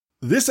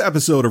This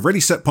episode of Ready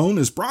Set Pwn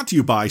is brought to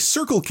you by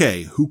Circle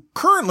K, who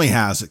currently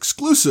has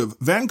exclusive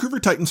Vancouver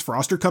Titans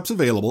Froster Cups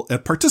available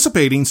at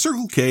participating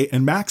Circle K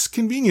and Max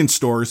convenience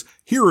stores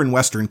here in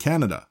Western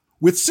Canada.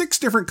 With 6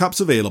 different cups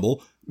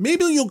available,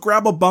 maybe you'll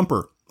grab a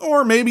bumper,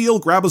 or maybe you'll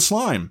grab a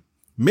slime.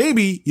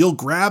 Maybe you'll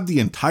grab the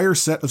entire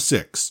set of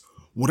 6.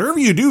 Whatever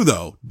you do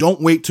though,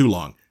 don't wait too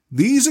long.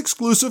 These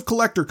exclusive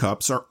collector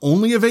cups are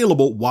only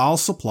available while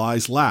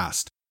supplies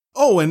last.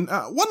 Oh, and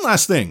one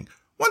last thing.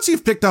 Once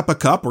you've picked up a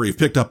cup or you've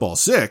picked up all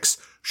 6,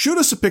 shoot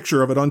us a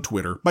picture of it on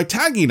Twitter by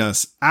tagging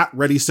us at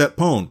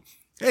ReadySetPwn.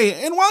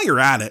 Hey, and while you're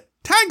at it,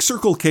 tag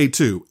Circle K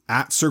too,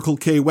 at Circle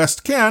K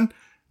West Can,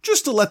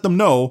 just to let them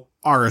know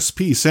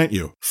RSP sent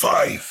you.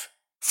 5,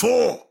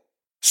 4,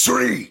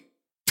 3,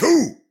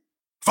 2,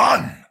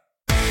 1.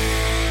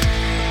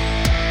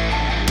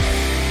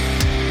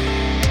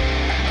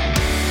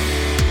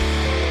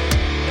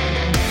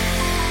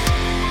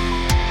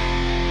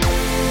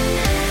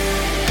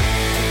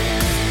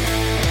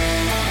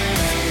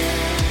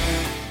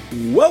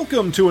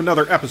 Welcome to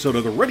another episode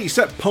of the Ready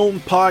Set Pwn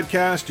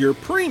podcast, your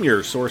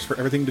premier source for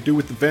everything to do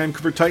with the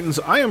Vancouver Titans.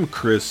 I am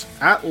Chris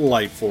at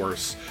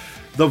Lightforce,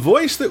 the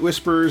voice that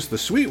whispers the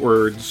sweet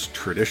words,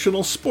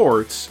 traditional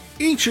sports,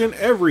 each and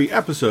every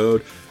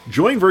episode,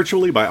 joined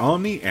virtually by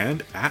Omni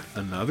and at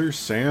another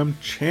Sam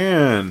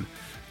Chan.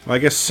 Well, I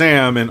guess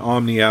Sam and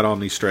Omni at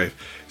OmniStrife.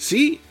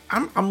 See,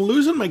 I'm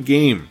losing my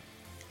game.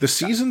 The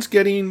season's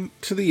getting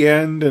to the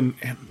end, and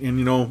you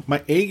know,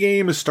 my A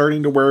game is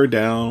starting to wear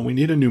down. We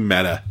need a new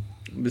meta.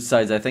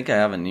 Besides, I think I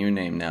have a new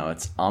name now.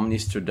 It's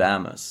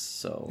Omnistradamus.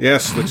 So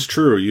yes, that's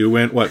true. You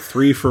went,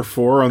 3 for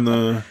 4 on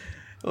the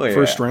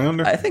first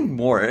round? I think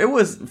more. It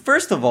was,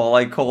 first of all,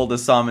 I called the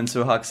Salmon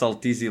Suhak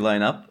Saltizi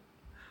lineup.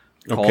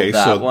 Okay,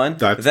 so one.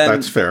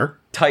 That's fair.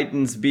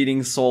 Titans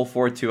beating Seoul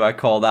 4-2, I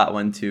call that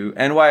one too.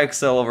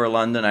 NYXL over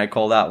London, I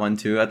call that one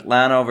too.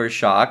 Atlanta over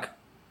Shock.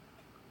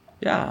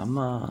 Yeah, I'm,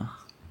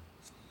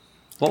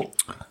 well...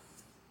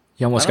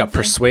 You almost got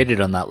persuaded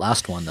on that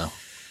last one, though.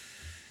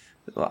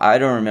 I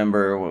don't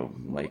remember,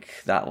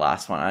 that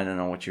last one. I don't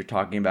know what you're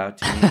talking about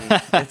to me.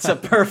 It's a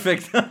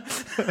perfect...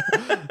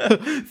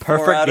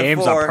 perfect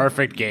game's a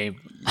perfect game.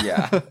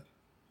 Yeah.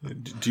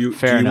 Do you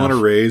want to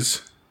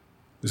raise?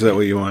 Is that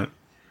what you want?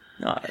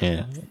 No,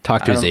 yeah.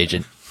 Talk to his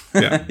agent.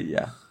 Yeah.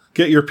 Yeah.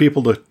 Get your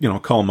people to,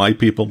 call my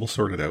people. We'll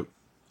sort it out.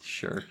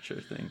 Sure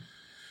thing.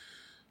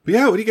 But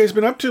yeah, what have you guys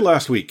been up to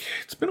last week?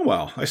 It's been a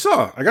while.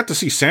 I got to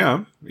see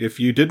Sam. If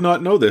you did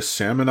not know this,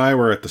 Sam and I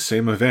were at the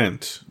same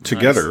event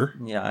together.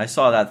 Nice. Yeah, I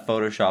saw that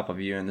Photoshop of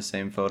you in the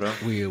same photo.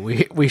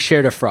 We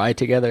shared a fry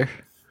together.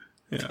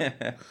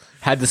 Yeah.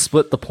 Had to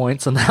split the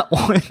points on that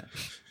one.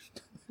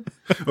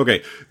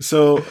 Okay,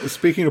 so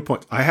speaking of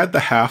points, I had the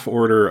half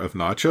order of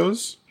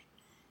nachos.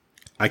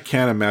 I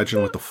can't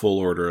imagine what the full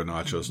order of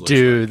nachos looks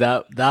Dude,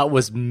 like. that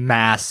was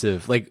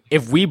massive. Like,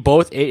 if we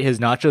both ate his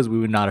nachos, we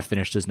would not have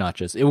finished his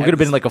nachos. It would have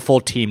been like a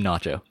full team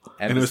nacho.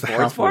 And it was the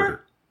half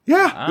order.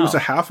 Yeah, wow. It was a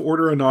half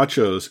order of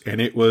nachos,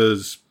 and it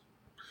was...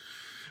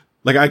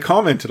 Like, I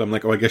commented, I'm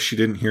like, oh, I guess she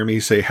didn't hear me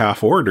say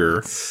half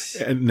order.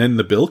 And then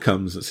the bill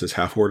comes, it says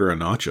half order of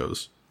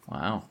nachos.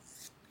 Wow.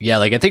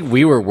 Yeah, I think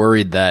we were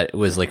worried that it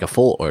was like a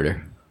full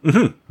order.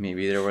 Mm-hmm.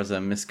 Maybe there was a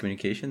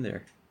miscommunication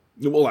there.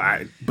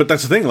 Well, but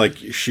that's the thing,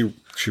 she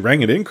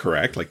rang it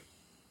incorrect,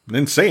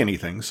 didn't say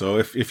anything. So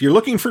if you're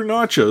looking for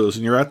nachos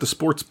and you're at the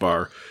sports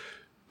bar,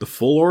 the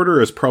full order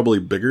is probably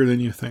bigger than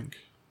you think.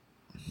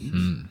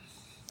 Mm.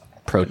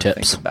 Pro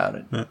tips about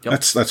it. Yep.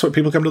 That's what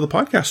people come to the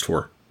podcast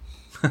for.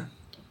 That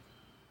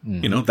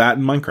and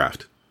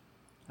Minecraft.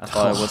 I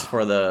thought it was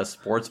for the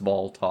sports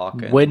ball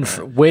talk. And,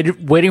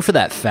 waiting for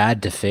that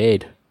fad to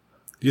fade.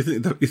 You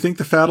think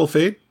the fad will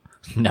fade?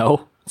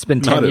 No, it's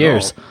been 10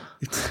 years.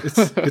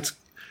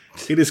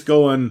 It is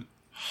going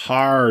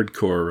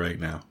hardcore right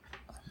now.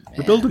 Man.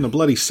 We're building a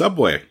bloody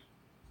subway.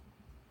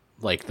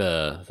 Like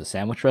the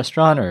sandwich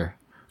restaurant, or?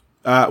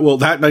 Well,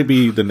 that might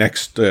be the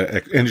next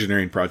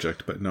engineering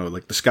project, but no,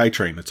 like the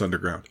SkyTrain that's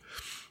underground.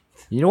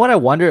 You know what I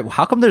wonder?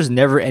 How come there's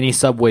never any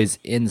subways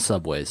in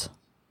subways?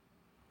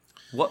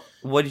 What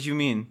did you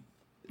mean?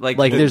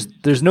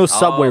 There's no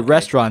subway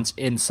restaurants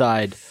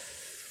inside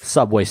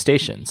subway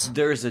stations.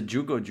 There's a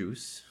Jugo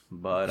Juice.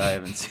 But I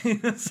haven't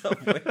seen a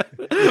subway.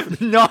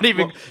 Not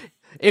even. Well,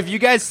 if you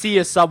guys see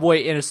a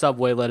subway in a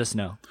subway, let us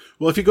know.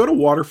 Well, if you go to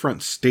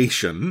Waterfront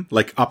Station,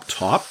 up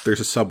top, there's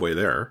a subway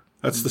there.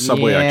 That's the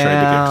subway I tried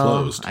to get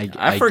closed.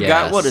 I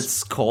forgot what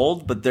it's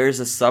called, but there's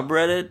a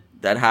subreddit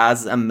that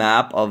has a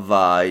map of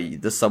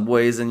the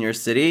subways in your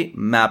city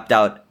mapped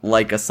out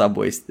like a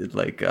subway,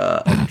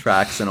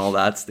 tracks and all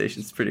that.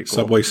 Station's pretty cool.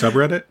 Subway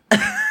subreddit?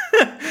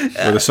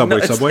 Or the subway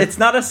subway? It's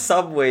not a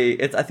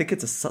subway. I think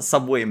it's a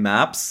subway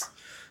maps.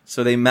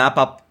 So they map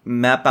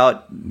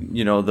out,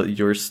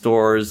 your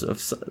stores of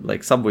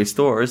subway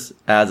stores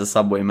as a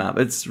subway map.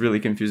 It's really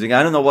confusing.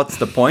 I don't know what's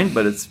the point,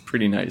 but it's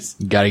pretty nice.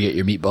 You gotta get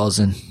your meatballs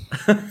in.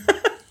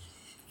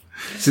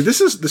 See,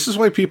 this is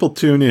why people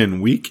tune in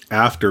week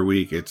after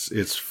week.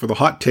 It's for the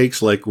hot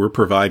takes like we're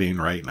providing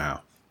right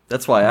now.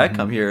 That's why I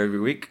come here every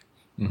week.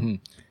 Mm-hmm.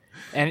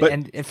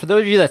 And for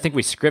those of you that think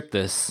we script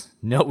this,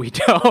 no, we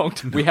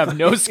don't. We have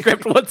no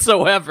script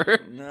whatsoever.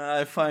 Nah,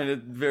 I find it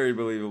very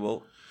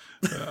believable.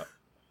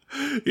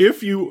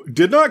 If you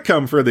did not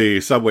come for the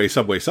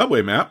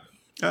Subway map,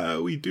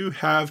 we do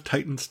have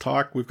Titans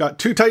talk. We've got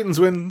 2 Titans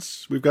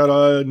wins. We've got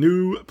a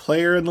new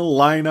player in the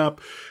lineup.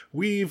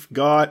 We've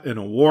got an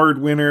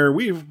award winner.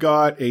 We've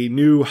got a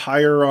new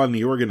hire on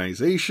the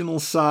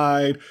organizational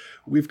side.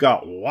 We've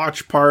got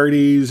watch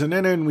parties. And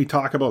then we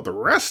talk about the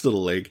rest of the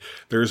league.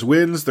 There's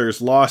wins,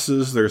 there's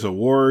losses, there's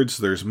awards,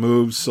 there's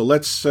moves. So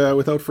let's,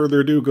 without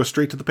further ado, go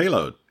straight to the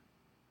payload.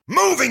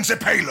 Moving the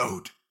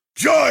payload.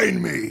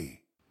 Join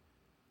me.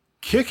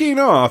 Kicking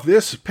off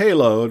this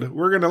payload,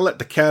 we're going to let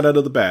the cat out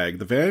of the bag.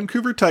 The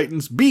Vancouver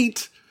Titans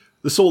beat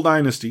the Seoul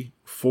Dynasty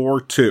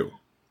 4-2.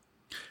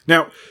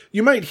 Now,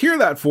 you might hear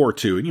that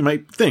 4-2 and you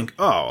might think,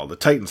 oh, the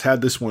Titans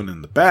had this one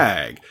in the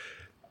bag.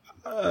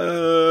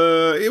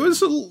 It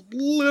was a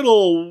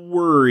little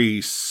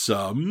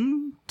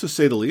worrisome, to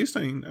say the least.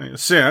 I mean,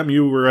 Sam,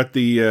 you were at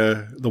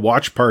the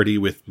watch party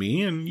with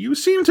me and you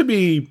seem to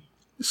be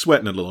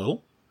sweating it a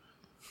little.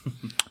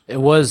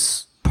 It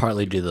was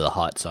partly due to the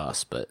hot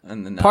sauce, but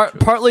And the nachos.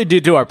 partly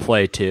due to our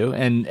play too,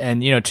 and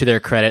to their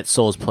credit,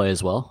 Seoul's play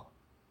as well.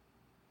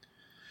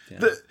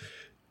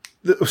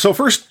 So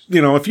first,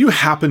 if you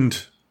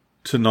happened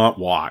to not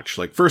watch,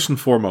 like first and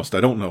foremost,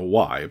 I don't know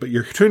why, but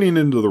you're tuning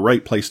into the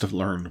right place to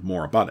learn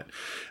more about it.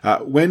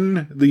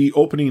 When the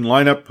opening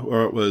lineup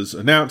was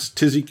announced,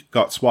 Tizzy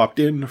got swapped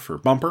in for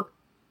Bumper.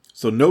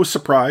 So no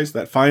surprise,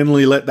 that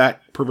finally let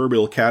that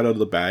proverbial cat out of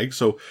the bag.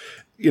 So,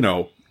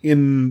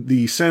 in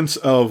the sense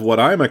of what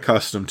I'm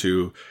accustomed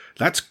to,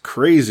 that's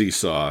crazy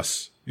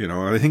sauce.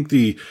 I think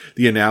the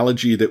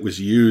analogy that was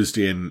used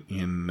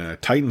in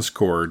Titans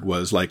Cord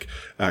was like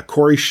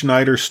Corey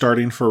Schneider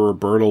starting for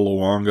Roberto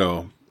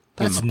Luongo.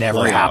 That's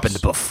never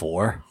happened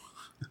before.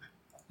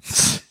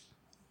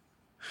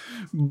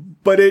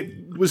 But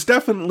it was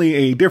definitely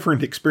a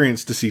different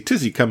experience to see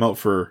Tizzy come out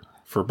for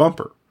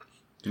Bumper.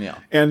 Yeah.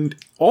 And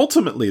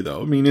ultimately,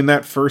 though, in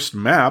that first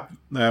map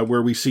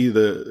where we see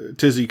the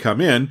Tizzy come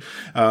in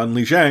on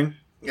Lijiang,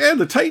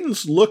 the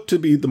Titans looked to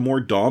be the more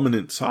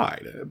dominant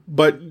side.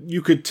 But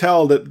you could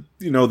tell that,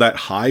 that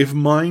hive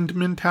mind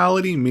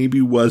mentality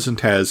maybe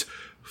wasn't as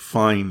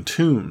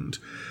fine-tuned.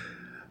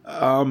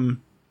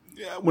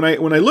 When I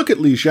look at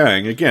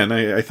Lijiang, again,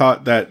 I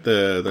thought that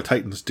the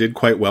Titans did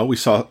quite well. We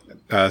saw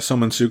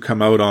Soman Su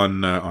come out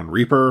on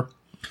Reaper.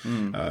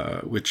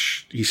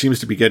 Which he seems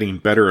to be getting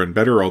better and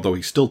better, although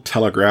he still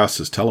telegraphs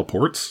his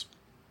teleports.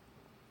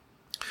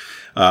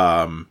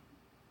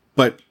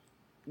 But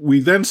we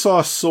then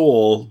saw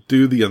Seoul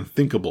do the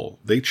unthinkable.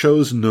 They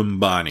chose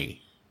Numbani.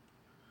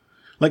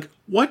 Like,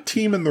 what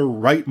team in their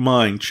right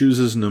mind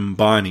chooses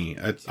Numbani?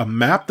 A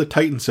map the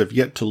Titans have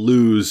yet to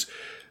lose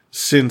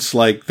since,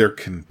 their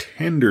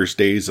contenders'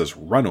 days as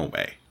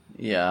Runaway.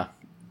 Yeah.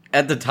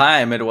 At the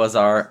time, it was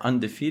our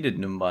undefeated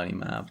Numbani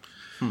map.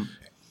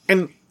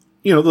 And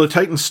the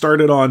Titans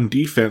started on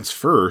defense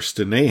first,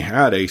 and they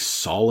had a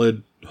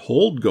solid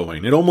hold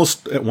going. It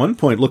almost, at one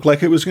point, looked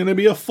like it was going to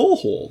be a full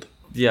hold.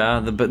 Yeah,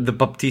 the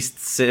Baptiste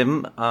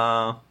Sim,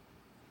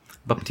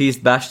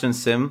 Baptiste Bastion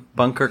Sim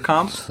bunker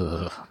comp.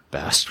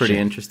 Bastion. Pretty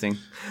interesting.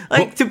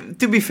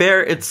 To be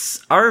fair,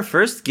 it's our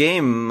first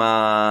game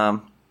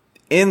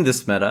in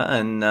this meta,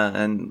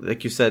 and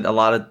like you said, a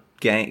lot of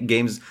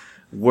games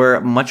were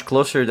much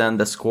closer than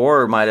the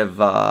score might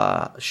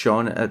have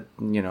shown at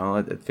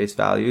face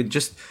value.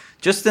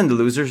 Just in the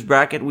losers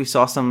bracket, we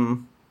saw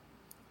some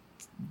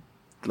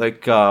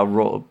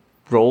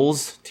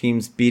rolls,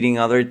 teams beating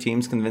other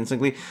teams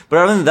convincingly. But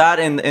other than that,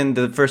 in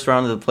the first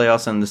round of the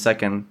playoffs and the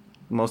second,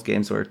 most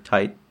games were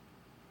tight.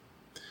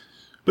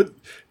 But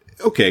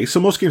okay, so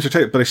most games are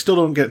tight, but I still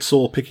don't get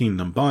Seoul picking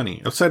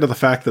Numbani, outside of the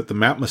fact that the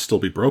map must still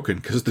be broken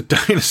because the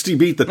Dynasty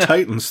beat the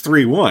Titans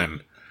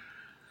 3-1.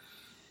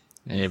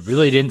 And it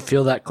really didn't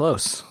feel that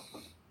close.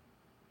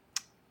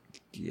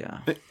 Yeah.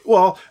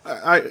 Well,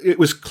 it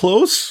was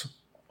close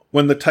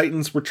when the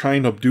Titans were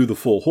trying to do the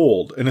full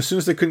hold. And as soon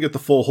as they couldn't get the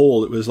full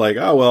hold, it was like,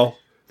 oh, well,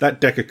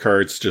 that deck of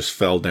cards just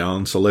fell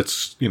down. So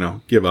let's,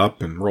 give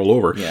up and roll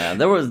over. Yeah,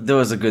 there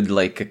was a good,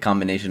 a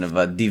combination of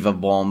a Diva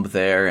Bomb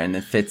there, and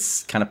the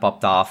Fitz kind of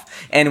popped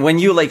off. And when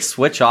you,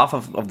 switch off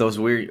of those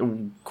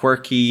weird,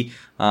 quirky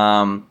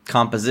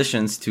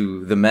compositions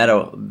to the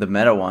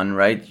meta one,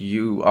 right,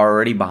 you are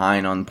already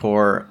behind on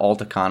poor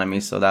alt economy.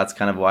 So that's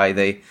kind of why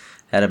they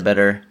had a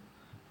better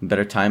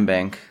time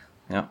bank.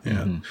 Yeah.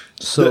 Mm-hmm.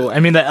 So,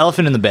 the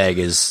elephant in the bag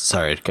is,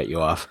 sorry to cut you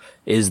off,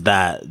 is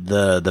that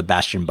the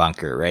Bastion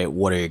bunker, right?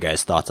 What are your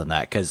guys' thoughts on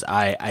that? Because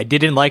I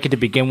didn't like it to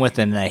begin with,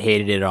 and I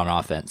hated it on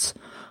offense.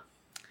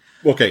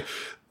 Okay.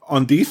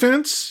 On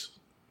defense,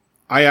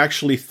 I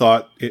actually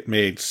thought it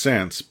made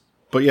sense.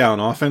 But yeah, on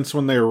offense,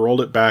 when they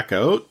rolled it back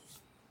out,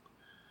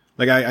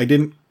 I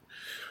didn't...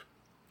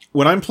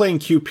 When I'm playing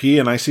QP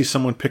and I see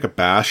someone pick a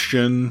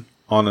Bastion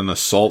on an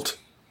assault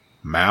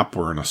map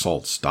or an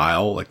assault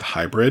style, like the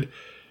hybrid,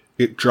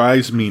 it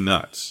drives me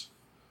nuts.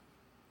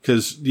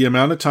 Because the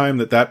amount of time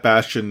that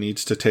Bastion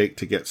needs to take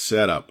to get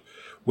set up,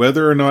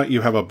 whether or not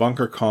you have a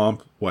bunker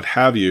comp, what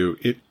have you,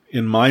 it,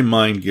 in my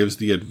mind, gives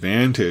the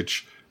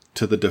advantage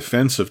to the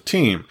defensive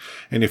team.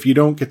 And if you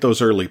don't get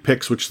those early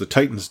picks, which the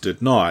Titans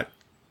did not,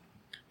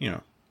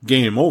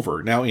 game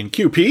over. Now, in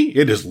QP,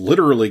 it is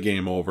literally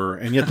game over,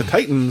 and yet the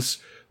Titans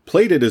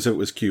played it as it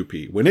was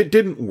QP. When it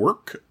didn't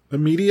work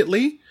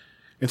immediately,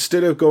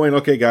 instead of going,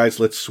 okay, guys,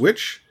 let's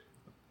switch,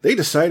 they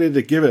decided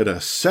to give it a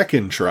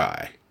second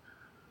try.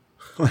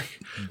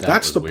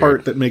 That's the weird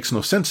part that makes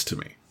no sense to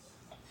me.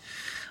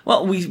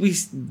 Well, we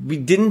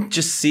didn't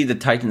just see the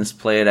Titans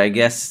play it, I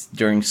guess,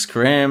 during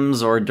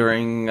scrims or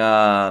during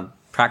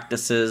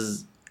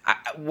practices.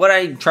 What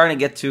I'm trying to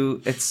get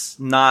to, it's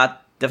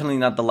definitely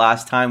not the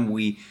last time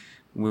we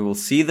will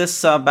see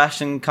this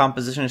Bastion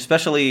composition,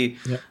 especially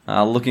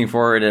looking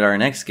forward at our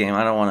next game.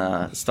 I don't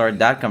want to start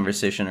that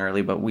conversation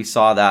early, but we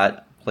saw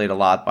that played a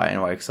lot by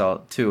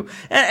NYXL too.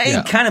 And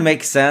it kind of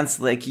makes sense.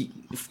 Like,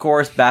 of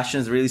course, Bastion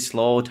is really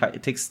slow.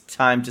 It takes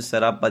time to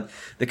set up, but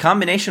the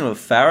combination with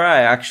Pharah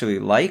I actually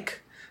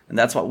like, and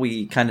that's what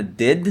we kind of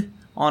did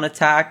on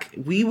attack.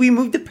 We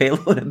moved the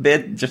payload a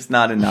bit, just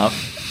not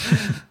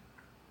enough.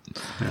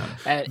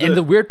 And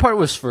the weird part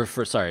was for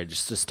sorry,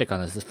 just to stick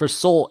on this, for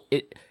Seoul,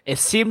 it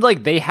seemed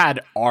like they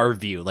had our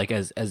view, like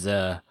as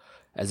a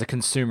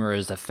consumer,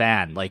 as a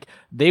fan. Like,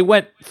 they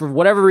went, for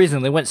whatever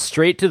reason, they went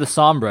straight to the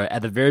Sombra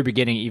at the very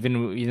beginning,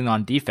 even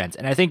on defense.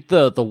 And I think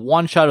the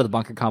one shot of the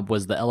bunker comp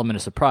was the element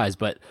of surprise,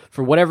 but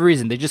for whatever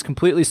reason, they just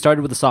completely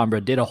started with the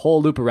Sombra, did a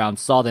whole loop around,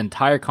 saw the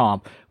entire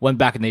comp, went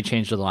back and they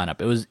changed the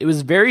lineup. It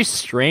was very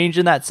strange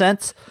in that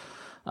sense.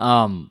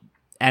 And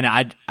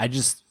I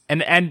just,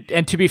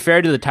 and to be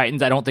fair to the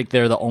Titans, I don't think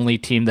they're the only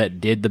team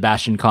that did the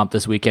Bastion comp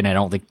this weekend.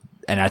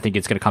 I think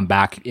it's going to come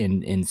back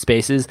in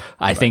spaces.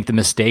 I think the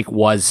mistake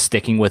was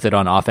sticking with it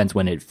on offense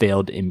when it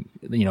failed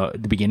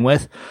to begin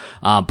with.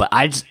 But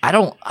I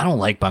don't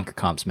like bunker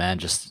comps, man.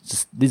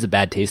 Just these are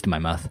bad taste in my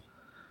mouth.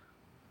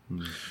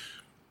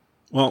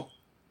 Well,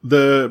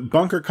 the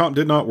bunker comp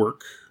did not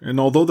work, and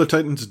although the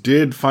Titans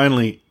did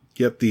finally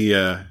get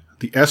the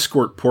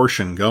escort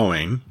portion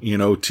going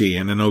in OT,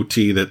 and an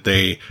OT that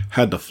they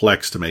had to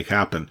flex to make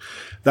happen,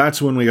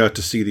 that's when we got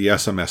to see the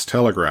SMS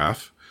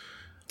telegraph.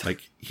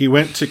 Like, he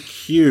went to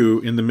Q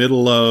in the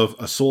middle of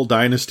a Seoul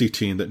Dynasty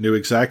team that knew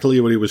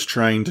exactly what he was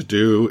trying to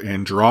do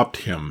and dropped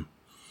him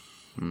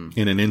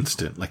in an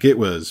instant. Like, it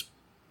was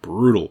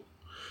brutal.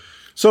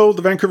 So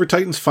the Vancouver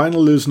Titans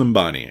finally lose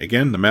Numbani.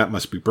 Again, the map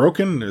must be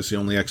broken. There's the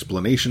only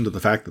explanation to the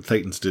fact that the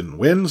Titans didn't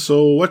win.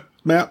 So what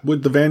map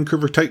would the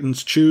Vancouver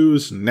Titans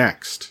choose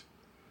next?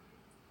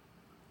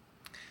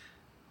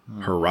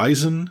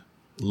 Horizon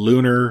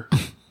Lunar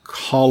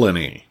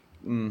Colony.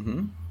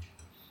 Mm-hmm.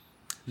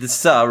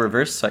 This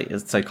reverse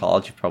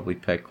psychology probably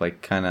picked,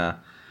 like, kind of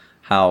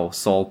how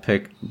Seoul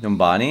picked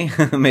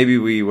Numbani. Maybe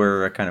we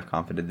were kind of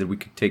confident that we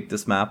could take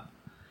this map,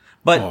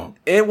 but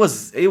it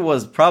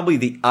was probably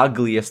the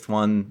ugliest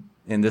one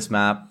in this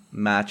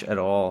match at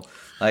all.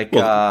 Like,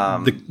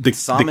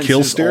 the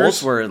kill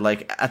stairs were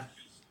like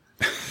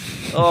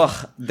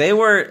they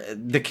were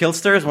the kill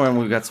stairs when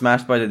we got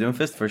smashed by the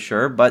Doomfist for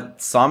sure.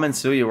 But Sam and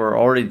Suya were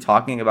already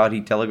talking about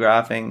him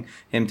telegraphing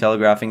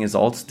his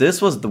ults.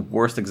 This was the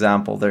worst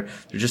example. They're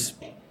just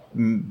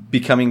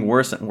becoming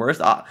worse and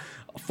worse.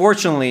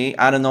 Fortunately,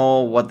 I don't know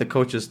what the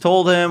coaches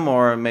told him,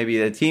 or maybe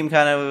the team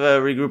kind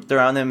of regrouped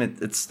around him.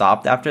 It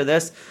stopped after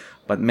this.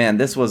 But man,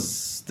 this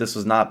was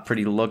not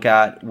pretty to look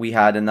at. We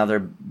had another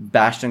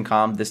Bastion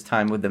comp, this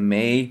time with the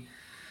Mei.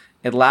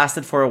 It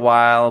lasted for a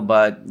while,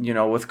 but,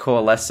 with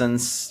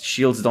Coalescence,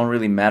 shields don't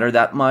really matter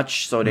that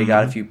much, so they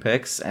got a few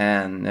picks,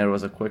 and it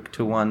was a quick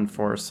 2-1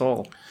 for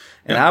Seoul.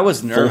 And I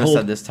was nervous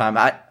at this time.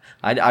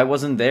 I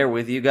wasn't there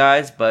with you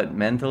guys, but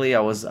mentally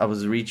I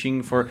was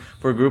reaching for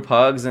group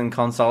hugs and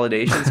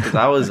consolidations,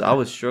 because I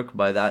was shook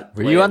by that.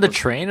 Were you on the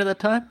train at that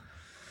time?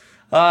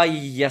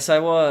 Yes, I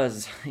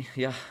was.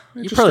 Yeah.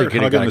 You probably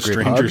could have got the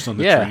strangers on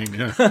the train.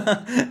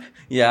 Yeah.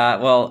 Yeah.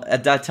 Well,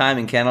 at that time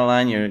in Canada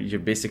Line, you're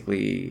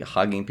basically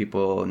hugging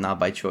people not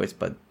by choice,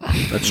 but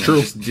that's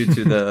true, just due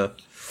to the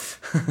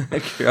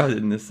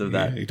crowdedness of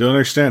that. You don't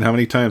understand how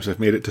many times I've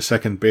made it to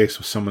second base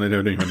with someone I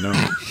don't even know.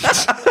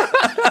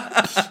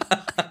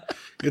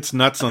 It's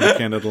nuts on the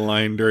Canada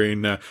Line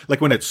during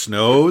like when it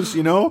snows.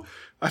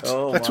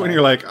 That's when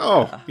you're like,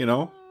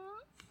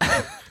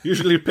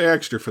 usually you pay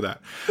extra for that.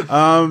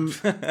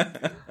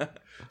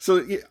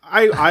 So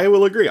I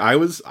will agree. I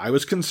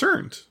was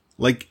concerned.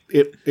 Like,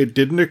 it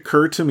didn't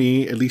occur to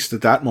me, at least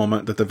at that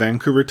moment, that the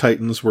Vancouver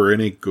Titans were in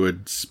a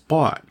good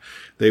spot.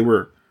 They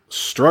were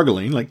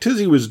struggling. Like,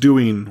 Tizzy was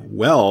doing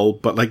well,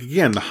 but, like,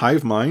 again, the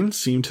hive mind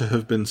seemed to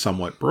have been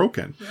somewhat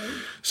broken.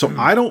 So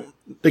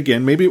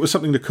again, maybe it was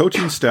something the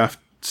coaching staff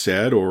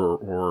said,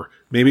 or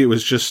maybe it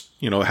was just,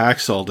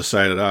 Haxall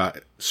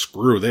decided,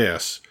 screw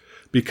this.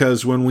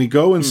 Because when we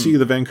go and see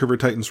the Vancouver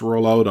Titans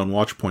roll out on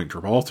Watchpoint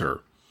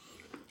Gibraltar,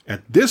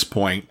 at this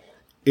point,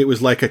 it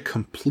was like a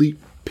complete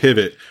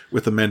pivot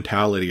with the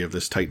mentality of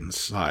this Titans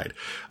side.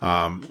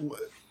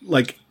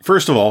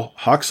 First of all,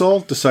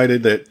 Haxall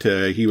decided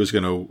that he was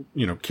going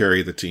to,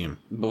 carry the team.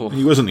 Oh.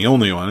 He wasn't the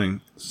only one,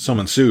 and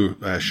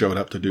Somansu showed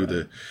up to do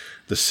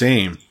the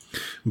same.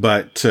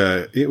 But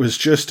it was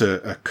just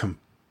a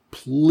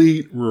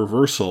complete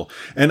reversal.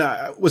 And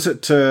was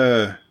it...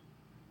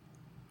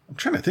 I'm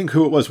trying to think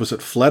who it was. Was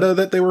it Fleta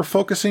that they were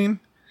focusing?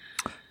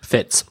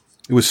 Fitz.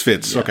 It was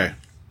Fitz. Yeah. Okay.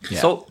 Yeah.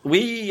 So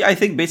I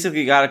think,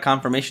 basically got a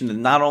confirmation that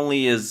not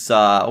only is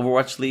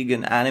Overwatch League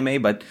an anime,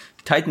 but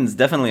Titans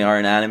definitely are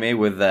an anime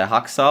with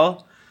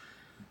Haksal.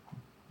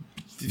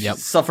 Yep.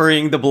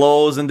 Suffering the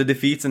blows and the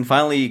defeats, and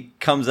finally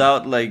comes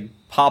out, like,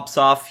 pops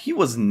off. He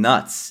was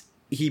nuts.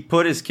 He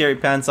put his carry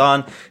pants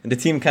on, and the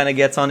team kind of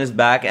gets on his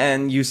back.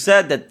 And you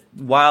said that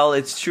while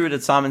it's true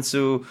that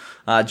Somansu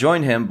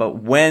joined him,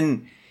 but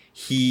when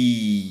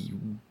he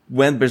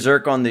went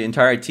berserk on the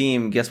entire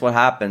team, guess what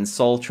happens?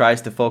 Seoul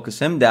tries to focus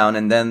him down,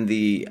 and then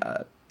the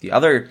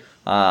other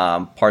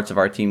parts of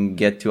our team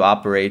get to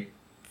operate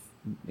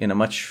in a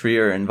much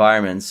freer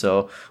environment.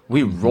 So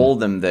we rolled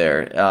them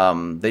there.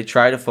 They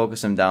tried to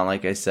focus him down,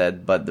 like I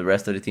said, but the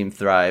rest of the team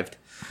thrived.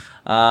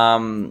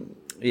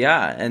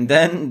 Yeah, and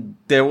then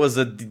there was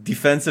a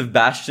defensive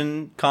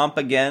Bastion comp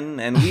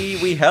again, and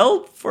we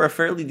held for a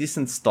fairly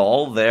decent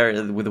stall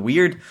there with a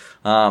weird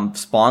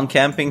spawn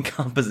camping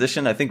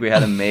composition. I think we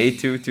had a Mei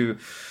to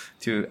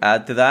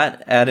add to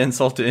that, add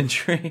insult to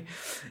injury.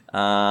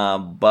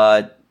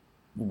 But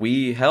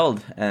we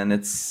held, and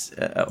it's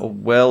a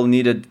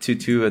well-needed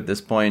 2-2 at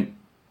this point.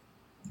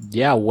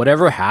 Yeah,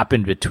 whatever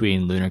happened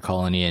between Lunar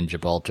Colony and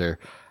Gibraltar,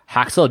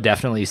 Haxel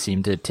definitely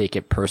seemed to take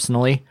it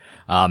personally.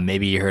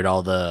 Maybe you heard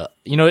all the,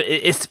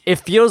 it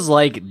feels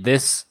like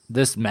this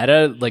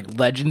meta, like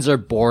legends are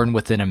born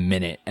within a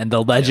minute, and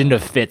the legend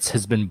of Fitz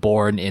has been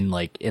born in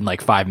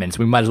 5 minutes.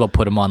 We might as well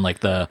put him on like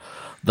the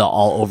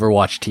all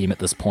Overwatch team at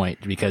this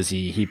point, because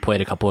he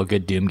played a couple of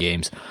good Doom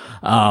games.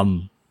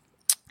 And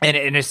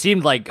it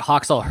seemed like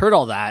Haksal heard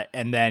all that,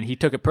 and then he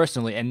took it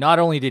personally. And not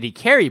only did he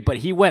carry, but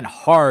he went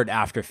hard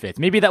after Fitz.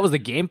 Maybe that was the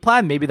game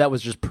plan. Maybe that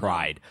was just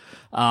pride.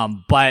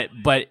 But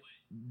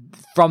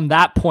from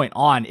that point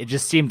on, it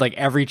just seemed like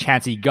every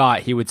chance he got,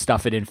 he would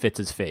stuff it in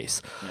Fitz's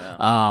face.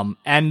 Yeah.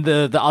 And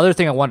the other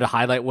thing I wanted to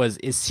highlight was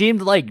it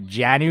seemed like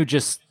Janu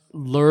just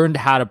learned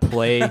how to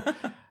play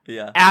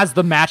as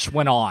the match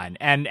went on.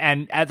 And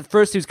at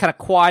first he was kind of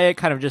quiet,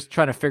 kind of just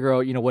trying to figure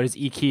out, what his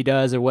E key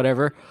does or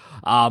whatever.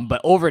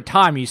 But over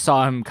time, you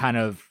saw him kind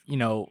of,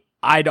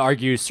 I'd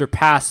argue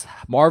surpass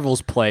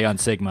Marvel's play on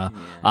Sigma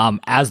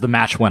as the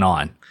match went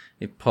on.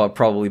 He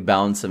probably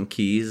bound some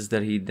keys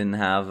that he didn't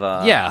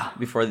have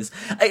before this.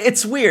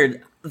 It's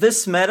weird.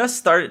 This meta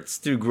starts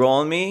to grow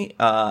on me.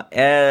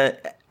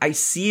 I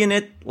see in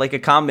it like a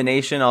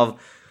combination of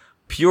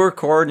pure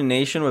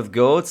coordination with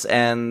GOATs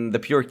and the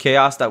pure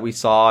chaos that we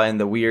saw in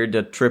the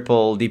weird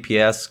triple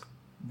DPS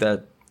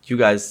that you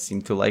guys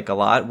seem to like a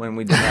lot when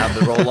we didn't have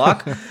the roll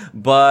lock.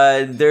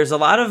 But there's a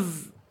lot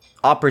of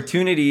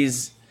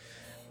opportunities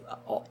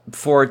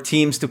for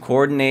teams to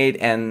coordinate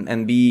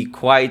and be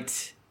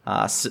quite...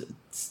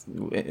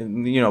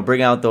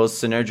 bring out those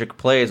synergic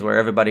plays where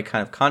everybody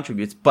kind of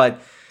contributes.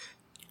 But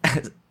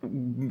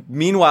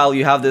meanwhile,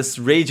 you have this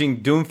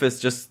raging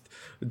Doomfist just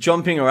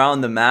jumping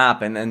around the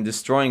map and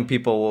destroying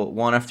people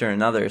one after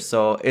another.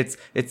 So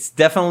it's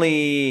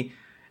definitely,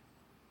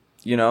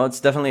 it's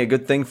definitely a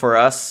good thing for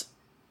us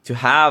to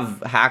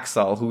have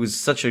Haksal, who's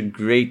such a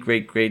great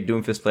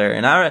Doomfist player.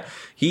 And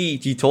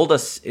he told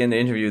us in the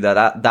interview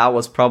that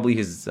was probably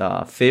his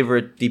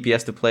favorite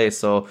DPS to play.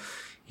 So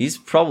he's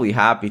probably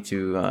happy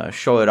to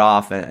show it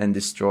off and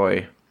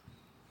destroy.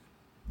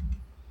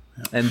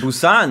 And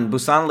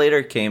Busan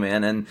later came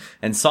in and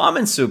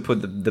Somansu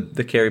put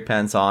the carry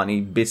pants on. He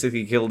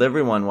basically killed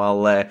everyone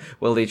while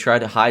they tried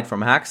to hide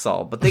from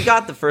Haksal. But they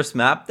got the first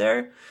map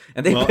there,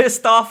 and they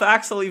pissed off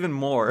Haksal even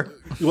more.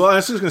 Well, I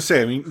was just going to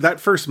say, that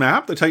first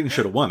map, the Titans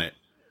should have won it.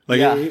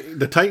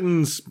 The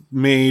Titans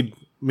made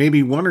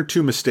maybe one or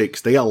two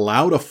mistakes. They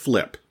allowed a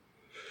flip.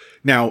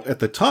 Now, at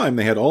the time,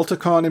 they had alt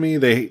economy.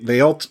 They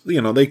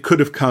could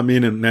have come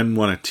in and then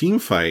won a team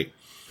fight.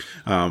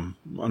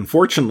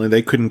 Unfortunately,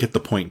 they couldn't get the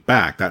point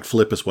back. That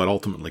flip is what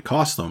ultimately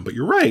cost them. But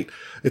you're right.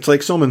 It's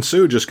like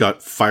Somansu just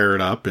got fired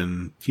up,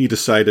 and he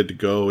decided to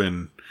go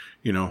and,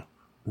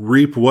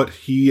 reap what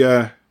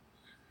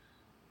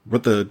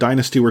the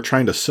dynasty were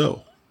trying to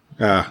sow.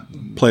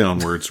 Play on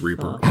words,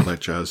 Reaper, all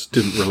that jazz.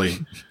 Didn't really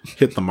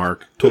hit the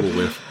mark. Total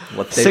whiff.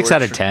 6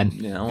 out of 10.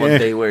 What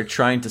they were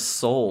trying to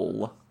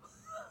soul.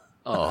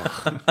 Oh,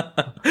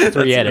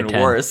 3 out of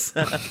 10. Worse.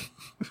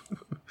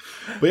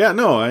 But yeah,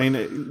 no,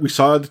 we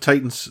saw the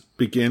Titans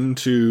begin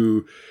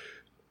to,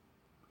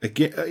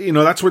 again,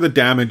 that's where the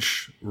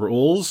damage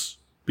rolls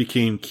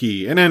became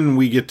key. And then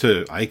we get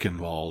to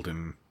Eichenwald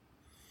and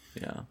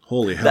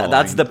holy hell.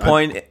 That's the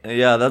point.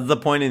 That's the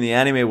point in the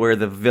anime where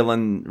the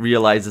villain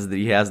realizes that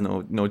he has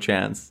no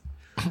chance.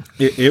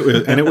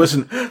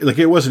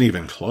 It wasn't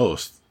even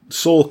close.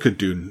 Soul could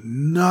do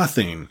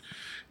nothing.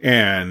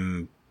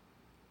 And,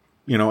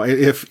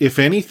 if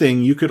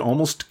anything, you could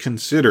almost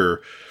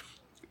consider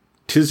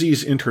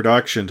Tizzy's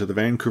introduction to the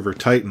Vancouver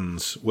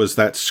Titans was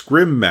that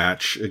scrim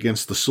match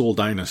against the Seoul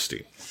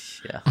Dynasty.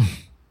 Yeah.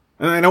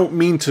 And I don't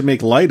mean to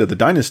make light of the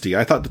Dynasty.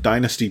 I thought the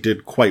Dynasty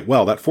did quite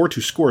well. That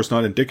 4-2 score is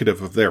not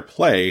indicative of their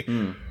play.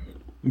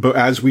 But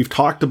as we've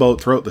talked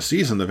about throughout the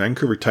season, the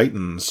Vancouver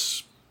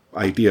Titans'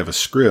 idea of a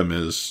scrim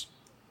is,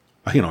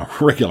 a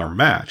regular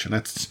match. And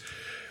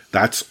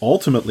that's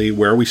ultimately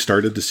where we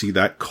started to see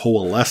that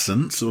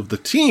coalescence of the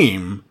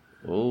team.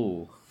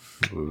 Oh.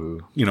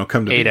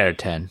 Come to 8 out of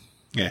 10.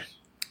 Yeah.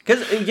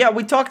 Because,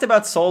 we talked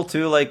about Soul,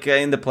 too, like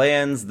in the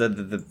play-ins,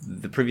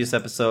 the previous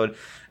episode.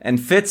 And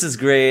Fitz is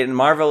great, and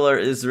Marvel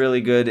is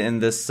really good in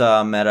this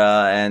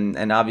meta.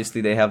 And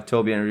obviously they have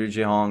Toby and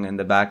Ryu Hong in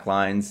the back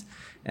lines.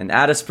 And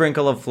add a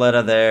sprinkle of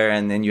Fleta there,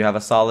 and then you have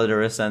a solid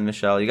Orisa and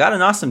Michelle. You got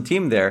an awesome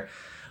team there.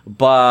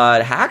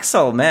 But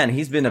Haxel, man,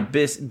 he's been a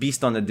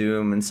beast on the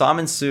Doom. And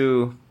Salmon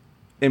Sue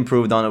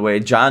improved on the way.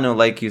 Jano,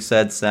 like you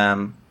said,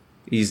 Sam,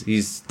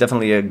 he's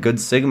definitely a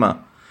good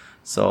Sigma.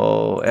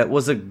 So it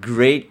was a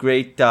great,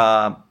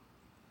 trial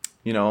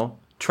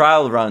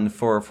run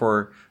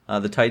for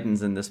the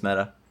Titans in this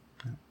meta.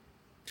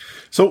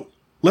 So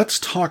let's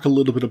talk a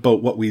little bit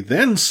about what we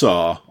then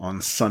saw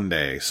on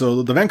Sunday.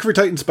 So the Vancouver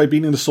Titans, by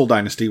beating the Seoul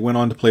Dynasty, went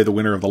on to play the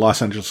winner of the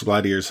Los Angeles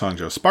Gladiators,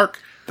 Hangzhou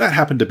Spark. That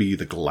happened to be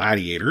the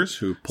Gladiators,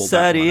 who pulled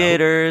that one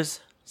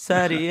out.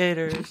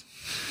 Sadiators.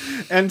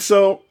 And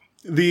so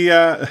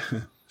the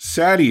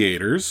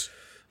Sadiators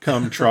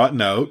come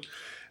trotting out.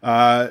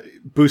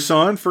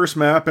 Busan, first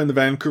map, and the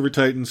Vancouver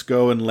Titans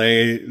go and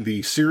lay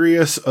the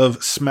Sirius of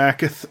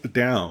Smacketh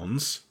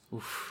Downs.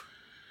 Oof.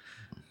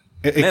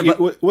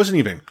 It wasn't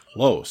even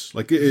close.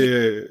 Like,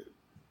 the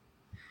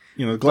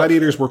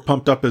Gladiators were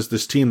pumped up as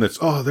this team that's,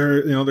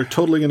 they're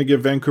totally going to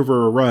give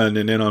Vancouver a run,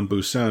 and then on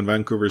Busan,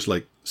 Vancouver's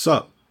like,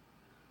 sup?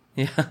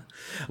 Yeah.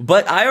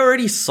 But I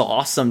already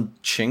saw some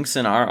chinks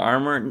in our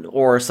armor,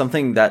 or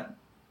something that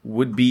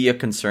would be a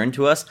concern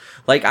to us.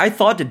 Like, I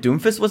thought the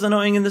Doomfist was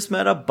annoying in this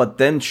meta, but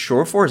then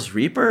Sureforce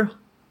Reaper,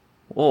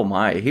 oh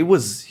my, he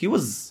was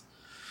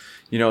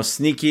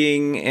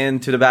sneaking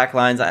into the back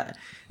lines.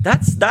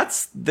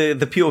 That's the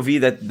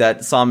POV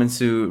that Salmon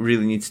Sue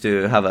really needs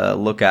to have a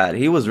look at.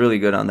 He was really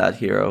good on that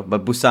hero,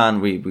 but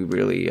Busan we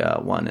really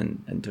won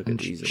and took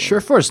it easily.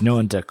 Sureforce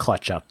known to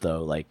clutch up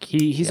though. Like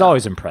he's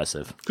always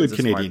impressive. Good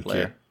Canadian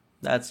player.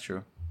 That's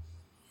true.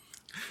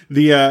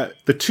 The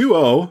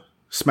 2-0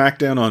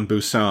 smackdown on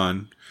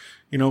Busan,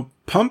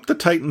 pumped the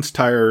Titans'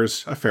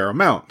 tires a fair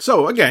amount.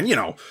 So again,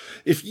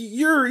 if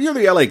you're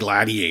the LA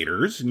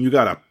Gladiators and you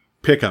gotta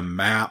pick a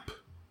map,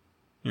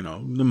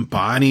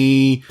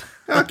 Numbani,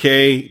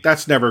 okay,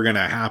 that's never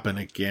gonna happen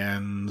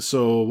again.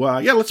 So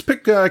let's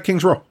pick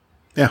Kings Row.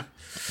 Yeah,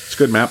 it's a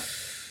good map.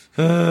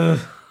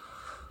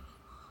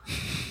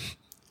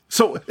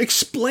 So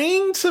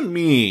explain to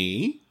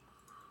me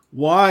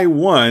why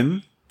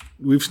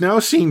we've now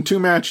seen 2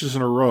 matches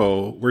in a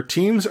row where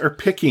teams are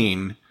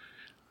picking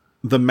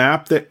the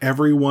map that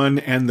everyone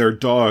and their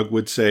dog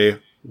would say,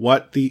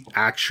 what the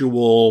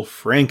actual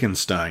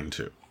Frankenstein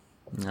to?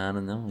 I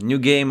don't know. New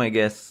game, I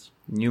guess.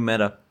 New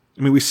meta.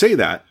 I mean, we say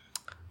that.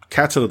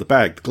 Cat's out of the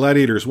bag. The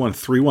Gladiators won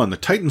 3-1. The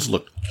Titans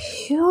looked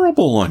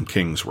horrible on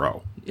Kings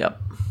Row.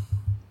 Yep.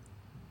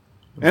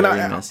 And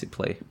Very messy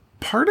play.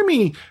 Part of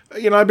me,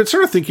 I've been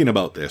sort of thinking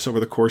about this over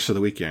the course of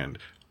the weekend.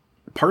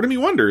 Part of me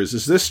wonders,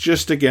 is this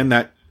just, again,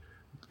 that,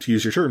 to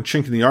use your term,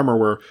 chink in the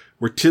armor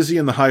where Tizzy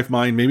and the Hive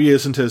Mind maybe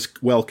isn't as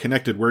well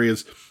connected,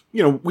 whereas,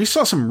 we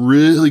saw some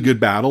really good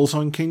battles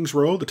on Kings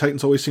Row. The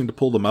Titans always seem to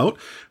pull them out,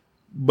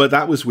 but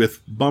that was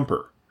with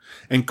Bumper.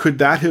 And could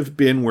that have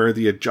been where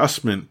the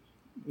adjustment,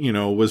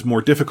 was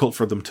more difficult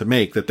for them to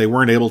make, that they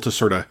weren't able to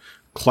sort of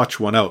clutch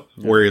one out,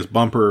 whereas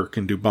Bumper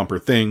can do Bumper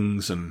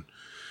things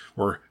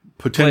or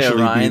potentially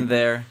play a Ryan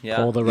there. Yeah.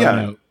 Pull the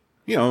run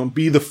out.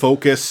 Be the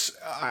focus.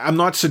 I'm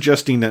not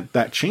suggesting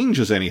that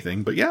changes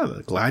anything, but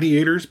the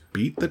Gladiators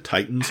beat the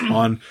Titans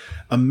on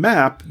a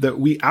map that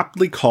we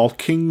aptly call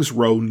Kings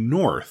Row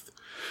North.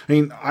 I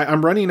mean,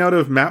 I'm running out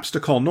of maps to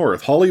call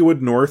North.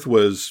 Hollywood North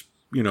was,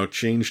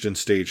 changed in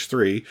Stage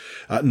 3.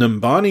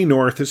 Numbani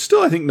North is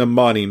still, I think,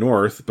 Numbani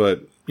North,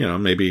 but,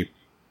 maybe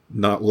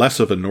not less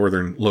of a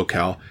northern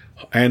locale.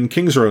 And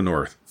Kings Row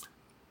North.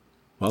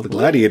 Well, the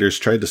Gladiators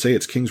tried to say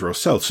it's Kings Row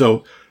South,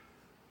 so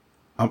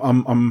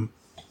I'm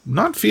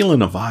not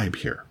feeling a vibe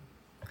here.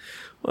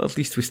 Well, at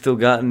least we still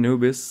got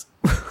Anubis.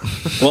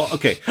 Well,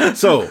 okay.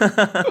 So,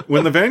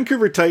 when the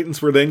Vancouver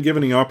Titans were then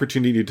given the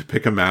opportunity to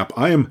pick a map,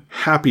 I am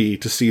happy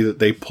to see that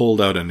they pulled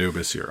out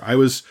Anubis here. I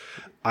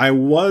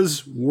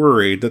was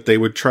worried that they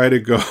would try to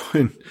go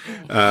and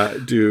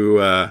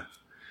do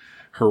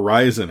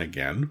Horizon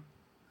again.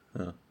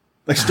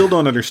 I still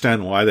don't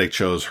understand why they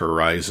chose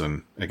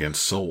Horizon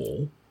against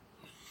Seoul.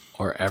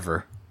 Or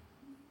ever.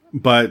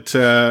 But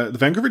the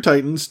Vancouver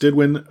Titans did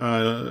win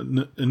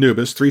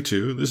Anubis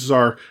 3-2. This is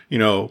our,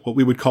 what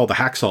we would call the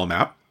Haxall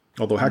map.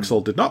 Although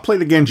Haxall did not play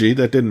the Genji,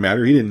 that didn't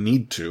matter. He didn't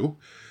need to.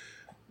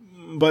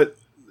 But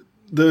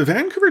the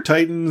Vancouver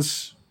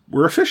Titans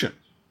were efficient.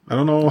 I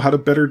don't know how to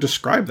better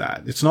describe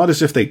that. It's not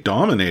as if they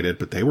dominated,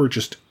 but they were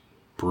just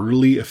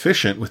brutally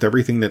efficient with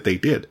everything that they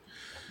did.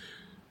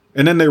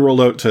 And then they rolled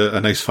out to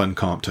a nice fun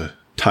comp to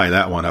tie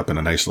that one up in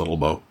a nice little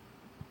bow.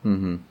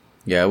 Mm-hmm.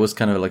 Yeah, it was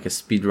kind of like a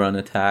speedrun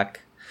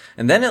attack.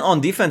 And then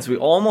on defense, we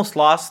almost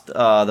lost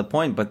the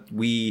point, but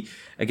we,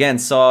 again,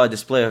 saw a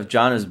display of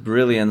John's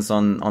brilliance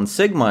on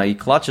Sigma. He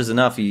clutches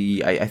enough.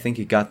 I think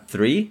he got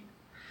 3.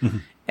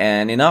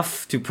 And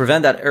enough to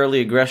prevent that early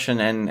aggression.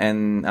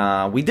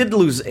 And we did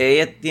lose A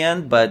at the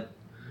end, but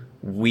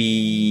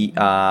we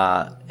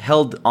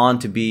held on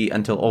to B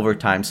until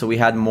overtime. So we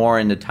had more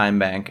in the time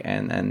bank,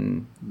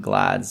 and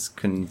Glads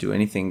couldn't do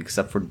anything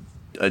except for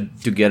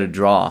to get a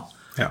draw.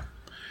 Yeah.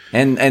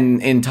 And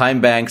in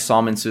time bank,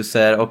 Salminsu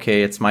said,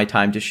 okay, it's my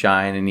time to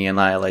shine, and he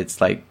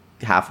annihilates like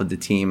half of the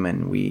team,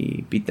 and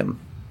we beat them.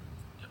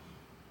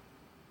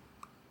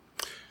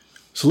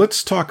 So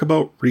let's talk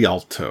about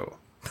Rialto.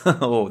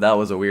 Oh, that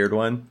was a weird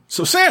one.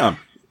 So Sam,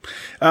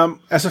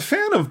 as a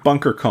fan of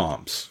bunker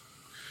comps,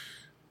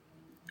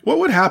 what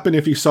would happen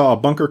if you saw a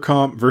bunker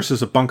comp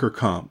versus a bunker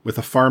comp with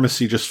a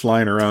pharmacy just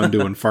flying around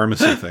doing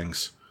pharmacy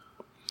things?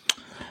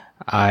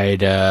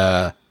 I'd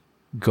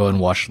go and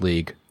watch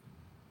League.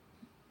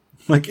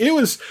 Like, it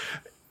was,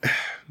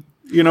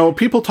 you know,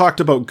 people talked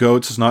about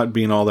goats as not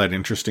being all that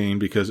interesting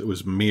because it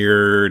was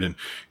mirrored and,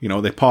 you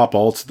know, they pop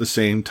ults at the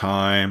same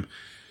time.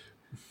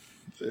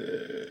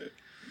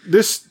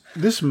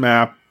 This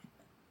map,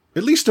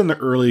 at least in the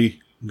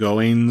early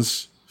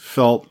goings,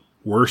 felt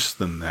worse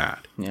than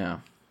that. Yeah.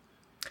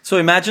 So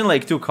imagine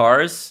like 2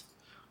 cars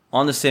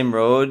on the same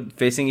road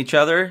facing each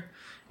other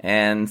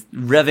and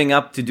revving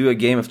up to do a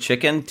game of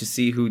chicken to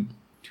see who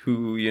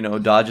you know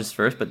dodges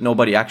first, but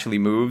nobody actually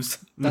moves.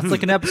 That's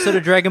like an episode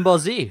of Dragon Ball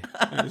Z.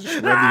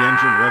 Just rev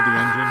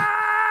the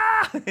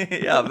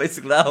engine. Yeah,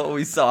 basically that's what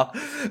we saw.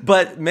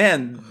 But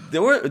man,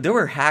 there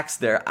were hacks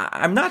there.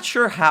 I'm not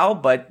sure how,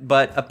 but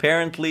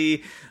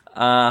apparently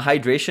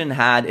Hydration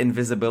had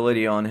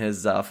invisibility on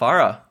his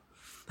Pharah.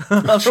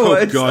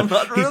 Otherwise, God. I'm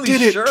not really he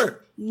did sure.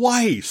 it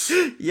twice.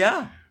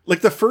 Yeah.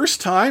 Like the first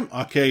time,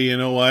 okay, you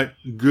know what?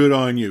 Good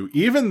on you.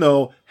 Even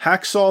though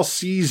Haxall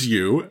sees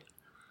you,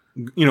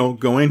 you know,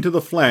 going to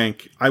the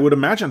flank, I would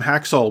imagine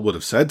Haxall would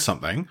have said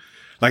something.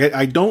 Like,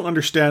 I don't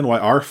understand why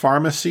our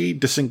pharmacy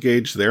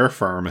disengaged their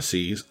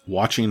pharmacies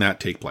watching that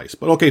take place.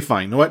 But okay,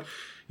 fine. You know what?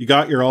 You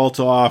got your ult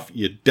off.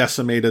 You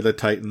decimated the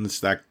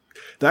Titans.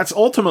 That's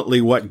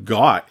ultimately what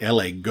got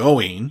LA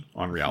going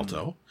on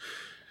Rialto.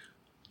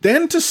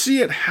 Then to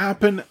see it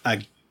happen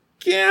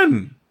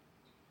again,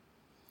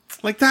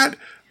 like that,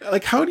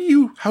 like how do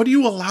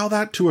you allow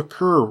that to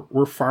occur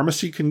where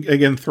pharmacy can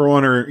again throw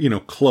on her, you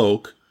know,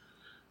 cloak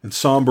and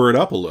somber it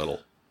up a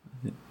little?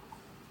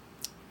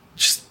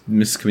 Just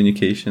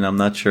miscommunication. I'm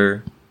not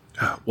sure.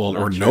 Well,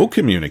 or no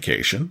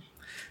communication.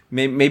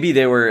 Maybe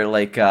they were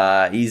like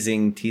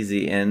easing TZ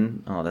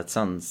in. Oh, that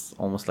sounds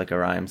almost like a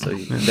rhyme. So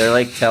they're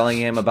like telling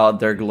him about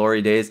their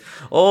glory days.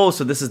 Oh,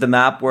 so this is the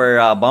map where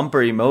Bumper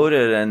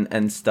emoted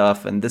and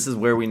stuff, and this is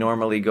where we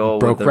normally go.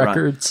 Broke with the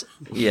records.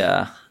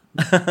 Yeah,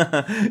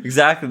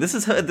 exactly. This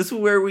is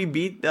where we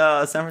beat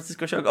San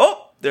Francisco Shock.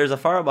 Oh, there's a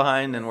Pharah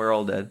behind, and we're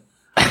all dead.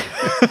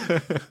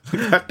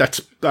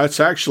 That's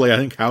actually, I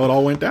think, how it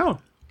all went down.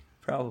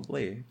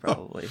 Probably.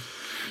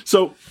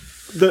 So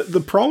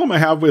the problem I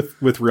have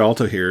with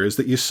Rialto here is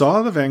that you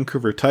saw the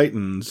Vancouver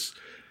Titans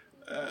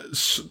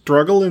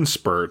struggle in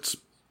spurts,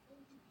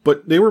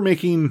 but they were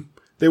making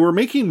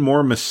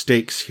more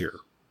mistakes here,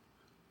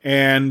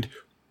 and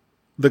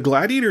the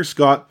Gladiators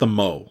got the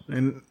mo.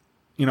 And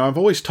you know, I've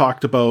always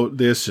talked about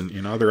this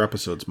in other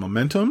episodes.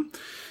 Momentum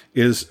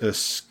is a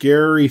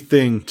scary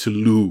thing to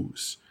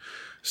lose.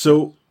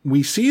 So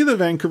we see the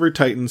Vancouver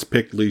Titans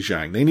pick Li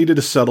Jiang. They needed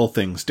to settle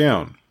things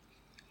down.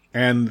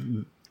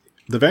 And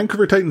the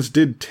Vancouver Titans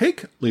did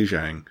take Li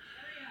Jiang,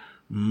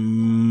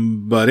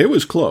 but it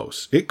was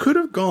close. It could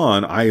have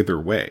gone either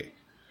way.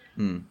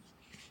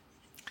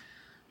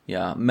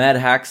 Yeah, Mad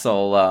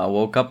Haxall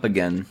woke up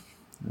again,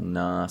 and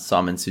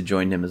Salminsu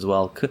joined him as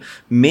well.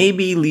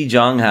 Maybe Li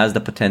Jiang has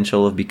the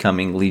potential of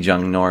becoming Li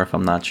Jiang North.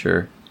 I'm not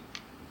sure.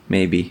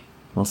 Maybe.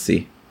 We'll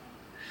see.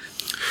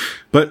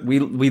 But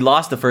we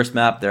lost the first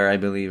map there, I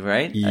believe,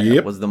 right? Yep.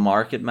 It was the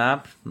market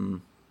map.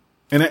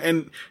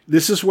 And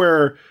this is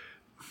where,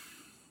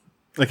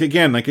 like,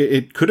 again, like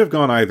it could have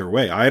gone either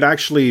way. I had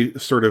actually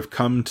sort of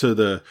come to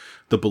the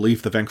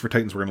belief the Vancouver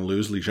Titans were going to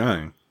lose Li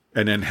Jiang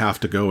and then have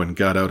to go and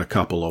gut out a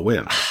couple of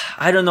wins.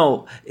 I don't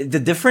know. The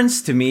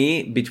difference to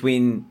me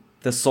between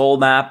the Seoul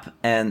map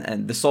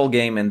and the Seoul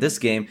game and this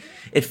game,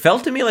 it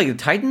felt to me like the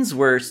Titans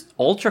were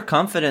ultra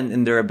confident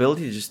in their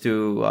ability just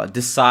to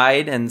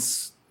decide and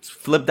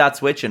flip that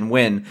switch and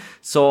win.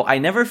 So I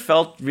never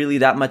felt really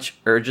that much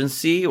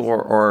urgency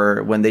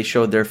or when they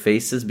showed their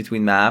faces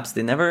between maps,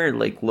 they never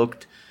like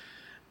looked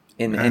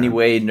in any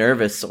way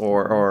nervous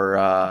or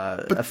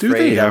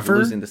afraid of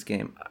losing this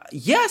game.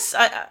 Yes,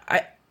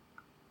 I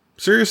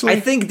seriously, I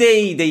think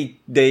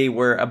they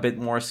were a bit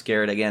more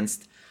scared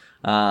against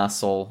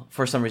Seoul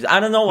for some reason. I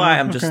don't know why.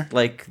 I'm just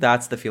like,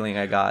 that's the feeling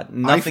I got.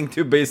 Nothing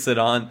to base it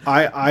on.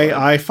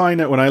 I find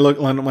that when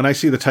I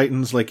see the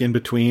Titans like in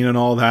between and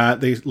all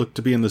that, they look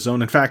to be in the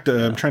zone. In fact,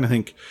 I'm trying to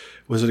think,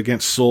 was it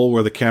against Seoul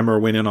where the camera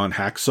went in on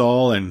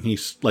Hacksaw and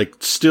he's like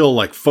still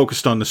like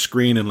focused on the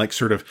screen and like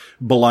sort of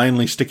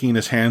blindly sticking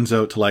his hands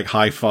out to like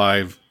high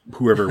five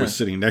whoever was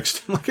sitting next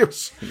to him. Like it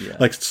was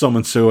like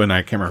someone so, and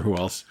I can't remember who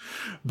else,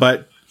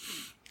 but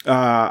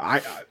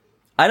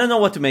I don't know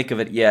what to make of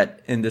it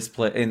yet in these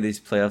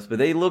playoffs, but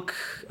they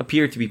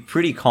appear to be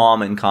pretty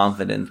calm and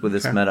confident with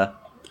this meta.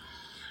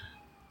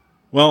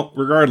 Well,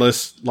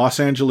 regardless, Los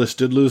Angeles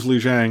did lose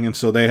Liu Zhang, and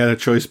so they had a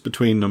choice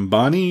between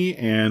Numbani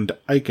and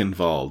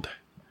Eichenwald.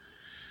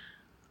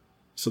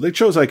 So they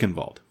chose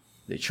Eichenwald.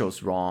 They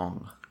chose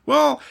wrong.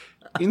 Well,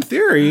 in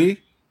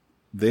theory,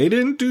 they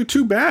didn't do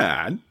too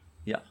bad.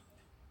 Yeah.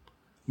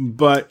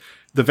 But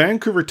the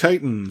Vancouver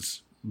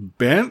Titans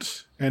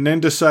bent and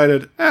then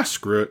decided,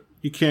 screw it.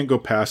 You can't go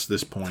past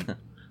this point.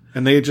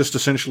 And they just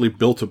essentially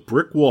built a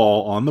brick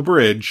wall on the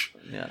bridge,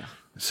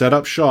 set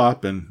up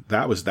shop, and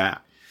that was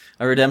that.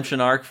 A redemption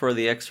arc for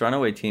the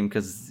ex-Runaway team,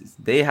 because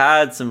they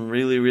had some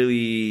really,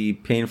 really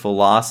painful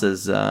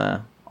losses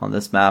on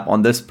this map,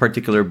 on this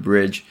particular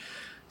bridge.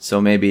 So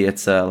maybe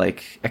it's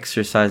like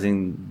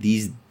exercising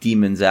these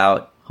demons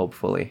out,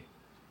 hopefully.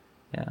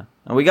 Yeah.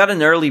 And we got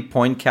an early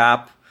point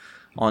cap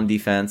on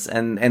defense,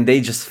 and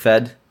they just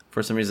fed.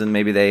 For some reason,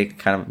 maybe they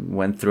kind of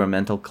went through a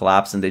mental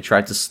collapse and they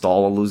tried to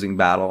stall a losing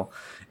battle.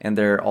 And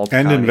their ult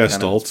and invest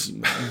ults.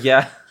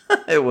 Yeah,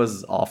 it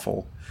was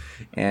awful.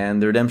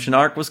 And the redemption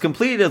arc was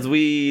complete as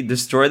we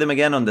destroyed them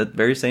again on that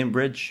very same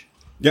bridge.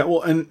 Yeah,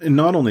 well, and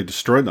not only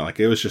destroyed them, like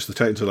it was just the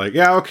Titans were like,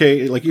 yeah,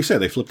 okay, like you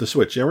said, they flipped the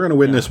switch. Yeah, we're going to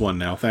win this one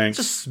now, thanks.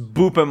 Just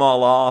boop them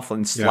all off,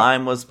 and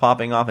Slime was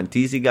popping off, and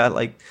TZ got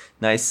like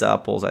nice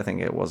pulls. I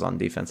think it was on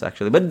defense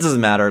actually, but it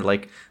doesn't matter.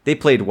 Like they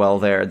played well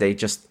there. They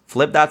just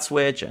flipped that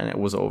switch, and it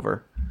was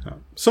over.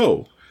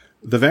 So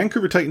the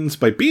Vancouver Titans,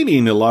 by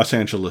beating the Los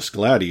Angeles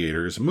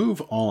Gladiators,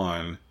 move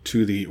on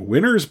to the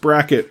winners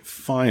bracket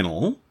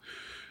final,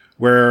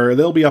 where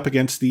they'll be up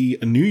against the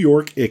New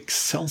York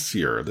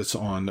Excelsior. That's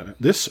on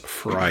this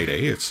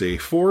Friday. It's a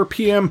 4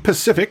 p.m.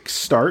 Pacific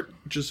start,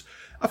 which is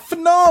a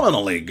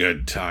phenomenally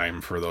good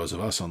time for those of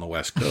us on the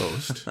West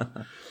Coast.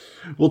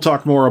 We'll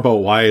talk more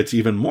about why it's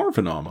even more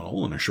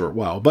phenomenal in a short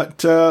while.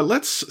 But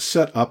let's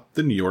set up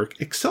the New York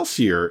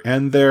Excelsior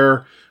and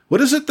their...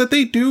 What is it that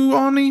they do,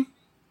 Ani?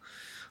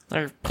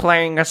 They're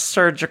playing a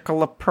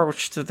surgical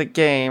approach to the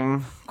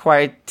game.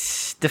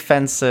 Quite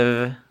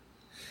defensive.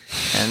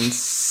 And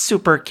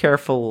super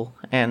careful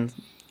and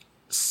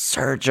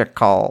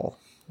surgical.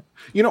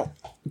 You know,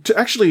 to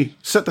actually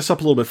set this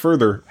up a little bit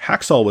further,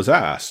 Hacksaw was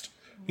asked,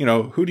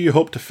 who do you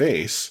hope to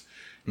face?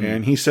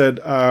 And he said,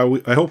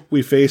 I hope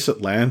we face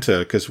Atlanta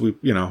because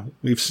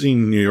we've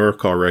seen New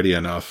York already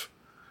enough.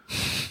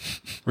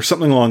 Or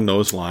something along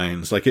those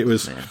lines. Like it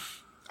was,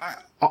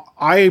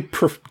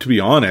 to be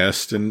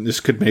honest, and this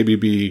could maybe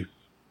be,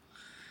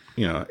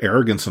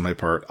 arrogance on my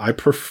part, I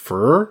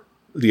prefer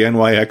the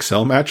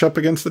NYXL matchup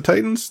against the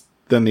Titans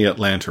than the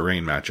Atlanta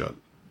Reign matchup.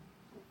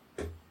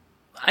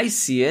 I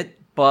see it,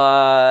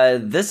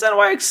 but this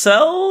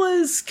NYXL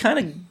is kind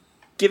of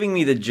giving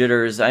me the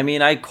jitters. I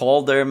mean, I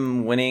called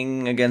them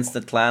winning against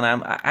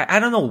Atlanta. I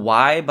don't know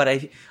why, but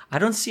I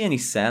don't see any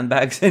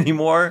sandbags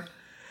anymore.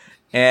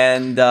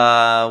 And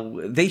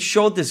they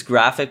showed this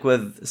graphic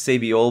with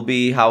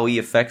Sabiolbi, how he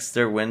affects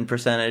their win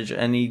percentage,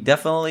 and he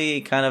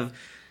definitely kind of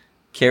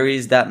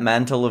carries that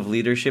mantle of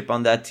leadership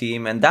on that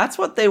team, and that's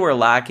what they were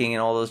lacking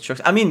in all those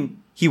chokes. I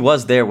mean, he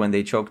was there when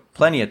they choked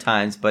plenty of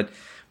times, but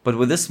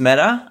with this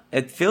meta,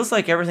 it feels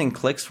like everything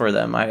clicks for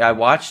them. I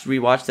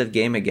rewatched that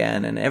game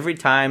again, and every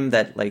time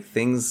that like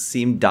things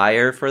seemed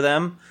dire for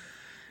them,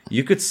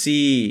 you could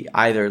see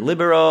either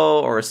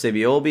Libero or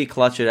Sabiolbi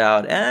clutch it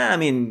out. I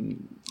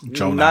mean,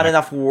 Jonak. Not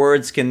enough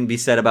words can be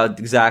said about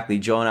exactly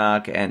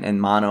Jonak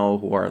and Mano,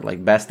 who are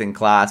like best in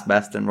class,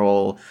 best in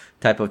role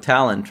type of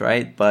talent,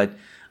 right? But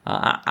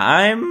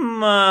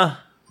I'm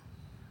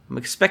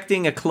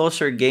expecting a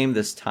closer game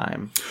this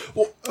time.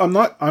 Well, I'm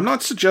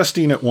not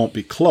suggesting it won't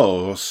be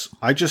close.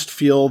 I just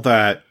feel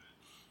that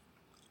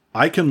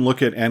I can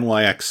look at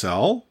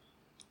NYXL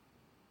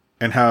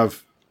and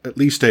have at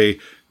least a,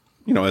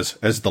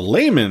 as the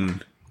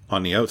layman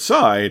on the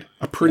outside,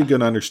 a pretty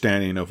good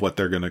understanding of what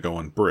they're going to go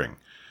and bring.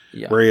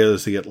 Yeah.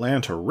 Whereas the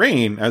Atlanta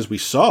Reign, as we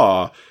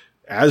saw,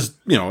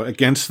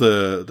 against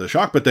the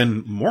Shock, but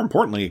then more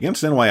importantly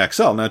against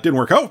NYXL. Now it didn't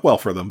work out well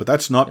for them, but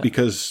that's not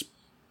because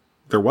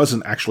there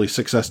wasn't actually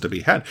success to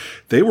be had.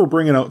 They were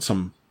bringing out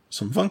some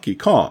funky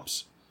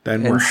comps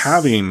and we're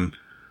having,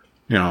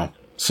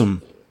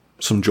 some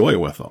joy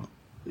with them.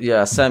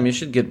 Yeah, Sam, you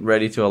should get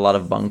ready to a lot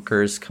of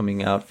bunkers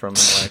coming out from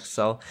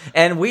NYXL.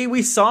 And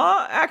we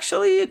saw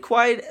actually a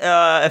quite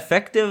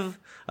effective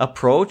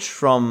approach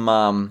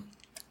from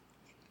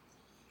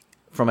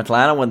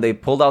Atlanta when they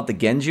pulled out the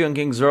Genji on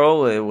King's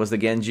Row. It was the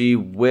Genji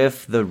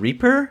with the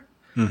Reaper.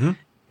 Mm-hmm.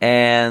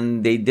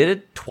 and they did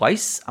it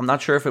twice. I'm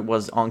not sure if it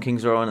was on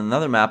Kings Row and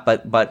another map,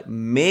 but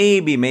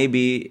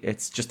maybe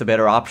it's just a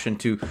better option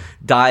to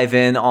dive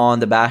in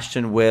on the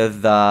Bastion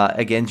with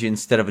a Genji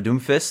instead of a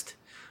Doomfist.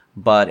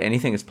 But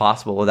anything is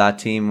possible with that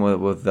team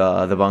with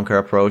the bunker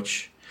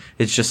approach.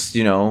 It's just,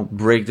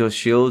 break those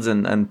shields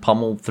and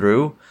pummel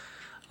through.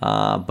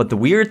 But the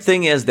weird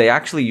thing is they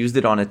actually used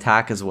it on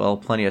attack as well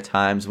plenty of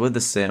times with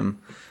the sim.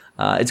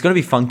 It's going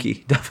to be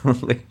funky,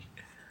 definitely.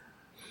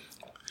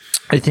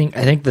 I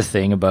think the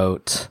thing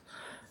about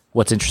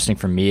what's interesting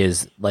for me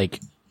is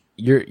like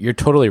you're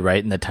totally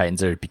right in the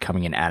Titans are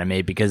becoming an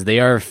anime because they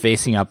are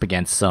facing up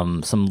against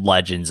some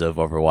legends of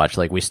Overwatch.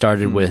 Like we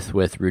started with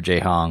Ru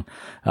Jae-hong,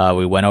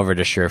 we went over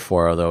to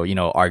Surefour, although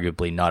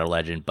arguably not a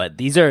legend, but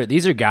these are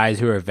guys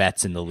who are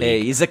vets in the league.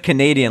 Hey, he's a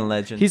Canadian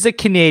legend. He's a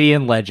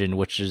Canadian legend,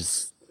 which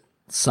is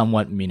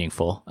somewhat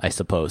meaningful, I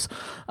suppose.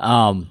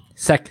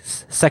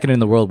 Second in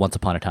the world once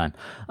upon a time.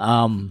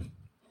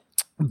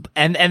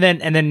 And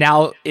then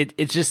now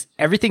it's just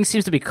everything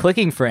seems to be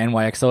clicking for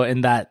NYXL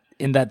in that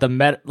the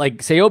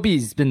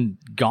Seobi's been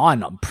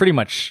gone pretty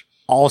much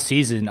all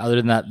season other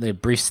than that the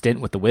brief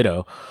stint with the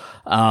Widow.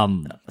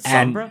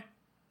 Sombra?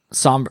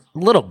 Sombra a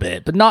little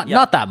bit, but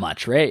not that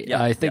much, right?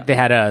 Yeah, I think they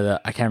had I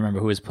can't remember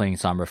who was playing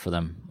Sombra for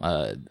them.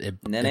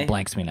 It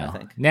blanks me now.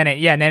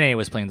 Nene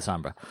was playing the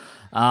Sombra.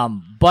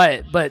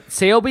 But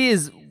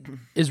Seobi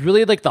is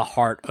really like the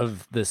heart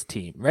of this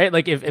team, right?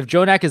 Like if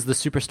Jonak is the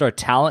superstar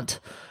talent,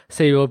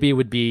 Seobi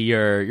would be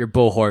your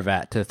Bo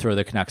Horvat, to throw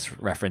the Canucks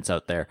reference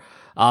out there.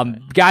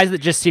 Guys that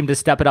just seem to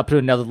step it up to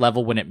another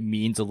level when it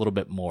means a little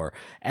bit more.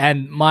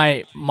 And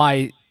my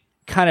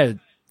kind of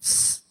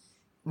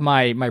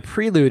my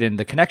prelude and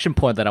the connection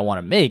point that I want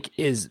to make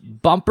is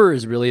Bumper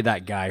is really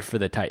that guy for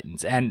the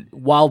Titans. And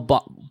while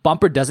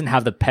Bumper doesn't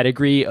have the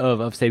pedigree of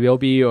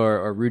Seobi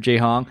or Ru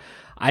Jae-hong,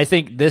 I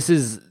think this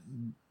is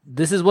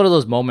one of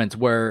those moments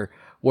where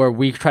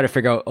we try to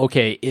figure out,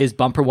 okay, is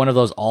Bumper one of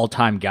those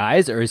all-time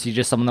guys, or is he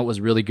just someone that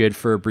was really good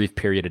for a brief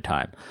period of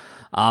time?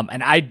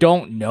 And I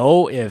don't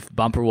know if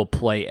Bumper will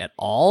play at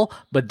all,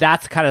 but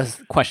that's kind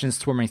of questions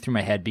swarming through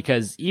my head,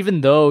 because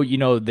even though,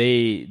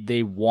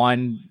 they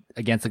won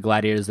against the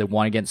Gladiators, they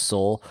won against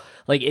Seoul,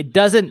 like it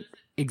doesn't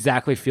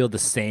exactly feel the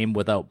same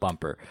without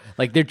Bumper.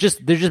 Like they're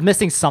just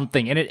missing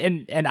something.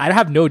 And I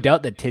have no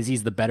doubt that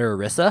Tizzy's the better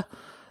Orisa.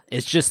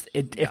 It's just,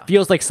 it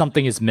feels like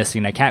something is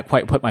missing. I can't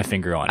quite put my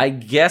finger on it. I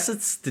guess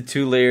it's the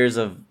two layers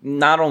of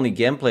not only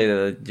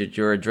gameplay that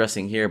you're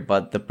addressing here,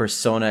 but the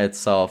persona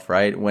itself,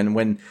 right?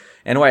 When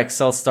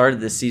NYXL started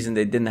this season,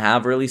 they didn't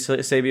have really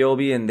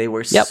Sabiobi, and they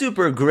were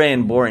super gray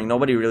and boring.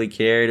 Nobody really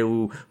cared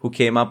who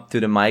came up to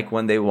the mic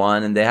when they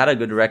won, and they had a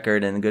good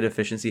record and good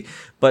efficiency.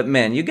 But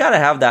man, you gotta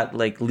have that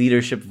like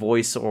leadership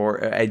voice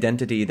or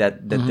identity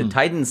that the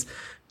Titans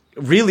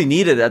really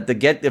needed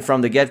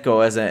from the get-go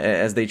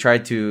as they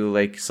tried to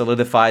like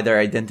solidify their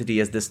identity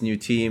as this new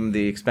team,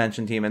 the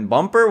expansion team. And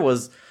Bumper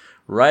was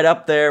right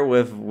up there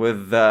with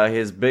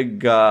his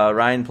big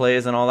Ryan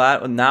plays and all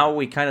that. Now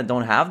we kind of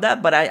don't have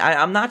that, but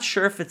I'm not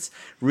sure if it's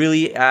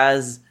really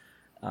as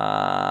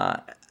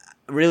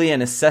really a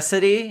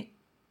necessity.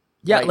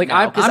 Yeah, right like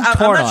now. I'm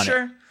torn on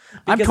it.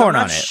 I'm torn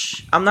on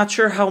it. I'm not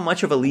sure how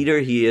much of a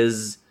leader he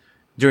is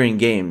during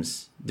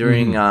games.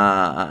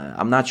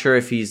 I'm not sure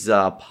if he's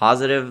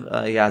positive.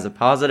 He has a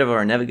positive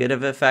or a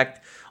negative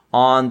effect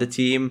on the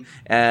team,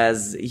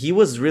 as he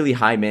was really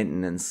high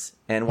maintenance.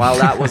 And while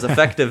that was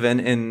effective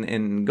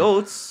in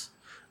GOATs,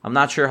 I'm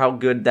not sure how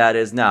good that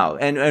is now.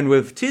 And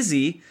with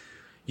Tizzy,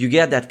 you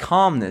get that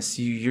calmness.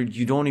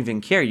 You don't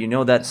even care. You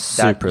know that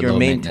your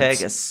main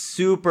tag is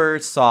super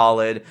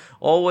solid,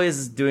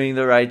 always doing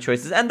the right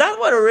choices, and that's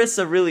what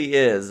Orisa really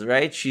is,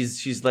 right?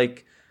 She's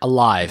like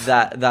alive.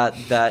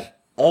 That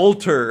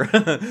altar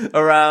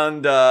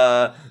around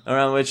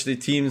which the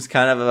teams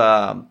kind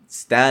of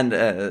stand,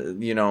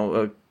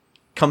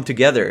 come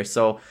together.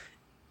 So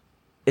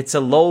it's a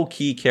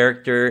low-key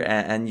character,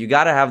 and you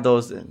gotta have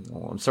those.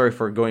 I'm sorry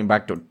for going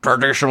back to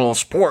traditional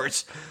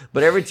sports,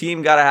 but every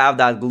team gotta have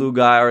that glue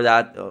guy or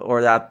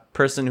that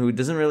person who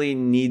doesn't really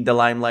need the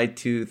limelight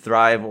to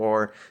thrive,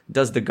 or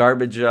does the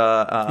garbage. He's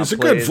a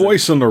good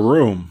voice in the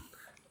room.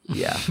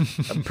 Yeah,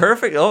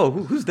 perfect. Oh,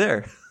 who's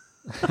there?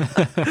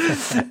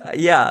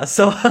 Yeah,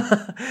 so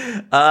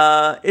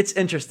it's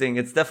interesting.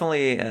 It's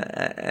definitely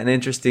an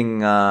interesting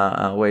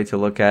way to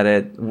look at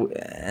it,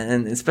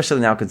 and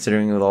especially now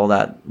considering with all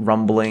that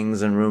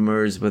rumblings and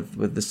rumors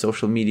with the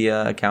social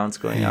media accounts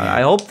going on.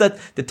 I hope that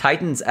the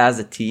Titans as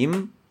a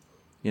team,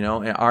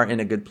 are in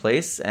a good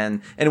place,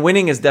 and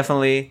winning is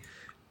definitely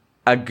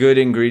a good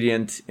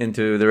ingredient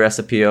into the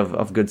recipe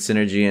of good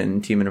synergy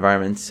and team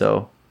environment.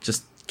 So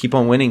just keep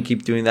on winning,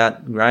 keep doing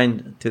that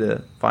grind to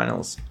the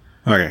finals.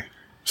 Okay,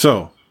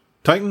 so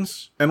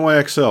Titans,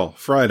 NYXL,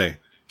 Friday,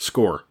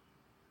 score.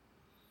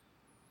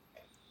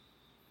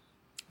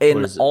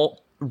 In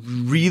all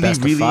really,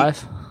 Best really. of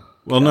 5?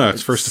 Well, no,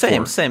 it's first to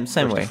four.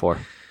 Same way. 4.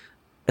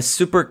 A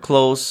super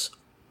close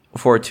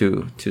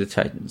 4-2 to the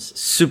Titans.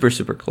 Super,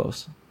 super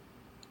close.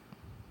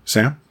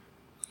 Sam?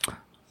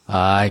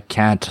 I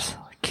can't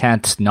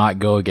can't not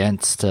go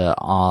against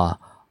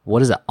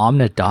what is it,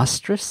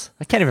 Omnidostris?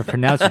 I can't even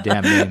pronounce your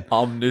damn name.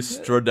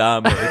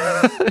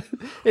 Omnistradamus.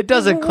 It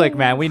doesn't click,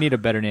 man. We need a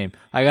better name.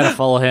 I gotta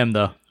follow him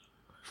though.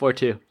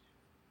 4-2.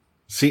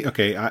 See,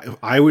 okay,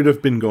 I would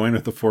have been going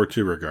with the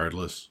 4-2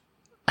 regardless.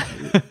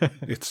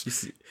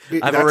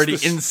 I've already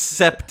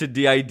incepted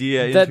the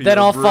idea into Then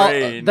your I'll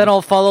brain. then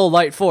I'll follow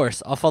Light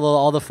Force. I'll follow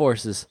all the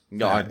forces.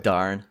 God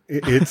darn.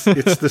 It's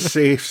the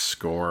safe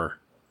score.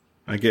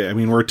 I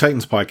mean, we're a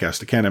Titans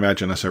podcast. I can't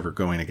imagine us ever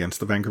going against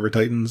the Vancouver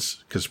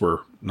Titans because we're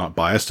not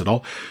biased at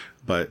all.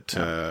 But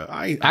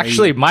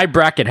my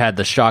bracket had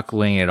the Shock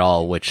winning it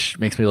all, which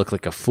makes me look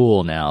like a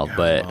fool now.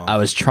 But I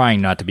was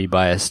trying not to be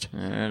biased.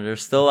 They're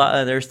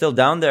still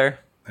down there.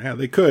 Yeah,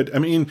 they could. I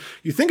mean,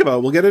 you think about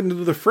it, we'll get into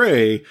the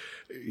fray.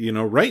 You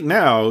know, right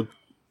now,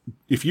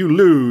 if you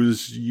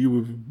lose,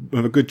 you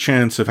have a good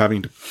chance of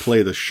having to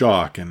play the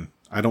Shock. And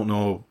I don't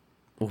know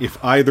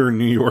if either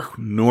New York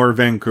nor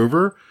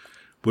Vancouver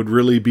would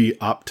really be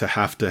up to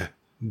have to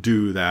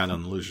do that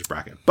on the losers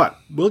bracket. But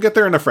we'll get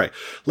there in the fray.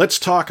 Let's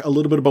talk a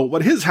little bit about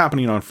what is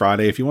happening on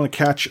Friday. If you want to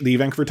catch the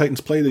Vancouver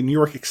Titans play the New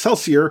York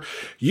Excelsior,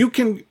 you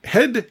can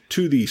head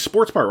to the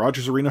Sports Bar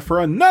Rogers Arena for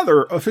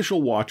another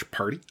official watch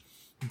party.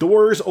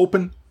 Doors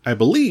open, I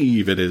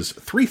believe it is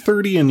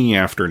 3:30 in the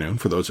afternoon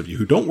for those of you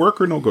who don't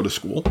work or don't go to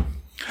school.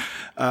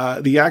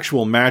 The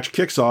actual match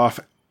kicks off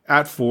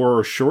at 4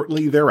 or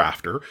shortly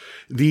thereafter.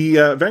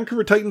 The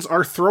Vancouver Titans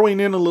are throwing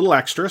in a little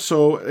extra.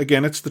 So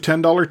again, it's the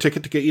 $10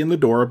 ticket to get you in the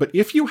door. But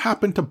if you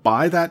happen to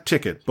buy that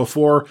ticket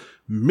before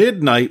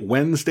midnight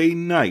Wednesday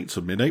night,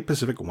 so midnight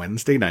Pacific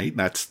Wednesday night,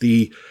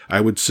 I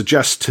would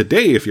suggest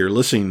today, if you're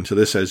listening to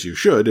this as you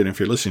should, and if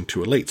you're listening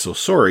to it late, so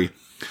sorry,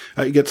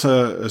 you get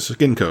a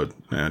skin code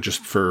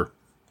just for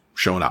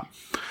showing up.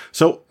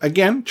 So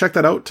again, check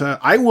that out.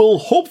 I will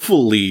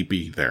hopefully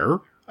be there.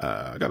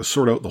 I got to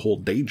sort out the whole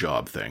day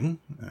job thing.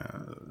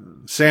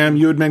 Sam,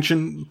 you had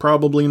mentioned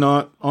probably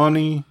not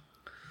Ani.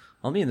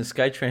 I'll be in the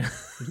SkyTrain.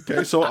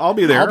 Okay, so I'll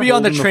be there. I'll be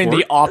on the train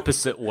the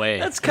opposite way.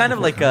 That's kind of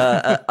like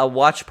a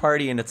watch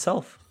party in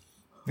itself.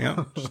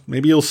 Yeah,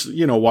 maybe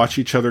you'll watch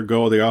each other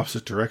go the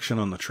opposite direction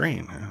on the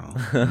train.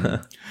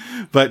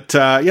 But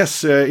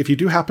yes, if you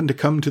do happen to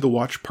come to the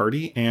watch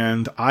party,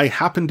 and I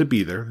happen to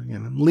be there,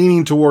 and I'm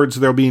leaning towards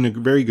there being a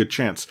very good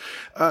chance,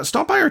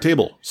 stop by our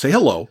table, say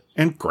hello,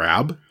 and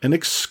grab an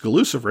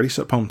exclusive Ready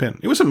Set Pwn pin.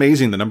 It was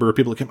amazing the number of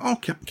people that came. Oh,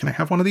 can I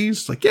have one of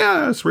these? Like,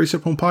 yeah, it's Ready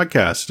Set Pwn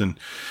podcast, and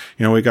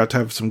we got to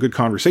have some good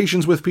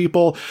conversations with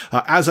people.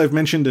 As I've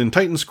mentioned in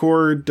Titans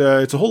Cord,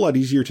 it's a whole lot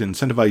easier to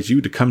incentivize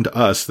you to come to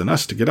us than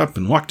us to get up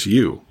and walk to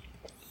you.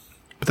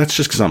 But that's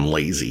just because I'm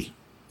lazy.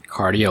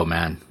 Cardio,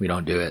 man. We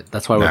don't do it.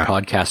 That's why we're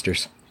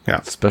podcasters. Yeah,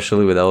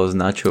 especially with those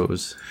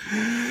nachos.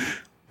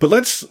 But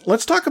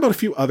let's talk about a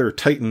few other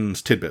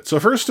Titans tidbits.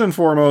 So first and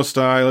foremost,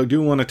 I do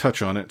want to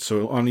touch on it.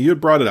 So you had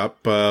brought it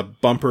up,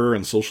 Bumper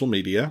and social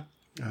media.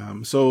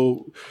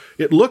 So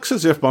it looks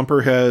as if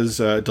Bumper has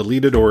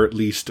deleted or at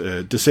least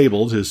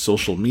disabled his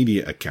social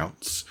media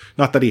accounts.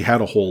 Not that he had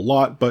a whole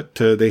lot, but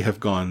they have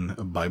gone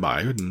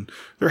bye-bye. And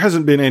there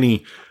hasn't been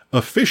any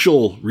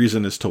official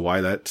reason as to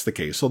why that's the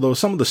case. Although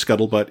some of the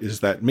scuttlebutt is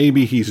that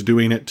maybe he's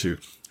doing it to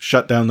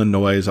shut down the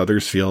noise.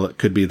 Others feel it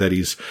could be that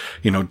he's,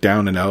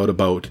 down and out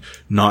about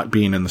not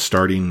being in the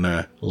starting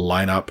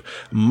lineup.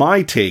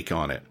 My take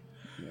on it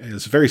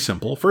is very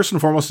simple. First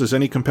and foremost, as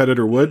any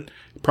competitor would,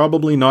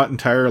 probably not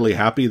entirely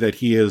happy that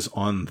he is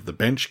on the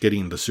bench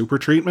getting the super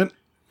treatment.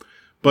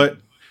 But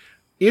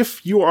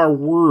if you are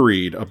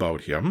worried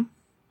about him,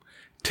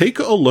 take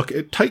a look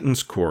at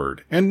Titans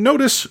Cord and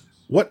notice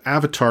what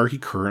avatar he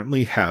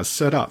currently has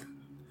set up.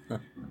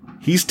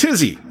 He's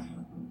Tizzy.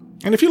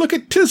 And if you look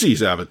at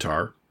Tizzy's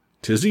avatar,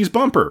 Tizzy's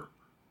Bumper.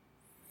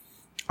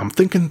 I'm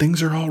thinking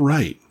things are all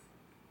right.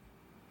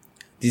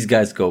 These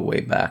guys go way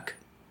back.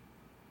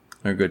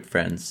 They're good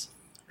friends.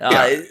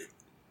 Yeah.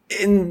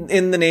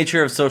 In the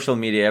nature of social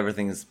media,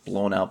 everything is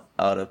blown out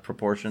of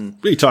proportion.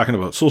 What are you talking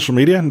about? Social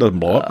media? It doesn't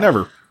blow up.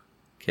 Never.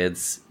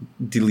 Kids,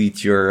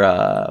 delete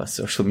your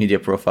social media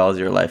profiles.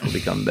 Your life will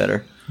become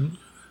better.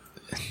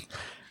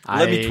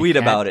 Let me tweet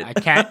about it.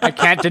 I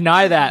can't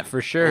deny that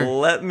for sure.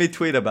 Let me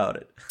tweet about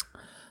it.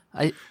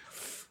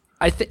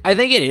 I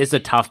think it is a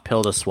tough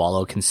pill to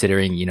swallow,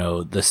 considering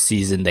the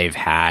season they've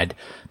had,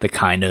 the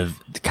kind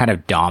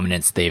of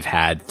dominance they've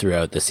had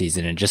throughout the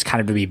season, and just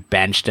kind of to be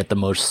benched at the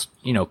most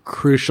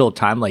crucial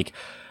time. Like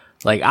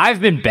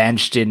I've been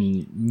benched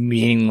in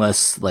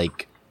meaningless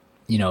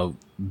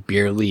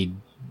beer league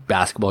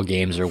basketball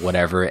games or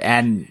whatever,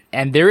 and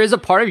there is a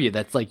part of you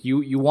that's like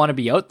you want to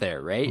be out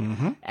there, right?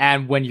 Mm-hmm.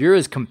 And when you're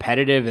as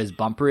competitive as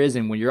Bumper is,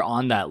 and when you're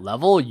on that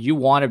level, you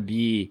want to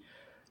be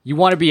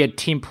a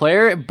team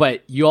player,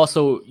 but you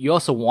also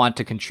want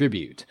to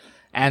contribute.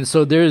 And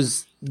so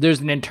there's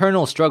an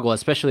internal struggle,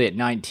 especially at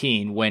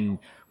 19, when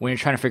you're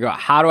trying to figure out,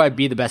 how do I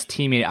be the best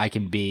teammate I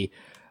can be,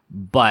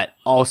 but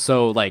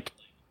also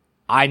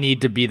I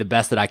need to be the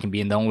best that I can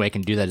be, and the only way I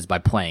can do that is by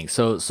playing.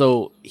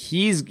 So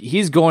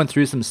he's going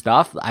through some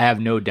stuff. I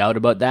have no doubt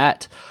about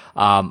that.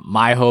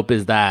 My hope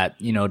is that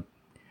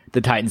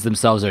the Titans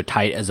themselves are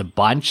tight as a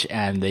bunch,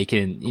 and they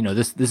can,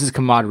 this is a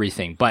camaraderie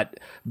thing. But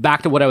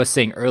back to what I was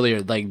saying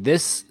earlier, like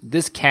this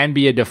can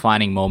be a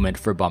defining moment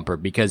for Bumper,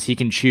 because he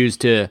can choose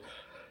to,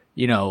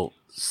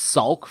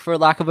 sulk, for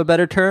lack of a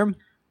better term.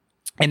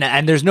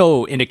 And there's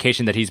no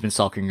indication that he's been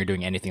sulking or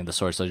doing anything of the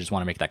sort, so I just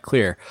want to make that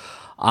clear.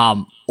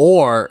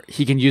 Or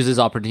he can use his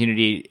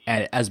opportunity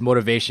as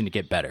motivation to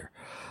get better.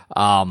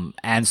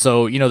 And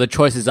so, the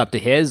choice is up to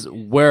his.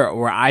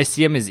 Where I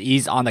see him is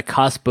he's on the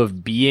cusp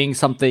of being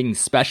something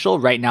special.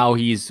 Right now,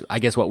 he's, I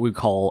guess, what we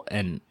call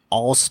an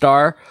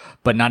all-star,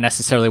 but not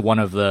necessarily one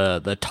of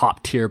the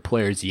top-tier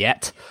players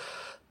yet.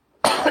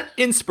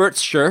 In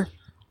spurts, sure.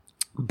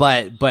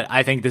 But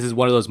I think this is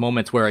one of those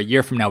moments where a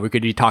year from now we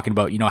could be talking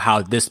about,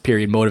 how this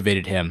period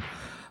motivated him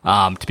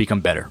to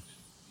become better.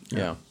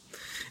 Yeah.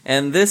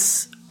 And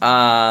this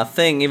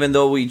thing, even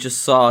though we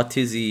just saw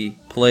Tizzy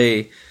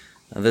play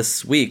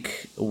this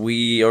week,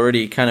 we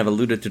already kind of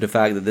alluded to the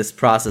fact that this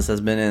process has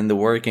been in the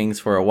workings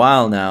for a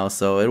while now.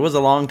 So it was a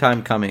long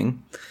time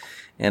coming.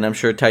 And I'm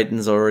sure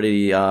Titans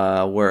already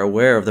were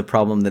aware of the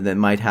problem that they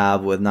might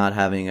have with not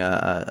having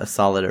a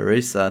solid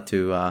Orisa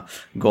to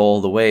go all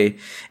the way.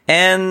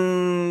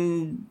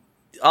 And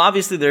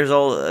obviously there's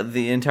all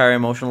the entire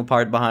emotional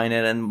part behind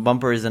it. And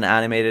Bumper is an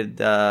animated,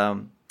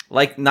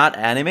 not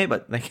anime,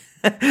 but like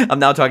I'm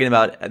now talking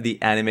about the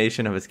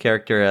animation of his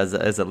character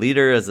as a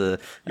leader, as a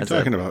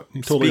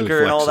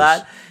speaker and all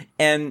that.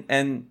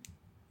 And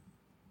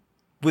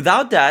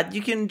without that,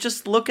 you can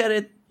just look at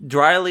it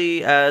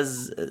dryly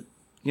as...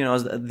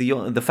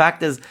 the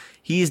fact is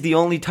he's the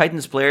only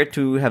Titans player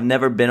to have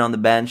never been on the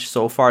bench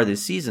so far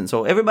this season.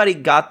 So everybody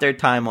got their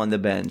time on the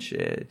bench.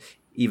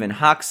 Even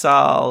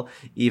Haksal,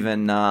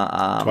 even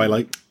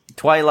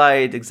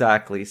Twilight,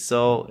 exactly.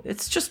 So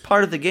it's just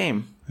part of the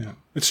game. Yeah,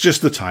 it's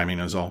just the timing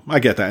is all. I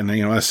get that. And,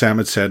 as Sam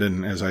had said,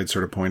 and as I'd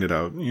sort of pointed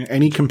out,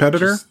 any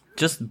competitor...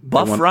 Just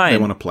buff Ryan. They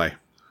want to play.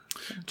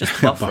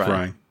 Just buff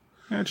Ryan.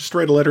 Yeah, just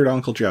write a letter to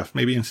Uncle Jeff,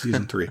 maybe in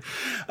season 3.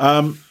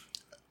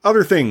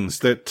 Other things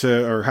that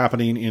are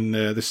happening in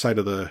this side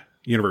of the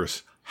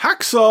universe.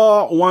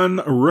 Hacksaw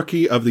won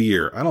Rookie of the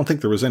Year. I don't think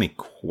there was any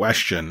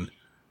question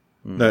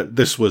that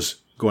this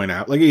was going to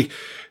happen. Like,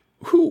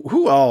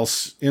 who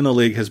else in the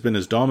league has been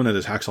as dominant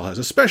as Hacksaw has,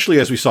 especially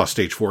as we saw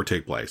Stage 4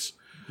 take place?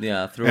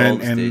 Yeah, through all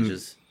the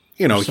stages.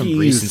 Some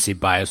recency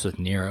bias with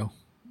Nero.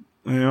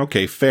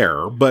 Okay,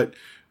 fair. But,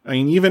 I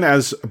mean, even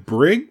as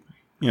Brig,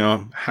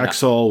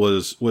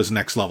 Hacksaw was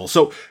next level.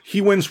 So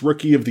he wins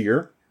Rookie of the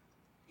Year.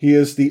 He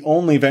is the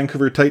only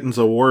Vancouver Titans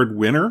award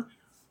winner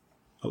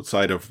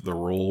outside of the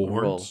Roll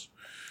Awards,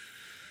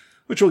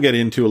 which we'll get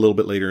into a little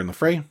bit later in the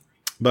fray.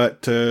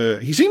 But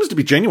he seems to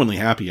be genuinely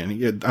happy. And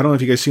I don't know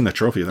if you guys seen that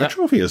trophy. That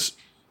trophy is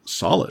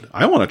solid.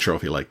 I want a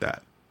trophy like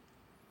that.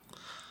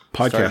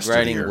 Podcast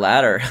writing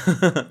ladder.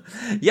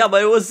 Yeah,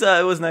 but it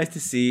was nice to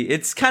see.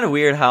 It's kind of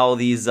weird how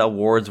these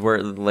awards were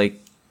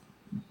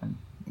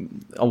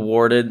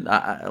awarded.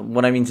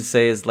 What I mean to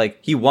say is,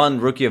 he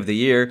won Rookie of the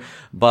Year,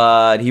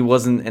 but he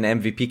wasn't an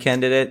MVP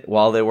candidate,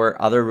 while there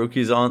were other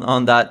rookies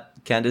on that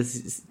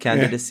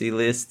candidacy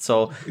list.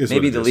 So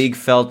maybe the league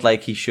felt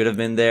like he should have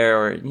been there,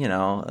 or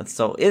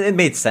so it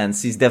made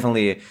sense. He's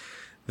definitely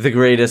the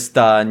greatest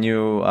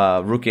new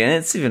rookie, and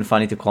it's even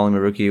funny to call him a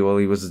rookie while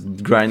he was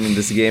grinding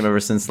this game ever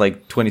since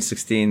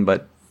 2016.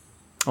 But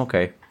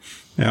okay,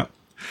 yeah.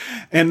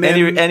 And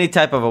then, any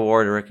type of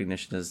award or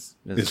recognition is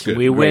good.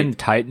 We win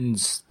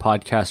Titans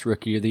Podcast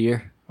Rookie of the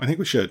Year. I think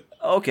we should.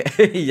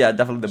 Okay, yeah,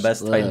 definitely the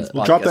best Titans.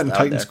 We'll drop that in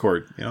Titans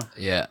Court.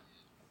 Yeah.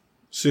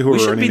 See who we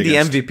should be the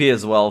MVP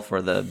as well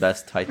for the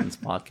best Titans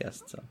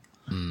podcast. So.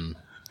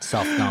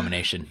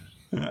 Self-nomination.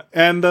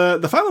 And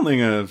the final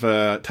thing of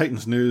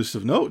Titans news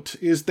of note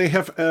is they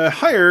have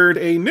hired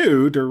a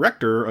new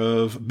director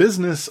of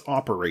business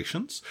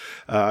operations.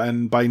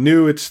 And by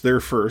new, it's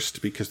their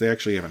first, because they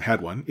actually haven't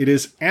had one. It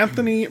is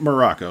Anthony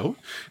Morocco.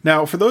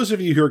 Now, for those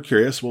of you who are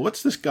curious, well,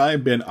 what's this guy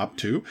been up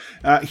to?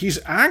 He's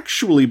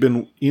actually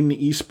been in the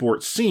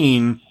esports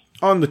scene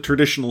on the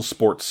traditional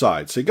sports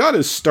side. So he got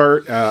his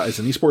start as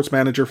an esports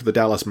manager for the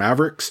Dallas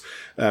Mavericks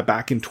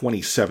back in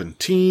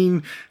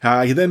 2017.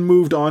 He then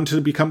moved on to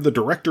become the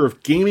director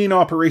of gaming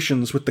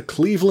operations with the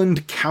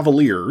Cleveland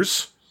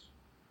Cavaliers.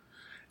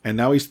 And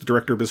now he's the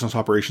director of business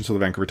operations for the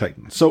Vancouver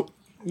Titans. So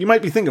you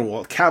might be thinking,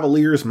 well,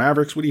 Cavaliers,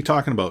 Mavericks, what are you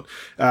talking about?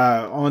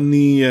 On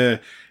the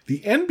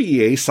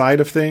NBA side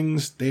of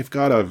things, they've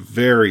got a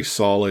very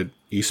solid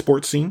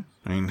esports scene.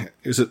 I mean,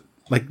 is it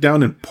like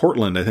down in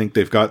Portland? I think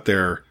they've got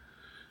their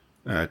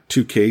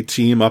 2K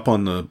team up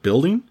on the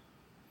building.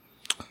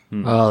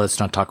 Oh, let's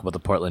not talk about the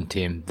Portland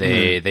team.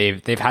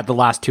 They've had the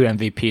last 2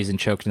 MVPs and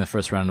choked in the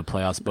first round of the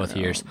playoffs both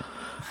years.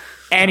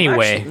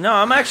 Anyway,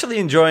 I'm actually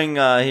enjoying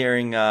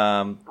hearing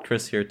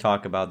Chris here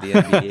talk about the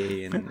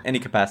NBA in any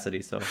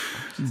capacity. So,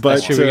 but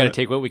that's true. We got to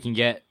take what we can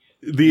get.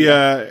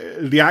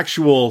 The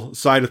actual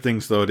side of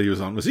things, though, that he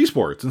was on was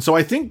esports, and so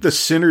I think the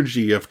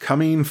synergy of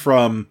coming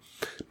from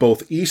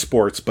both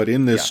esports, but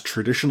in this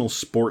traditional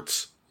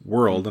sports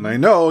world, and I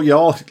know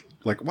y'all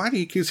like, why do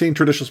you keep saying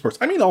traditional sports?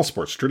 I mean all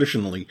sports,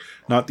 traditionally,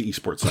 not the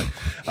esports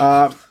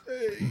side.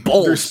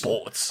 Bold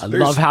sports. I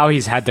love how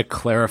he's had to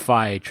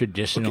clarify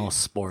traditional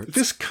sports.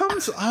 This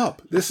comes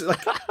up. This like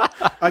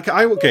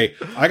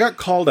I got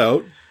called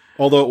out,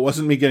 although it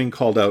wasn't me getting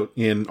called out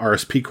in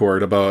RSP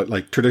court about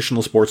like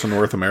traditional sports in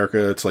North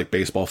America. It's like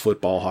baseball,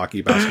 football,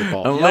 hockey,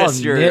 basketball.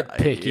 Unless you're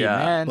nitpicky,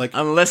 man. Like,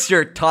 unless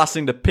you're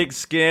tossing the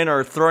pigskin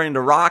or throwing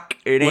the rock,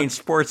 it ain't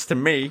sports to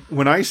me.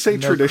 when I say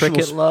No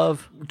cricket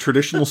love.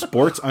 traditional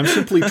sports, I'm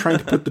simply trying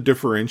to put the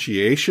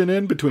differentiation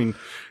in between,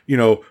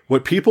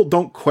 what people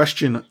don't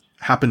question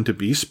happen to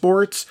be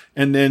sports,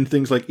 and then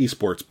things like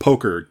esports,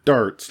 poker,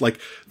 darts. Like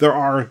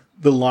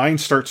the line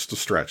starts to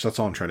stretch. That's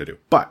all I'm trying to do.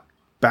 But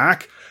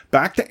back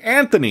to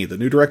Anthony, the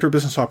new director of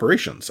business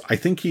operations. I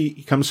think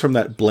he comes from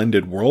that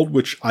blended world,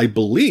 which I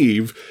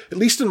believe, at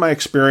least in my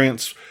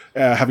experience,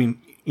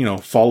 having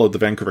followed the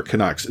Vancouver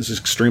Canucks, is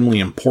extremely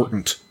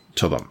important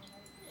to them.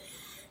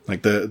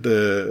 Like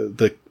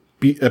the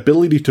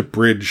ability to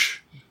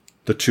bridge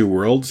the two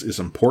worlds is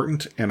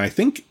important, and I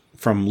think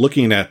from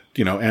looking at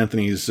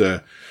Anthony's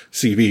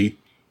CV,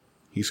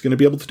 he's going to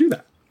be able to do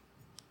that.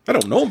 I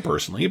don't know him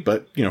personally,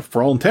 but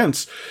for all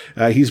intents,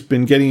 he's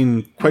been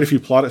getting quite a few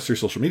plaudits through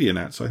social media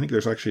now. So I think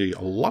there's actually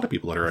a lot of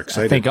people that are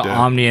excited. I think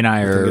Omni and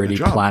I are already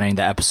planning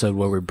the episode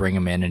where we bring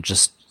him in and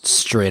just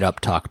straight up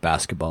talk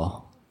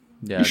basketball.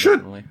 Yeah, you should.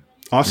 definitely.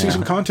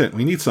 Off-season content.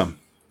 We need some.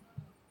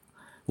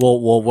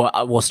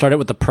 We'll start it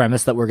with the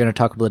premise that we're going to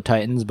talk about the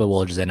Titans, but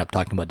we'll just end up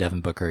talking about Devin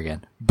Booker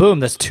again.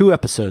 Boom! That's 2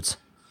 episodes.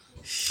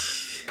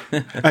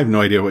 I have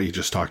no idea what you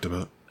just talked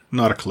about.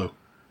 Not a clue.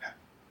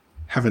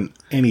 Haven't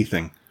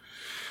anything.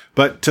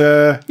 But,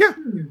 yeah.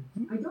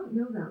 I don't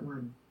know that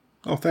one.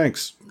 Oh,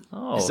 thanks.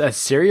 Oh, Is that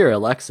Siri or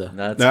Alexa?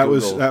 That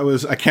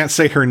was, I can't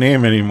say her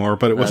name anymore,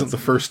 but it wasn't the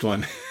first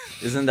one.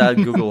 Isn't that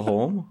Google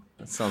Home?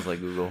 That sounds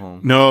like Google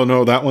Home.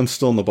 No, that one's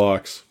still in the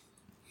box.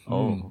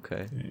 Oh,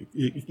 okay.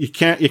 You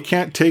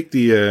can't take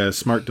the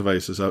smart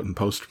devices out in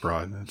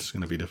post-prod. That's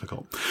going to be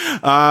difficult.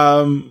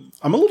 I'm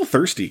a little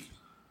thirsty.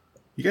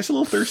 You guys a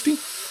little thirsty?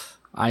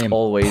 I am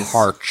Always.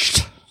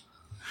 parched.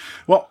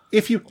 Well,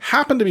 if you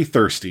happen to be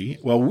thirsty,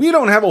 we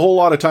don't have a whole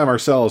lot of time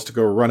ourselves to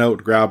go run out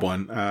and grab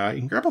one. You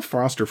can grab a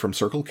Froster from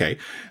Circle K.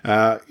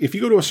 If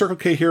you go to a Circle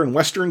K here in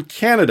Western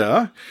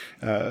Canada,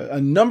 a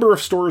number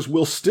of stores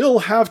will still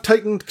have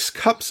Titans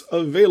cups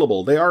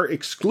available. They are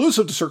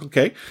exclusive to Circle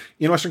K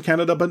in Western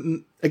Canada, but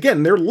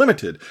again, they're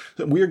limited.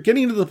 We are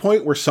getting to the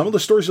point where some of the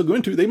stores you'll go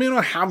into, they may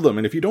not have them.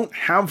 And if you don't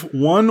have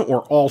one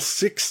or all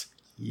 6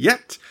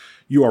 yet,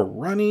 you are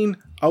running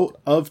out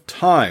of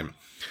time.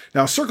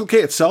 Now, Circle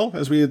K itself,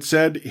 as we had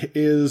said,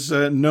 is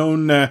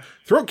known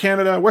throughout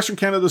Canada. Western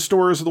Canada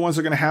stores are the ones that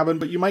are going to have it,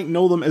 but you might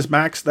know them as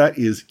Max. That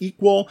is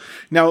equal.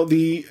 Now,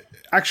 the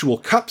actual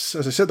cups,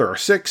 as I said, there are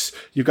 6.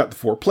 You've got the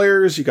 4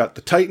 players, you got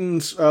the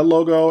Titans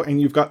logo, and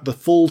you've got the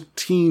full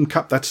team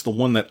cup. That's the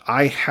one that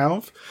I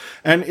have.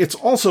 And it's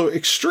also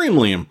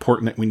extremely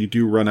important that when you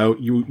do run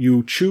out,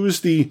 you choose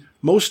the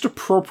most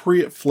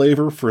appropriate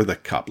flavor for the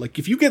cup. Like,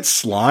 if you get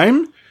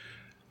slime,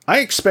 I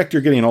expect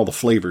you're getting all the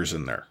flavors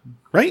in there,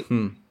 right?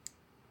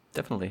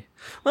 Definitely.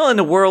 Well, in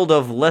the world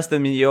of less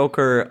than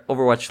mediocre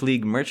Overwatch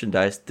League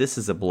merchandise, this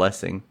is a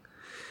blessing.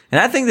 And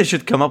I think they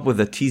should come up with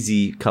a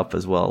TZ cup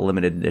as well,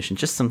 limited edition.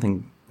 Just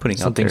something putting out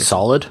there. Something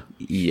solid?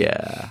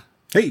 Yeah.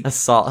 Hey, A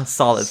solid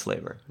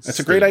flavor. that's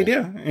a great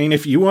idea. I mean,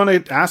 if you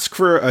want to ask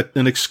for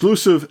an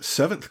exclusive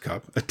 7th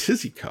cup, a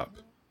Tizzy cup,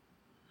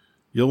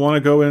 you'll want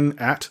to go in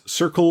at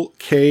Circle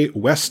K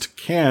West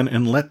Can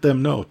and let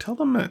them know. Tell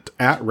them that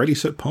at Ready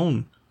Set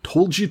Pwn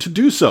told you to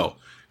do so,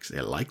 because they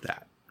like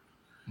that.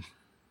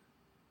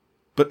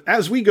 But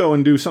as we go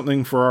and do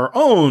something for our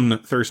own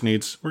thirst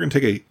needs, we're going to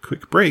take a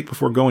quick break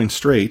before going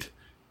straight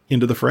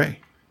into the fray.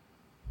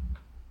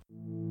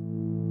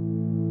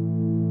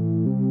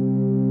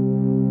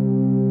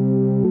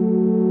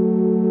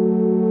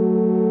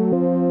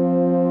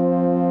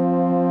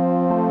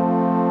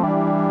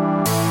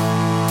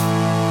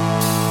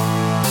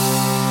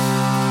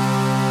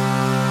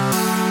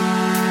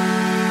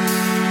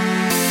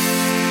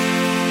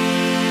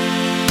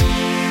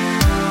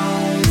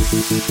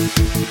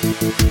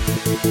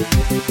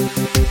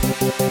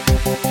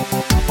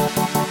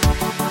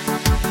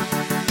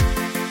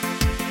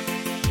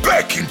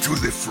 Back into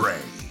the fray.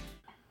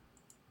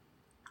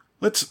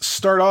 Let's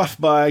start off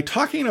by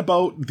talking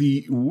about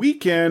the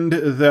weekend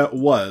that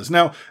was.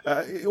 Now,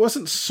 it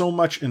wasn't so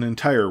much an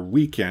entire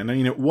weekend. I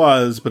mean, it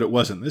was, but it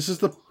wasn't. This is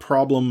the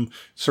problem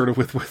sort of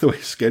with the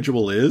way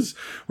schedule is,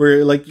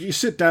 where like you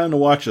sit down to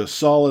watch a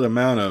solid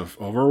amount of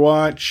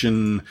Overwatch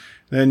and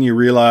then you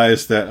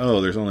realize that,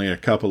 oh, there's only a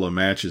couple of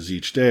matches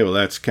each day. Well,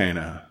 that's kind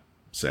of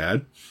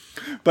sad.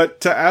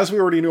 But as we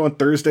already knew on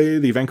Thursday,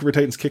 the Vancouver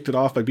Titans kicked it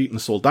off by beating the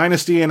Seoul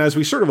Dynasty, and as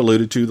we sort of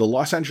alluded to, the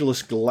Los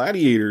Angeles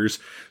Gladiators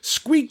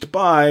squeaked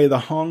by the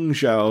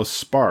Hangzhou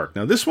Spark.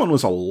 Now, this one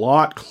was a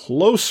lot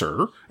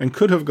closer and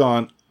could have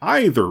gone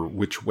either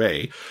which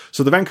way.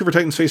 So the Vancouver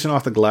Titans facing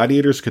off the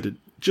Gladiators could have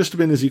just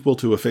been as equal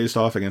to a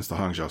face-off against the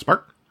Hangzhou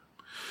Spark.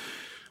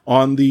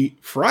 On the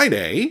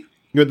Friday,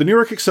 the New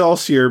York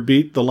Excelsior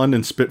beat the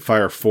London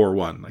Spitfire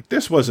 4-1. Like,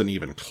 this wasn't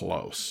even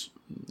close.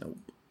 Nope.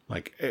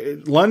 Like,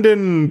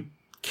 London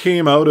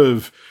came out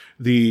of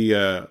the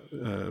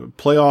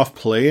playoff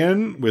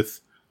play-in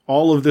with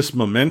all of this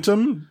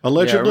momentum,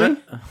 allegedly.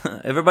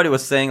 Yeah, everybody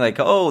was saying, like,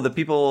 oh, the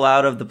people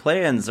out of the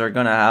play-ins are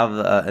going to have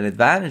an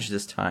advantage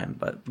this time,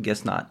 but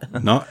guess not.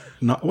 not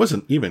it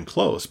wasn't even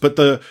close. But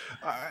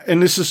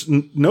and this is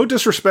no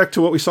disrespect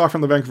to what we saw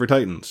from the Vancouver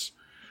Titans.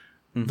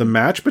 Mm-hmm. The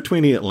match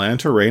between the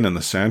Atlanta Reign and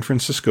the San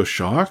Francisco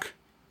Shock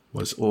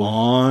was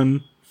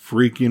on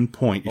freaking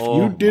point. If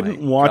you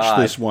didn't watch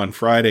this one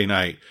Friday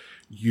night,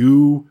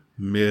 you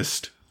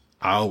missed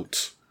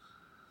out.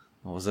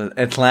 I was an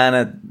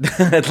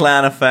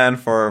Atlanta fan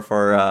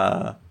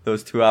for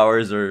those 2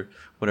 hours or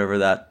whatever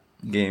that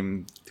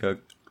game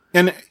took.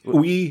 And I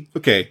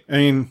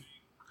mean,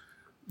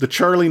 the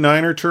Charlie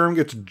Niner term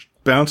gets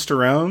bounced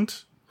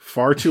around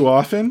far too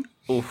often.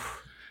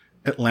 Oof.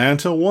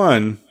 Atlanta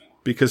won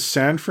because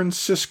San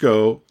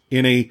Francisco,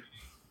 in a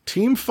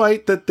team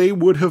fight that they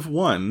would have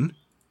won,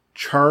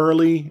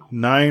 Charlie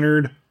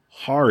Ninered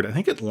hard. I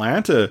think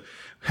Atlanta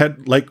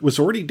was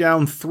already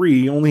down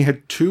 3, only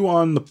had 2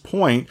 on the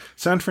point.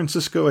 San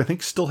Francisco, I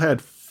think, still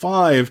had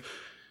 5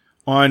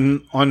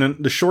 on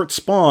the short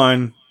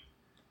spawn,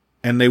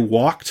 and they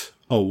walked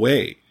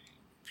away.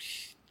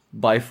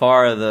 By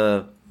far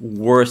the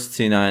worst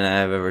C9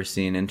 I've ever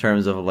seen in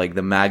terms of like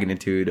the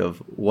magnitude of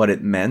what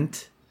it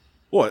meant.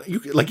 Well,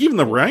 even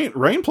the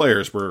Reign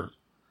players were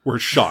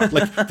shocked.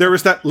 Like, there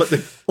was that, like,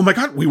 oh my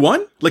God, we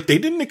won? Like, they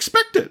didn't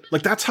expect it.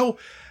 Like, that's how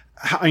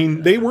I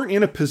mean, they weren't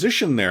in a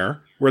position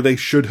there where they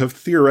should have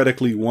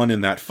theoretically won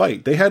in that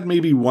fight. They had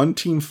maybe one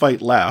team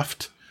fight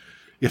left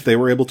if they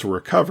were able to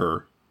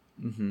recover.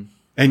 Mm-hmm.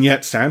 And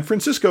yet San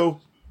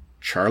Francisco,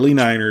 Charlie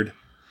Ninered,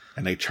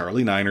 and they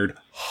Charlie Ninered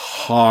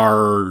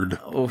hard.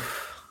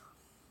 Oof.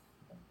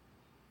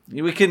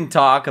 We can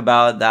talk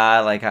about that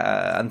like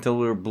until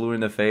we were blue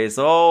in the face.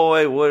 Oh,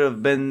 it would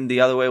have been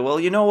the other way. Well,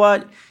 you know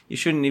what? You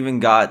shouldn't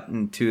even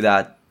gotten to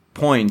that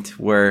point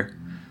where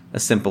a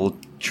simple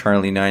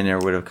Charlie Niner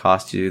would have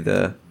cost you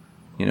the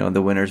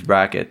winner's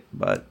bracket.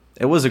 But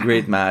it was a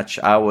great match.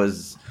 I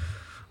was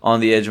on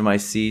the edge of my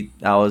seat.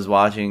 I was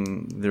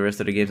watching the rest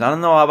of the games. I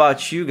don't know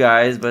about you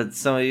guys, but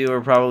some of you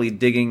were probably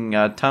digging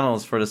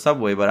tunnels for the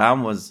subway. But I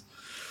was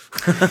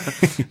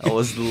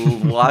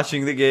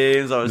watching the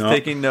games. I was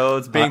taking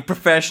notes, being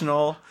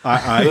professional.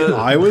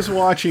 I was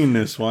watching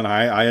this one.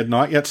 I had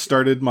not yet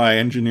started my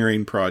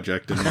engineering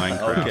project in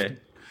Minecraft. Okay.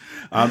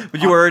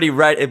 But you were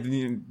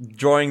already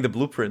drawing the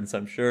blueprints,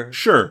 I'm sure.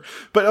 Sure.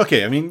 But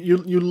okay, I mean, you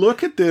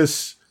look at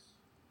this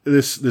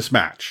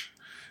match.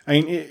 I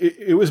mean,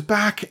 it was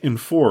back and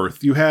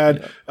forth. You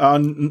had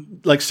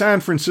like San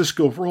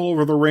Francisco roll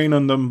over the Reign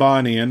on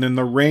Dumbani, and then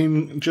the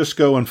Reign just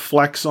go and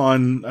flex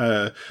on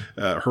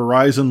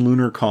Horizon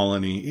Lunar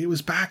Colony. It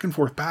was back and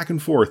forth, back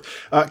and forth.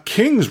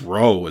 Kings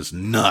Row was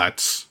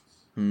nuts.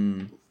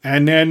 And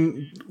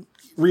then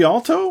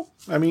Rialto,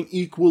 I mean,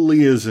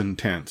 equally as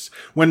intense.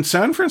 When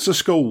San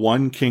Francisco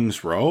won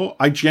Kings Row,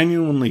 I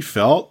genuinely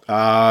felt,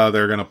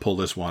 they're going to pull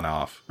this one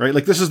off, right?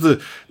 Like,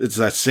 it's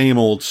that same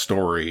old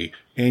story.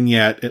 And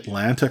yet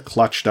Atlanta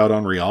clutched out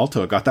on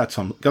Rialto, got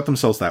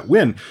themselves that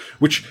win,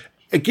 which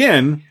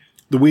again,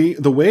 the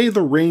way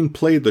the Reign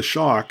played the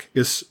Shock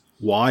is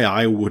why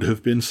I would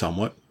have been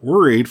somewhat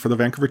worried for the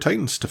Vancouver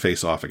Titans to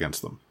face off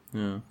against them.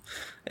 Yeah.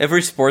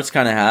 Every sports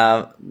kind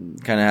of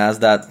has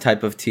that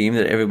type of team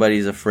that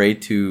everybody's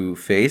afraid to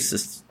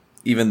face,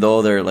 even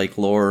though they're like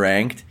lower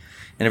ranked.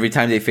 And every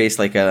time they face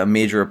like a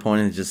major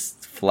opponent,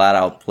 just flat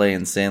out play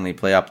insanely,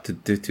 play up to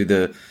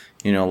the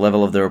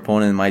level of their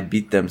opponent and might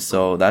beat them.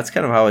 So that's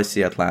kind of how I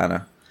see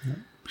Atlanta.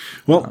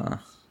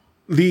 Well,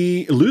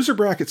 the loser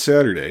bracket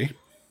Saturday,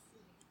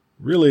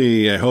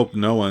 really, I hope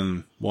no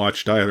one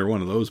watched either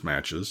one of those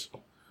matches.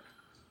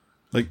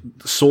 Like,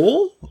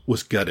 Seoul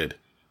was gutted.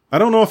 I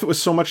don't know if it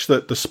was so much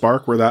that the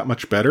Spark were that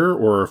much better,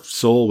 or if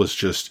Seoul was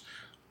just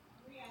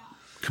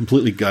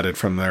completely gutted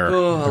from their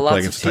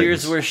lots of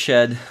tears were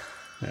shed.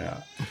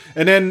 Yeah.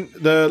 And then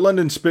the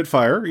London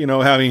Spitfire,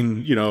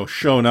 having,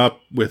 shown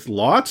up with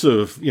lots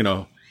of,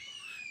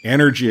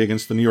 energy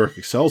against the New York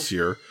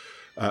Excelsior,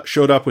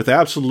 showed up with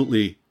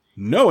absolutely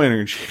no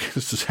energy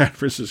against the San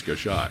Francisco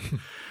Shock.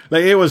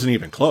 Like, it wasn't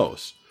even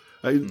close.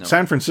 No.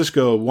 San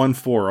Francisco won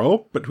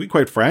 4-0, but to be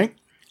quite frank,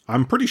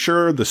 I'm pretty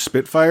sure the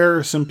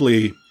Spitfire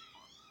simply,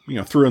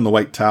 threw in the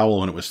white towel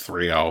when it was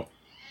 3-0.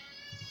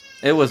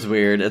 It was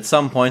weird. At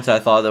some points, I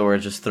thought they were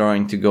just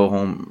throwing to go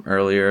home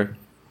earlier.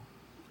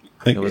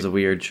 It was a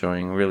weird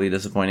showing, really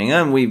disappointing.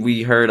 And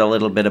we heard a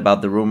little bit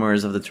about the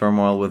rumors of the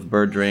turmoil with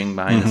Birdring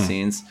behind the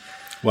scenes.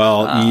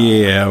 Well,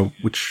 yeah,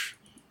 which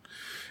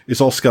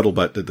is all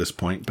scuttlebutt at this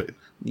point, but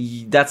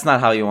that's not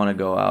how you want to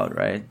go out,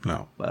 right?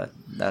 No. But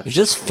that's it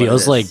just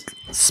feels like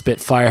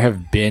Spitfire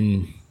have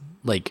been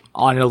like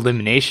on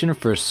elimination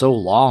for so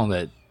long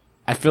that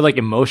I feel like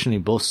emotionally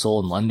both Seoul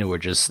and London were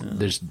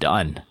just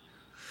done.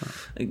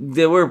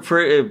 They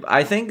were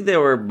I think they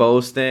were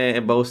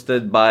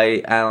boasted by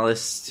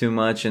analysts too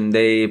much, and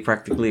they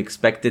practically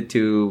expected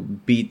to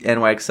beat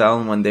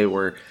NYXL when they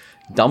were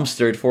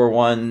dumpstered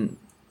 4-1.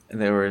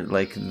 They were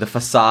like, the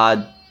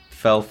facade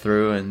fell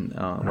through, and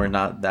we're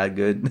not that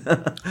good.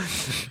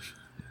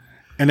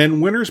 And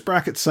then winners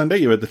bracket Sunday,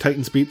 you had the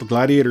Titans beat the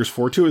Gladiators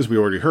 4-2, as we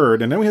already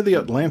heard. And then we had the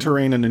Atlanta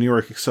Reign and the New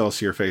York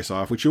Excelsior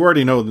face-off, which you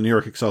already know the New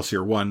York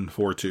Excelsior won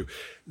 4-2.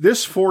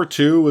 This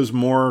 4-2 was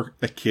more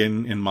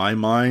akin, in my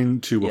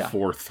mind, to a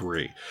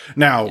 4-3.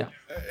 Now,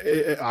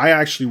 I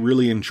actually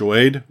really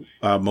enjoyed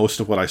most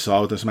of what I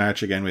saw with this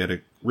match. Again, we had a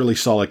really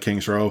solid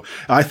Kings Row.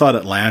 I thought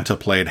Atlanta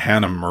played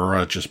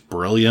Hanamura just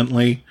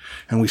brilliantly,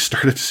 and we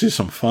started to see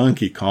some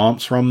funky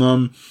comps from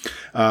them.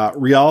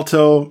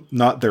 Rialto,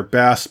 not their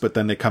best, but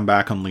then they come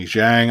back on Li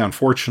Jiang.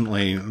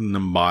 Unfortunately,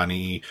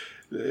 Nambani,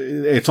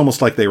 it's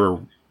almost like they were,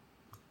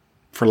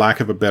 for lack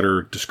of a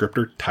better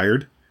descriptor,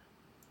 tired.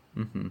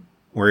 Mm-hmm.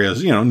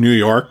 Whereas, New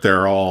York,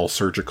 they're all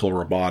surgical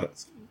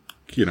robotics,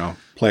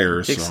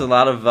 players. It takes a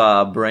lot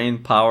of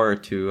brain power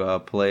to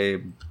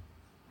play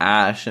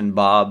Ash and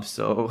Bob,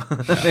 so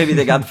maybe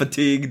they got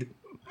fatigued.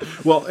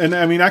 Well, and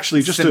I mean,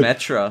 actually, just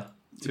Symmetra,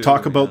 to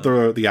talk about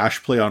the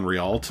Ash play on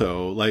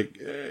Rialto, like,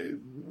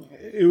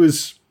 it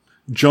was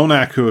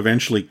Jonak who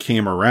eventually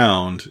came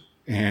around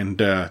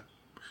and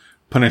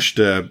punished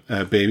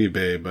Baby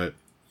Bay, but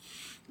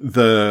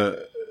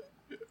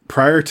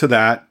prior to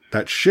that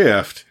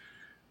shift,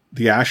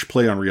 the Ash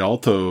play on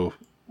Rialto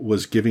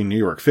was giving New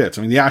York fits.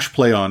 I mean, the Ash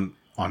play on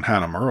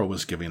Hanamura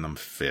was giving them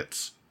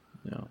fits.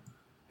 Yeah.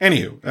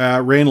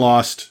 Anywho, Reign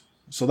lost.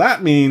 So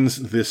that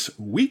means this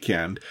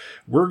weekend,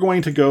 we're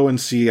going to go and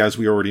see, as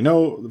we already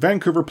know,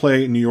 Vancouver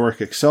play New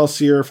York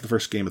Excelsior for the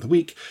first game of the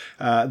week.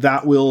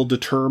 That will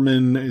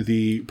determine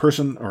the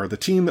person or the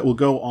team that will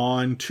go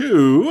on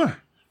to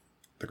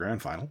the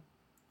grand final.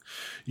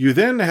 You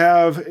then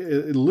have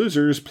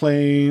losers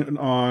playing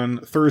on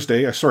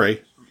Thursday,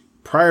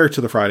 prior to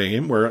the Friday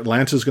game, where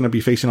Atlanta is going to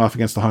be facing off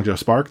against the Hangzhou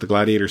Spark, the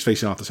Gladiators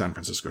facing off the San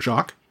Francisco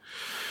Shock.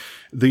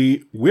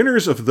 The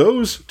winners of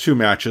those two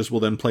matches will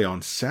then play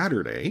on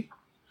Saturday.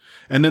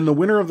 And then the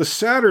winner of the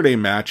Saturday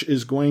match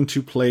is going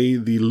to play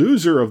the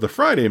loser of the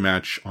Friday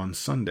match on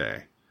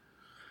Sunday.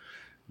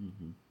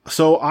 Mm-hmm.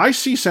 So I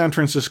see San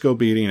Francisco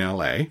beating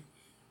LA.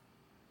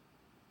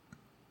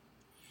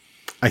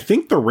 I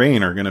think the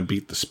Reign are going to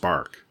beat the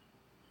Spark.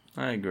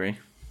 I agree.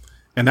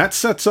 And that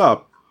sets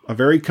up a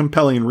very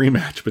compelling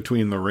rematch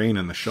between the Reign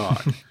and the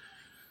Shock.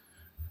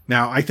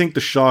 Now, I think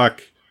the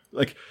Shock,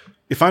 like,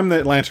 if I'm the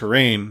Atlanta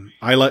Reign,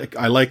 I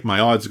like my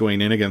odds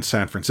going in against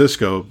San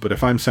Francisco, but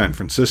if I'm San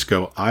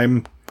Francisco,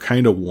 I'm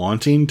kind of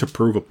wanting to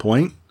prove a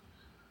point.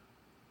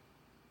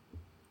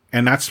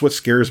 And that's what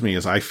scares me,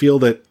 is I feel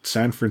that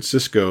San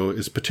Francisco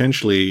is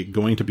potentially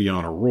going to be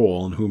on a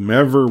roll, and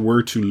whomever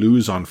were to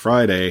lose on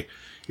Friday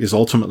is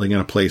ultimately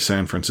going to play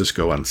San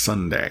Francisco on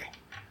Sunday.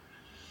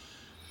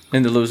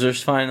 In the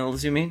losers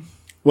finals, you mean?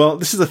 Well,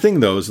 this is the thing,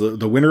 though, is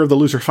the winner of the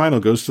loser final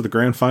goes to the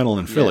grand final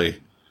in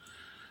Philly.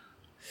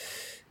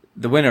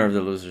 The winner of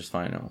the losers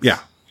finals. Yeah.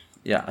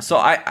 Yeah. So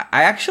I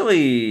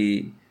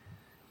actually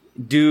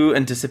do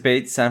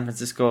anticipate San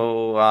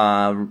Francisco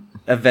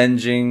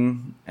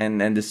avenging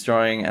and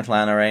destroying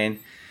Atlanta Reign,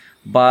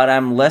 but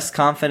I'm less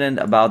confident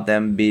about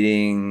them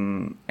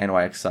beating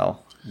NYXL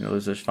in the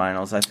losers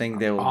finals. I think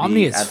they will Omni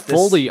be is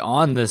fully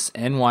on this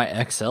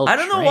NYXL I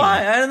don't know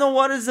why. I don't know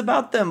what is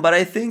about them, but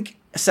I think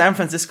San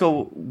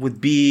Francisco would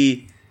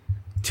be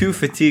too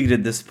fatigued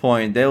at this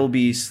point. They will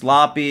be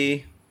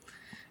sloppy,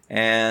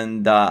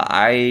 and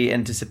I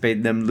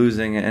anticipate them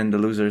losing in the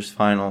losers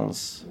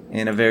finals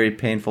in a very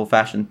painful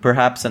fashion.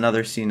 Perhaps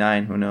another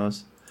C9, who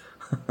knows?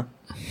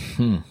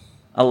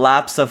 A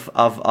lapse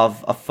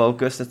of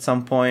focus at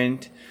some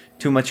point.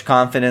 Too much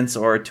confidence,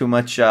 or too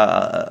much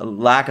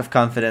lack of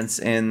confidence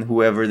in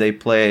whoever they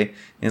play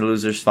in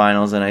losers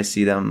finals, and I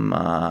see them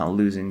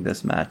losing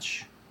this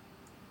match.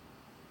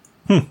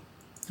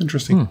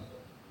 Interesting.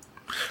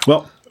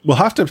 Well, we'll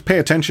have to pay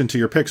attention to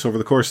your picks over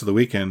the course of the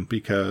weekend,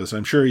 because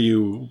I'm sure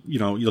you'll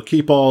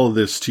keep all of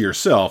this to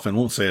yourself and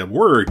won't say a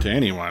word to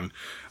anyone,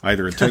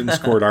 either in Titans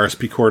Court,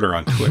 RSP Court, or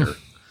on Twitter.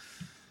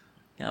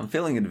 Yeah, I'm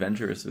feeling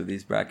adventurous with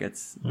these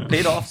brackets.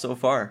 Paid off so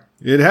far.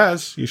 It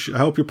has. I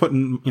hope you're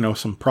putting,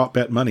 some prop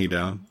bet money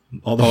down.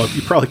 Although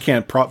you probably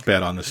can't prop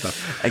bet on this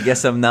stuff. I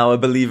guess I'm now a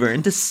believer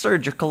in the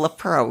surgical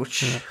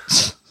approach.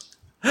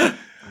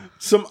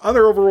 Some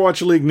other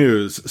Overwatch League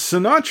news.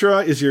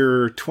 Sinatra is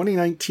your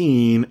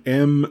 2019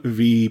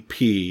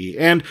 MVP.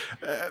 And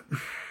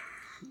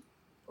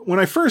when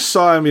I first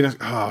saw him,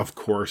 of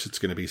course it's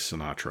going to be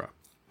Sinatra.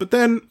 But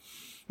then,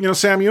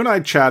 Sam, you and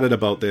I chatted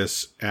about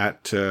this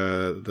at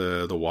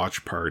the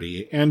watch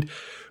party. And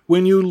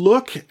when you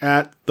look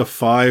at the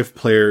 5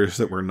 players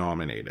that were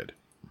nominated,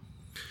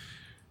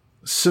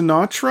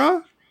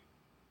 Sinatra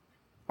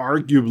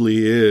arguably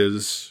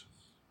is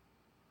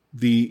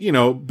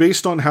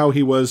based on how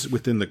he was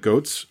within the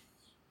GOATS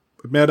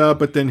meta,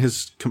 but then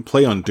his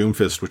play on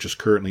Doomfist, which is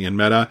currently in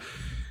meta,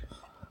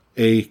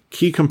 a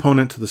key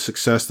component to the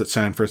success that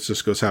San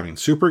Francisco is having.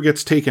 Super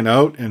gets taken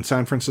out, and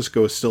San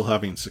Francisco is still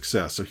having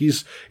success. So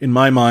he's, in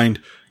my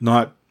mind,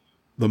 not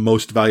the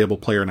most valuable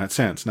player in that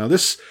sense. Now,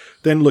 this,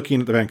 then looking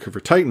at the Vancouver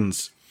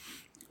Titans,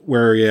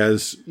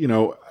 whereas,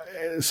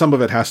 some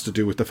of it has to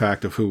do with the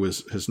fact of who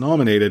is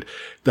nominated.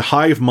 The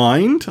hive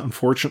mind,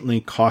 unfortunately,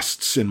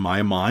 costs, in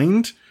my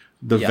mind,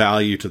 the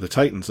value to the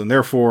Titans, and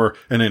therefore,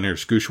 and then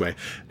there's Gouchway.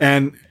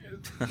 And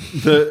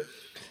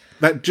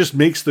that just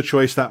makes the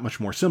choice that much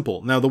more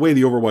simple. Now, the way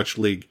the Overwatch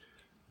League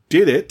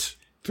did it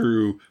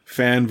through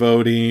fan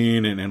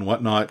voting and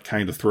whatnot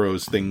kind of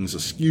throws things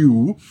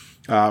askew.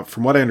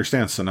 From what I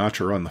understand,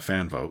 Sinatra on the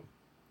fan vote.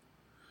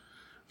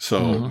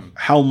 So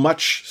how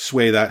much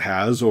sway that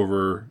has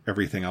over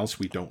everything else,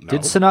 we don't know.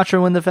 Did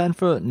Sinatra win the fan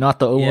vote? Not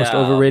the most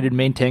overrated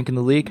main tank in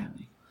the league?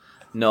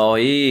 No,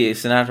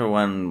 Sinatra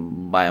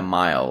won by a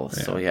mile.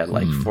 So he had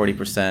like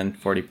 40%,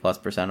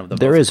 40+% of the votes.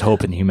 There is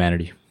hope in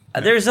humanity.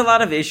 There's a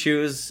lot of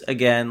issues.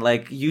 Again,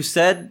 like you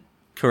said,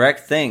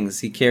 correct things.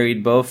 He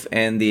carried both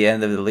in the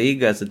end of the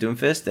league as a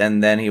Doomfist,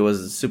 and then he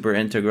was super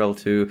integral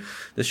to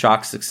the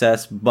Shock's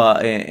success,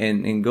 but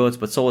in GOATS.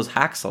 But so was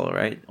Haxel,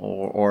 right?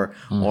 Or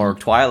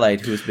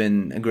Twilight, who's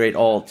been great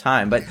all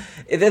time. But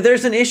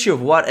there's an issue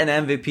of what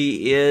an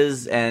MVP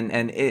is, and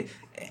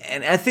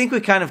I think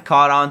we kind of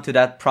caught on to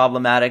that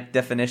problematic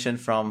definition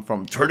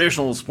from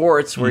traditional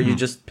sports where you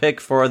just pick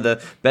for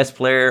the best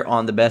player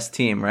on the best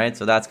team, right?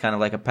 So that's kind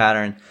of like a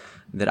pattern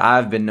that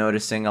I've been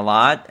noticing a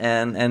lot.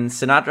 And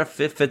Sinatra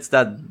fits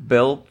that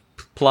bill.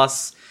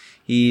 Plus,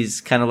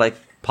 he's kind of like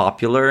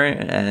popular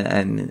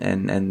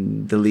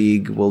and the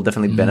league will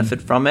definitely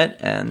benefit from it.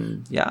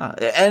 And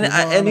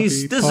and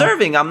he's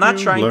deserving. I'm not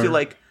trying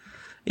to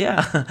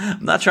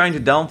I'm not trying to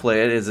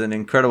downplay it. He's an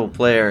incredible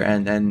player,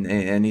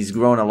 and he's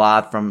grown a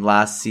lot from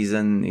last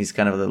season. He's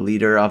kind of the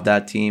leader of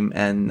that team,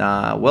 and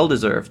well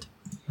deserved.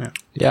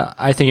 Yeah,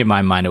 I think in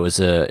my mind it was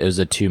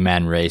a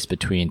two-man race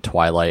between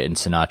Twilight and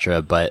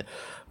Sinatra, but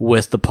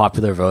with the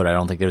popular vote, I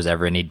don't think there was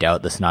ever any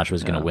doubt that Sinatra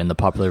was going to win the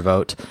popular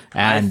vote.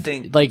 And I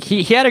think,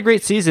 he had a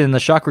great season. The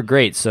Shock were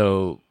great,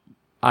 so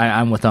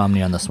I'm with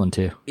Omni on this one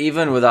too.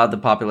 Even without the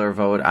popular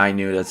vote, I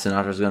knew that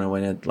Sinatra was going to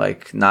win it.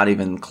 Like, not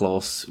even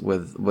close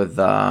with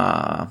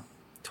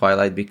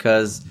Twilight,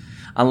 because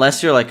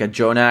unless you're like a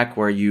Jonak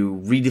where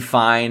you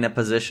redefine a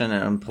position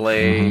and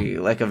play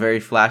like a very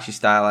flashy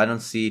style, I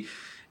don't see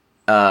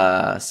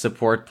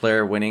support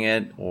player winning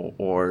it,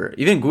 or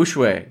even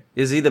Gouchway.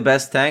 Is he the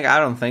best tank? I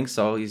don't think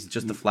so. He's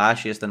just the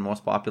flashiest and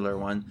most popular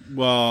one.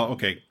 Well,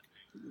 okay.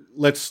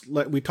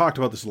 We talked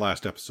about this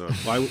last episode.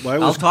 Why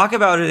I'll talk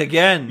about it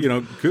again.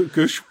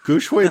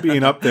 Gouchway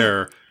being up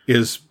there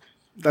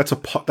that's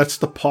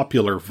the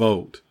popular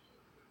vote.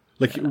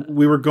 Like,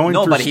 we were going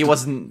through... No, but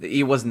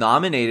he was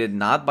nominated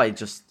not by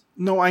just...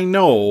 No, I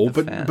know,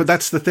 but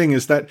that's the thing,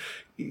 is that,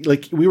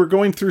 like, we were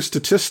going through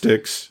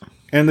statistics,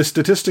 and the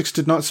statistics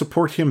did not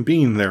support him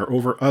being there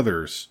over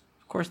others.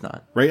 Of course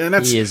not. Right? And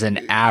he is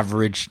an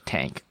average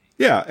tank.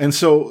 Yeah, and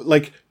so,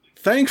 like,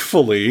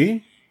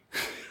 thankfully,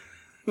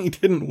 he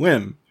didn't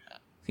win.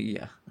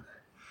 Yeah.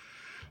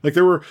 Like,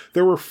 there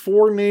were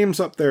 4 names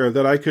up there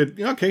that I could...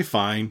 Okay,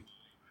 fine.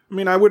 I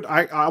mean,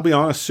 I'll be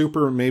honest,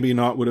 Super maybe,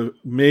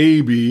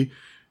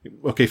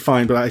 okay,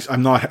 fine, but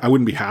I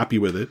wouldn't be happy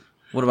with it.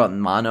 What about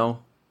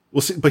Mono?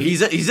 We'll see, but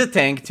he's a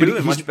tank too,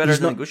 and much better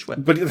than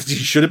Gouchway. But he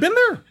should have been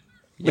there.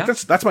 Like, Yeah.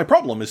 that's my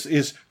problem.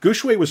 Is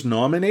Gouchway was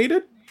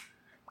nominated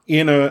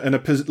in a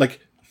position, like,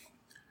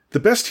 the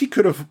best he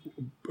could have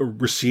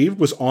received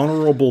was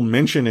honorable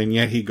mention, and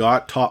yet he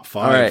got top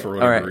 5 for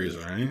whatever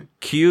reason, right?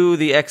 Cue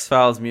the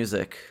X-Files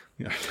music.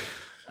 Yeah.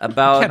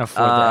 About I can't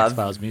afford the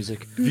X-Files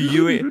music.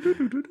 viewing.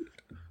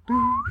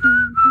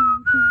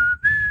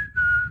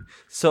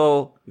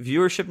 So,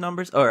 viewership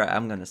numbers? All right,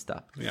 I'm going to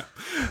stop. Yeah.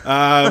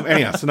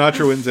 Anyhow,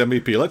 Sinatra wins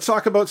MVP. Let's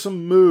talk about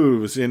some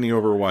moves in the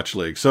Overwatch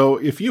League. So,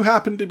 if you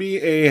happen to be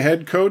a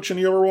head coach in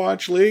the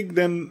Overwatch League,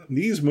 then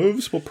these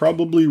moves will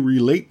probably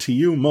relate to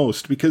you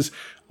most, because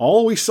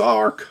all we saw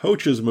are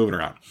coaches moving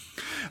around.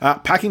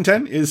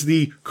 Packington is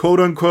the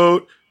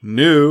quote-unquote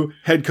new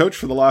head coach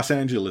for the Los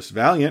Angeles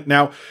Valiant.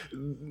 Now,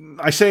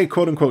 I say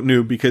quote-unquote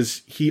new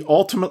because he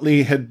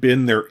ultimately had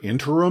been their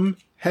interim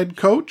head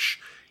coach.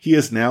 He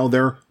is now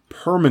their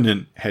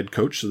permanent head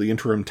coach, so the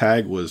interim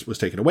tag was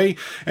taken away,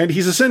 and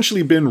he's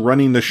essentially been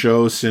running the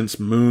show since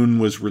Moon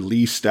was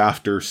released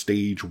after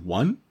Stage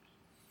 1.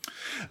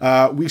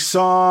 We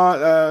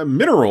saw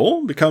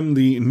Mineral become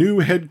the new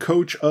head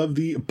coach of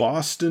the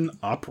Boston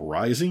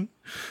Uprising.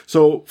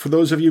 So for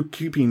those of you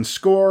keeping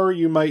score,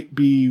 you might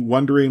be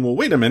wondering, well,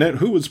 wait a minute,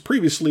 who was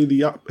previously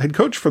the head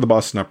coach for the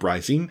Boston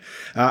Uprising?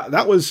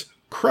 That was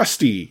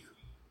Krusty,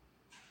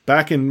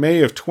 back in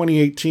May of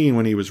 2018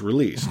 when he was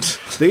released.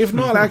 They've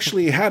not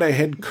actually had a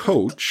head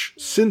coach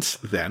since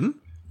then.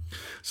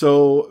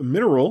 So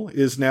Mineral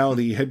is now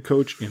the head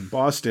coach in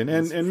Boston,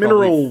 and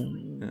Mineral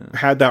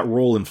had that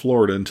role in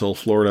Florida until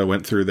Florida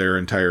went through their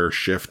entire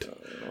shift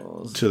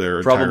to their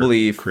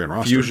entire Korean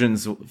roster.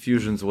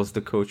 Fusions was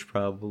the coach,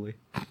 probably.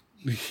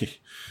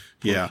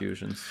 Yeah.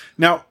 Fusions.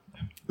 Now,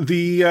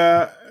 the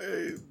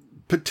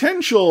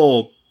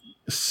potential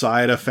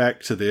side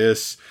effect to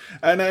this,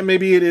 and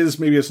maybe it is,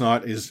 maybe it's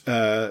not, is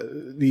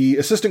the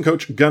assistant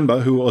coach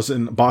Gunba, who was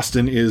in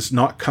Boston, is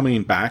not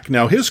coming back.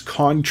 Now, his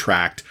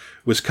contract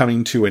was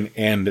coming to an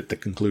end at the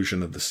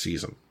conclusion of the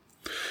season.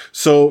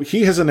 So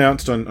he has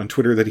announced on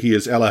Twitter that he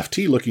is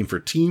LFT, looking for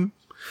team.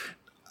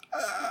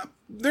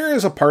 There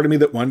is a part of me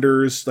that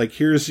wonders, like,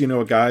 here's,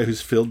 a guy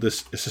who's filled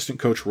this assistant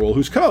coach role,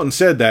 who's come out and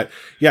said that,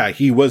 yeah,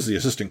 he was the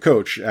assistant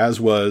coach, as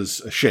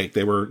was Shake.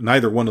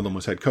 Neither one of them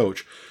was head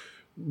coach.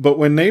 But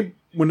when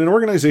an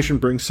organization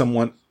brings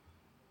someone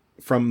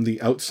from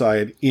the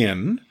outside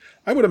in,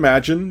 I would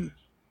imagine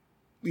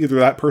either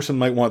that person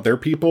might want their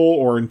people,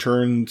 or in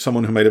turn,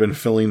 someone who might have been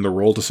filling the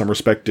role to some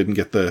respect didn't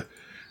get the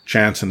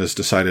chance and has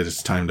decided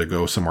it's time to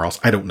go somewhere else.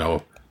 I don't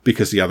know,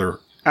 because the other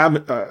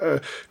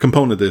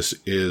component of this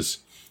is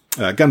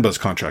Gunba's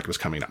contract was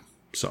coming up.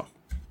 So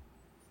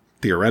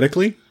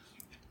theoretically,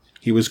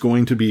 he was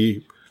going to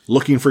be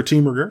looking for a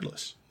team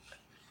regardless.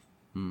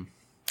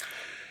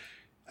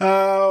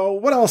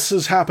 What else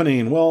is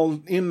happening?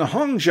 Well, in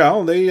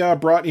Hangzhou, they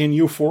brought in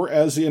U4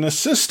 as an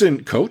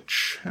assistant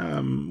coach,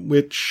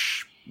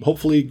 which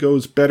hopefully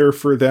goes better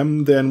for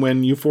them than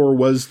when U4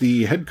 was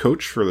the head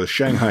coach for the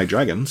Shanghai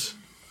Dragons.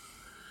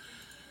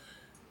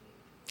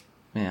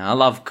 Yeah, I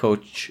love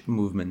coach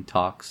movement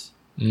talks.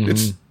 Mm-hmm.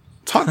 It's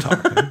hot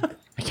talk.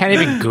 I can't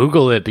even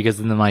Google it because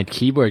then my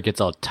keyboard gets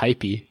all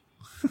typey.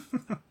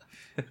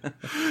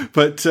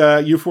 But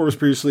U4 was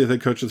previously the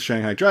coach of the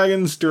Shanghai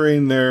Dragons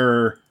during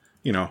their,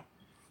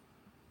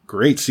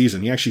 great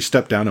season. He actually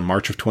stepped down in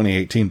March of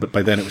 2018, but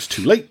by then it was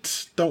too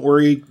late. Don't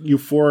worry,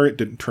 U4, it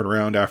didn't turn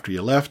around after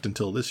you left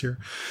until this year.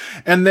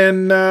 And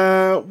then,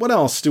 what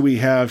else do we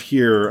have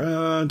here?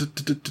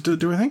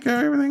 Do I think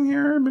everything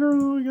here?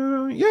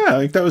 Yeah, I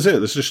think that was it.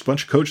 There's just a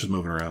bunch of coaches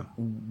moving around.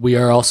 We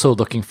are also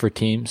looking for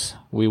teams.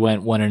 We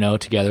went 1-0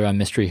 together on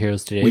Mystery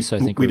Heroes today, so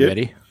I think we're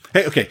ready.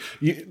 Hey, okay.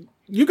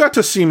 You got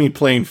to see me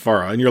playing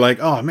Farah, and you're like,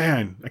 oh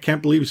man, I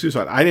can't believe you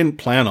suicide. I didn't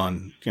plan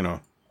on,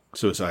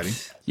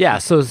 suiciding. Yeah,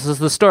 so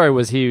the story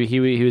was he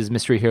was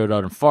Mystery Heroed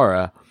out in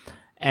Farah,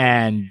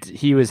 and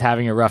he was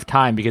having a rough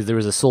time because there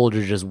was a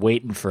soldier just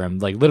waiting for him,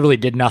 like literally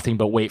did nothing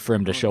but wait for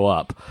him to show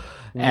up.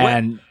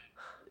 And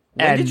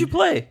when did you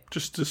play?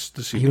 Just this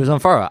evening. He was on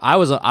Farah. I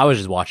was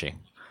just watching.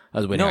 I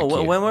was waiting. No,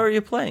 when were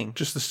you playing?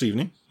 Just this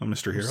evening on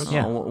Mystery Heroes.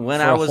 Yeah, when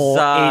for I was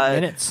 8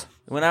 minutes.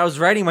 When I was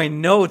writing my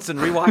notes and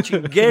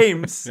rewatching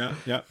games.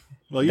 Yeah.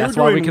 Well, that's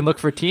why we can look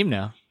for a team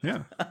now.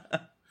 Yeah.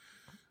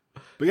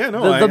 But yeah,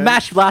 no. The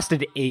match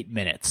lasted 8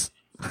 minutes.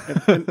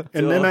 And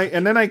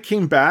then I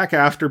came back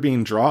after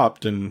being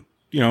dropped, and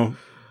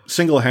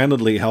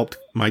single-handedly helped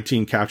my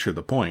team capture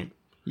the point.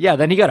 Yeah,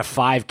 then he got a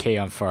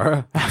 5K on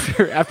Farah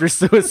after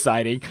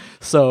suiciding.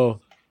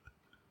 So.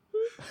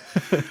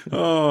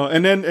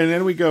 And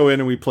then we go in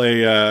and we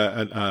play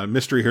one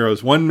Mystery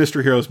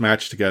Heroes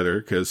match together,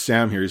 because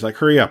Sam here, he's like,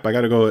 hurry up, I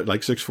gotta go at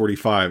like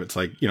 6:45. It's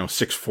like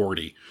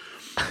 6:40.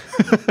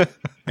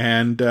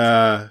 And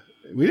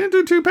we didn't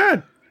do too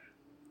bad.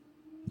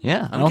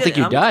 Yeah, I don't think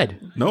you died.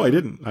 No, I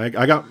didn't. I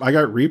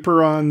got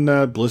Reaper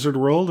on Blizzard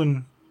World,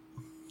 and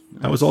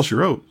that was all she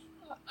wrote.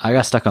 I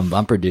got stuck on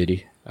bumper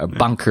duty or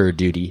bunker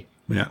duty.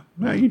 Yeah,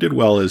 you did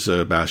well as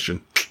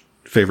Bastion,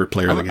 favorite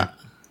player of the game.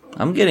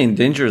 I'm getting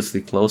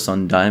dangerously close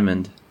on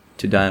Diamond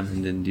in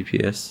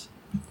DPS.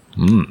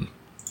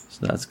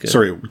 So that's good.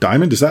 Sorry,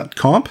 Diamond, is that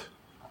comp?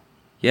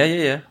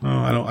 Yeah. Oh,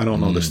 I don't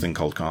know this thing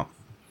called comp.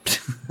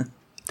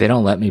 They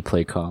don't let me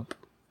play comp.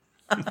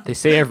 They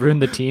say I've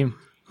ruined the team.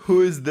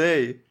 Who is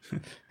they?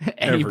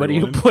 Anybody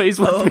who plays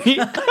with me.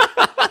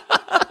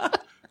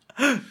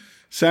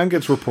 Sam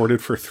gets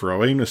reported for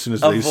throwing as soon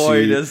as they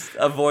avoid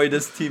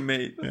his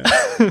teammate.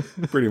 Yeah,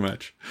 pretty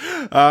much.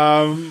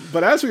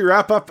 But as we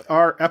wrap up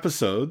our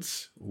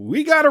episodes,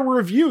 we got a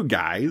review,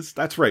 guys.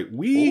 That's right.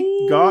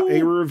 We got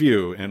a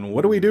review. And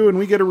what do we do when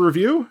we get a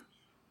review?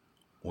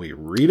 We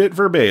read it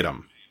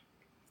verbatim.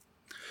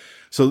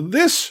 So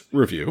this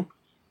review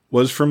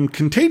was from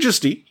Contagious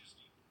D.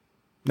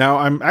 Now,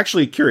 I'm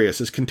actually curious.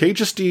 Is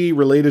Contagious D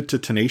related to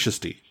Tenacious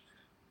D?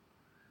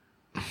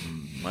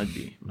 Might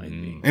be.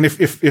 And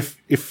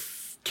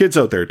if kids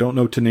out there don't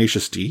know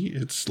Tenacious D,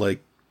 it's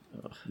like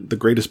the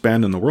greatest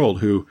band in the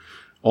world, who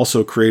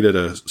also created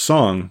a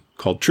song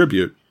called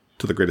Tribute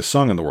to the greatest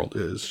song in the world.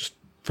 It is just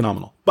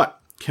phenomenal. But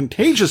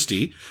Contagious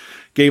D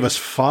gave us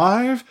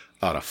 5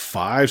 out of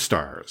 5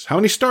 stars. How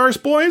many stars,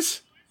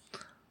 boys?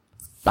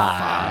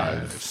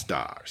 5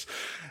 stars.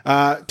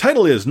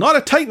 Title is not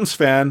a Titans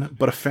fan,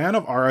 but a fan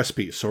of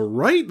RSP. So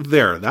right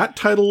there, that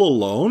title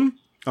alone,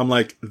 I'm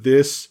like,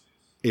 this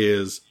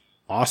is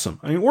awesome.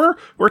 I mean, we're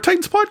a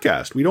Titans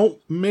podcast. We don't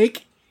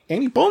make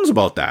any bones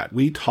about that.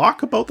 We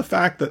talk about the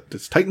fact that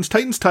it's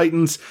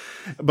Titans,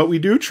 but we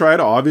do try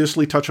to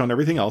obviously touch on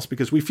everything else,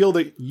 because we feel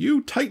that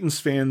you Titans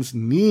fans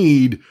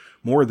need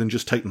more than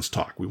just Titans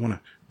talk. We want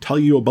to tell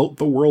you about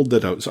the world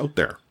that is out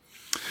there.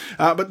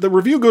 But the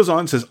review goes on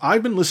and says,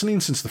 I've been listening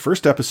since the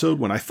first episode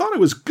when I thought I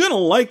was gonna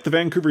like the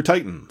Vancouver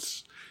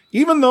Titans.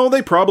 Even though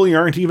they probably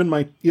aren't even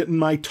in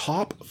my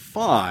top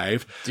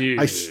 5. Dude.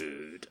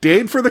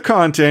 stayed for the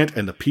content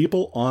and the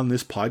people on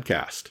this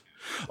podcast.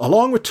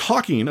 Along with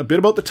talking a bit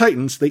about the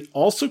Titans, they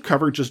also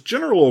cover just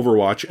general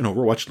Overwatch and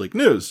Overwatch League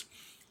news.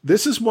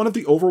 This is one of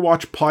the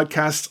Overwatch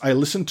podcasts I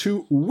listen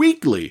to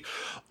weekly,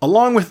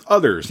 along with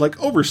others like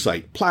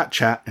Oversight, Plat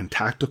Chat, and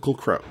Tactical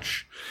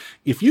Crouch.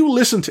 If you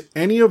listen to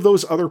any of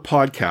those other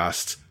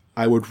podcasts,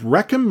 I would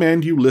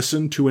recommend you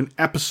listen to an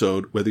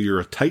episode, whether you're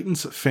a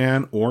Titans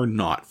fan or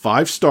not.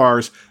 5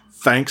 stars.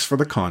 Thanks for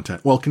the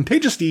content. Well,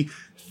 Contagious D,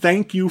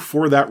 thank you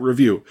for that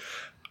review.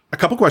 A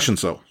couple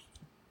questions, though.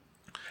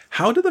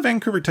 How did the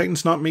Vancouver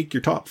Titans not make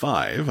your top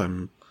 5?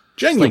 I'm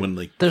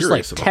genuinely there's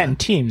curious like about 10 that.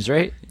 teams,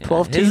 right?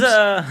 12 teams.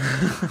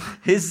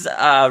 His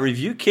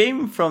review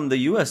came from the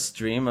US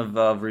stream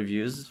of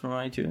reviews from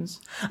iTunes.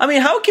 I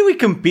mean, how can we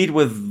compete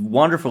with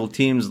wonderful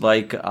teams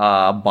like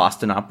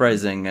Boston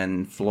Uprising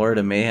and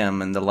Florida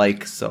Mayhem and the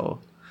like? So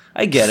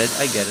I get it.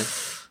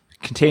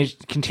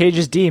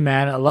 Contagious D,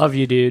 man. I love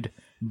you, dude.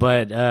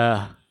 But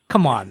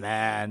come on,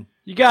 man.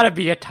 You gotta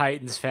be a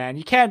Titans fan.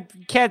 You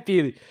can't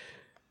be.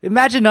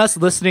 Imagine us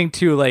listening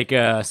to like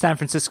San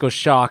Francisco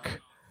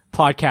Shock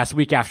podcast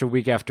week after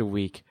week after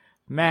week.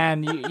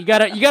 Man, you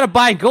gotta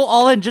buy and go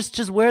all in.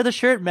 Just wear the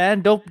shirt,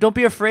 man. Don't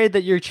be afraid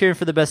that you're cheering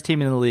for the best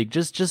team in the league.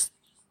 Just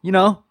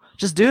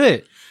do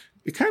it.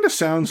 It kind of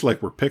sounds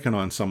like we're picking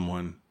on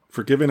someone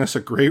for giving us a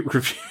great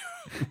review.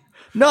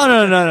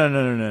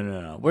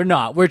 No. We're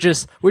not. We're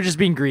just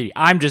being greedy.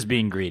 I'm just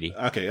being greedy.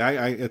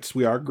 Okay,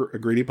 we are a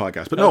greedy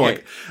podcast, but no.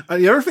 Okay. Like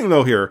the other thing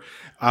though here,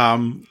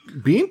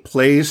 being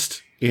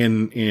placed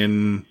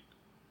in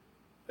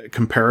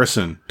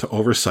comparison to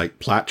Oversight,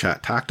 Plat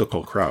Chat,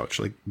 Tactical Crouch,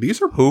 like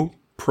these are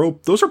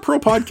those are pro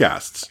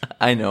podcasts.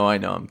 I know.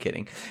 I'm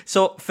kidding.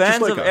 So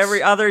fans like of us.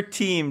 every other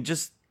team,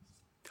 just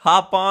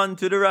hop on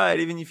to the ride.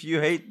 Even if you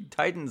hate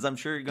Titans, I'm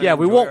sure you're gonna. Yeah,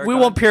 we enjoy our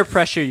won't peer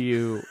pressure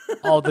you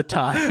all the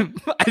time.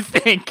 I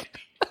think.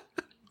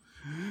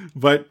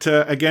 But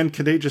again,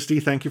 Contagious D,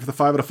 thank you for the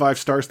 5 out of 5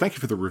 stars. Thank you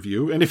for the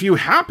review. And if you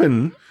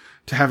happen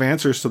to have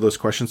answers to those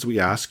questions that we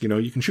ask,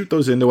 you can shoot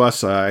those into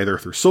us either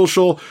through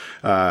social.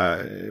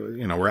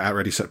 We're at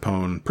Ready Set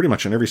Pwn pretty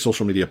much on every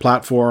social media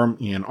platform,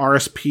 in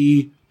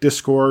RSP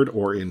Discord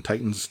or in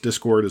Titans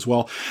Discord as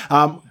well.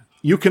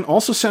 You can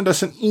also send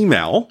us an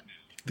email.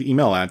 The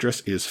email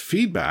address is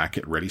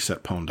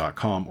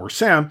feedback@readysetpwn.com. Or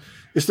Sam,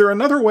 is there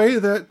another way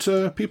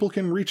that people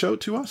can reach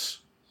out to us?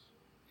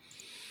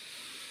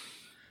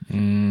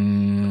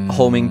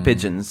 homing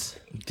pigeons.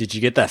 Did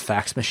you get that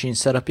fax machine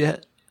set up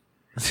yet?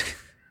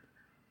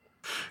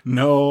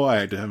 No,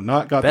 I have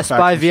not got Best the fax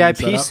Buy machine VIP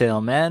set up.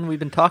 sale, man. We've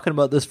been talking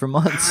about this for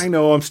months. I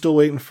know. I'm still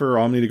waiting for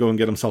Omni to go and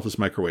get himself his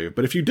microwave.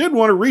 But if you did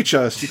want to reach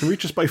us, you can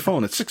reach us by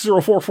phone at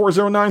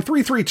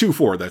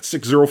 604-409-3324. That's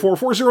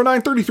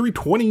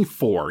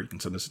 604-409-3324. You can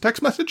send us a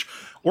text message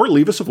or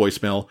leave us a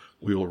voicemail.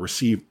 We will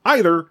receive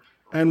either,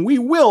 and we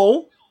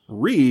will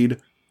read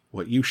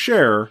what you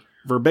share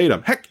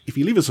verbatim. Heck, if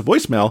you leave us a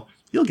voicemail,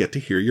 you'll get to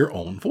hear your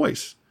own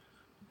voice.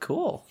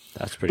 Cool.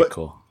 That's pretty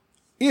cool.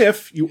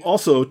 If you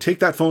also take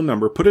that phone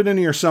number, put it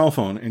into your cell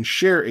phone, and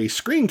share a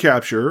screen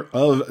capture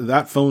of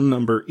that phone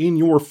number in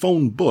your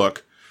phone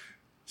book,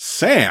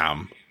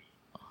 Sam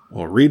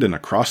will read an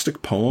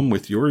acrostic poem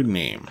with your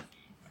name.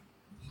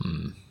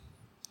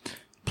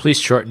 Please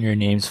shorten your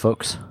names,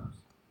 folks.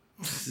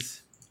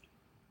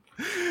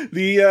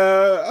 The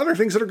other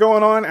things that are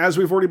going on, as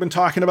we've already been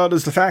talking about,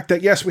 is the fact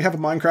that, yes, we have a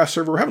Minecraft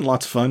server. We're having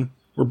lots of fun.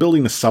 We're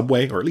building a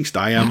subway, or at least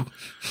I am.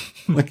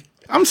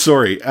 I'm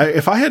sorry.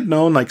 If I had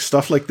known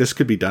stuff like this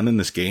could be done in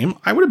this game,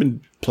 I would have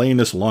been playing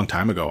this a long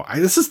time ago.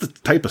 This is the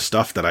type of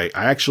stuff that I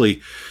actually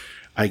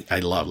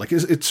love.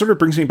 It sort of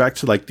brings me back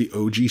to the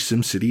OG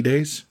SimCity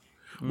days,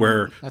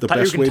 where the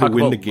best way to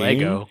win the game.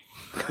 Lego.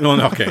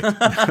 No, okay,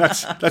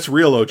 that's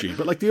real OG.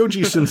 But the OG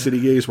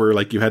SimCity days, where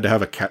you had to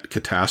have a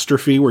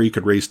catastrophe where you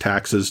could raise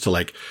taxes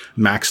to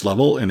max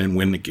level and then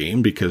win the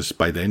game, because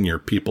by then your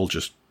people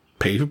just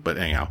pay. But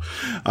anyhow,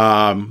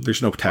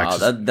 there's no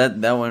taxes. Wow,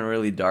 that went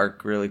really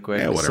dark really quick.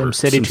 Yeah, whatever.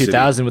 SimCity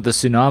 2000 with the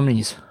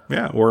tsunamis.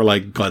 Yeah, or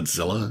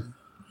Godzilla.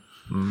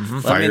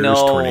 Fires, Let me know.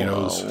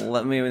 tornadoes.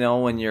 Let me know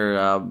when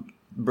your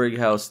Brig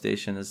House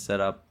station is set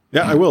up.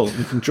 Yeah, I will.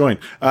 You can join.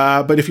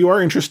 But if you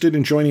are interested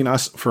in joining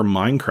us for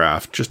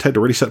Minecraft, just head to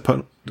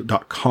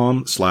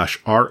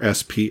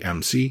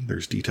readysetpwn.com/RSPMC.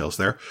 There's details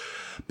there.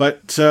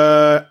 But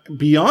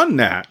beyond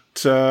that,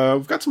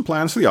 we've got some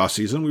plans for the off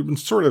season. We've been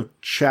sort of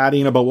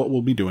chatting about what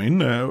we'll be doing.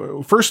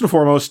 First and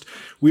foremost,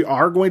 we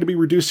are going to be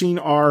reducing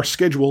our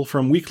schedule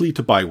from weekly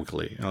to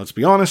bi-weekly. Now, let's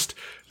be honest,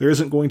 there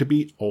isn't going to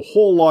be a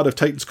whole lot of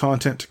Titans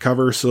content to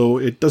cover, so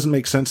it doesn't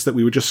make sense that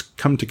we would just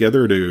come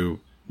together to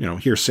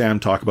hear Sam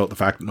talk about the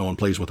fact that no one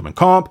plays with him in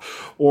comp,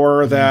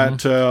 or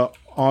that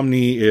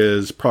Omni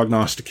is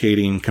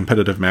prognosticating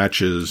competitive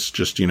matches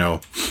just,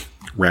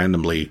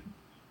 randomly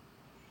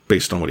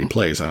based on what he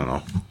plays. I don't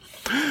know.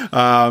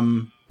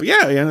 But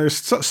yeah, there's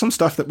some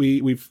stuff that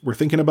we're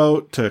thinking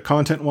about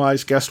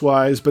content-wise,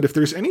 guest-wise, but if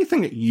there's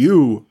anything that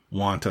you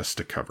want us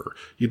to cover,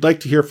 you'd like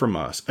to hear from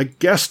us, a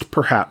guest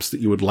perhaps that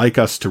you would like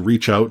us to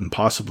reach out and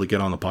possibly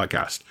get on the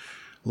podcast,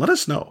 let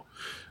us know.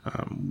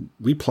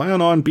 We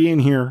plan on being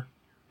here,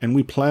 and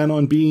we plan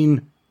on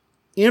being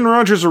in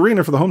Rogers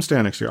Arena for the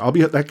homestand next year. I'll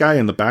be that guy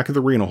in the back of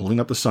the arena holding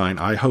up the sign.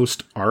 I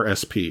host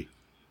RSP.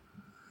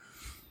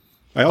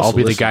 I'll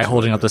be the guy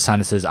holding up the sign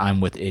that says,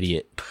 "I'm with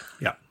idiot."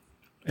 Yeah.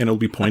 And it'll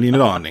be pointing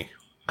it on me.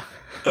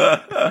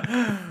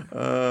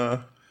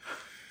 But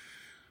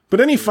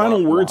any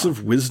final words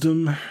of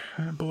wisdom,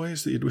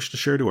 boys, that you'd wish to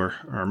share to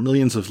our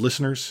millions of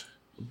listeners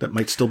that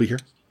might still be here?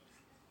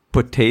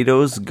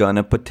 Potatoes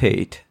gonna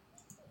potate.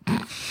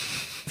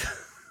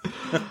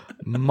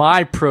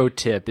 My pro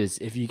tip is,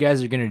 if you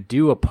guys are going to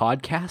do a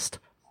podcast,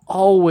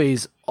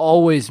 always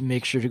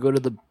make sure to go to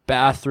the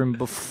bathroom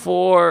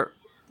before.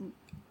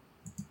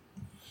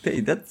 Hey,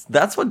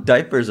 that's what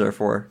diapers are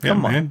for.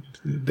 Come on. Man.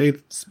 They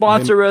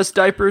Sponsor us,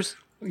 diapers.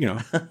 You know.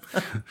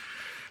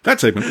 That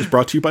segment was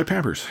brought to you by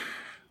Pampers.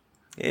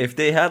 If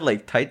they had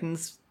like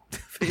Titans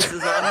faces on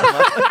them,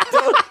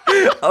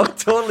 I would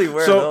totally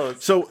wear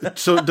those.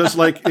 So does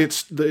like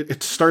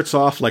it starts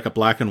off like a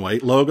black and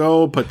white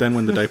logo, but then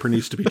when the diaper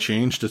needs to be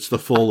changed, it's the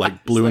full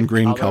like blue and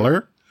green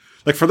color.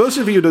 Like, for those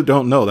of you that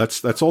don't know,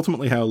 that's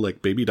ultimately how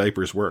like baby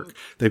diapers work.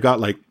 They've got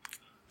like,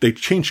 they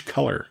change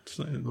color. It's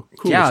the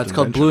coolest it's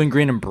called invention. blue and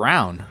green and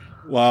brown.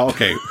 Well,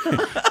 okay.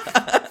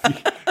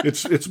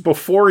 It's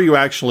before you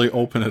actually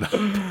open it up.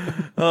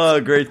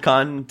 Oh, great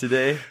con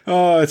today.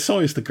 Oh, it's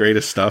always the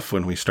greatest stuff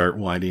when we start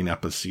winding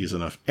up a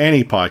season of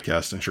any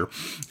podcast, I'm sure.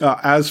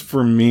 As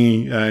for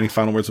me, any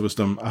final words of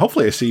wisdom?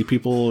 Hopefully I see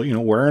people,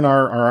 wearing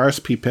our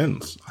RSP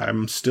pins.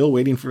 I'm still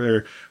waiting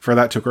for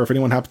that to occur. If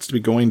anyone happens to be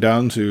going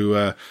down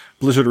to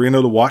Blizzard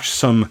Arena to watch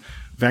some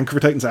Vancouver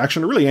Titans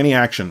action, or really any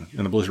action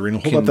in the Blizzard Arena,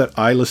 hold up that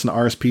I listen to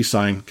RSP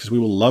sign, because we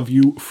will love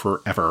you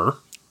forever.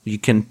 You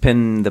can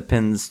pin the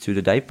pins to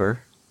the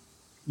diaper.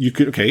 You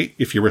could, okay,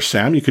 if you were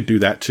Sam, you could do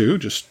that too.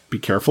 Just be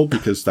careful,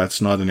 because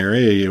that's not an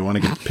area you want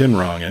to get the pin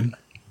wrong in.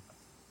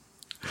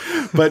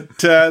 But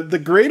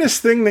the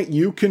greatest thing that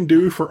you can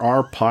do for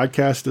our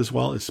podcast as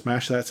well is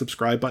smash that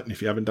subscribe button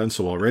if you haven't done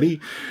so already.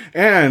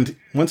 And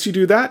once you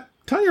do that,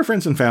 tell your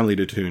friends and family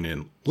to tune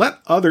in. Let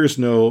others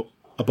know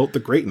about the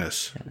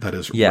greatness that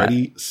is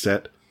Ready,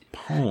 Set,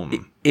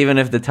 Pwn. Even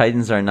if the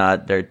Titans are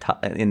not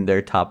in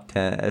their top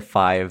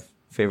 5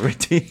 favorite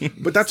teams.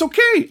 But that's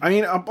okay. I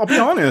mean, I'll be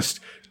honest.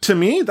 To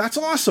me, that's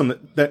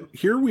awesome that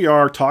here we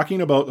are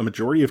talking about a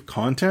majority of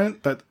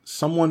content that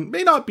someone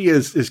may not be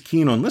as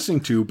keen on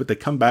listening to, but they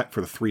come back for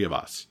the three of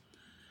us.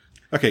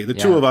 Okay, the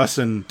two of us,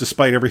 and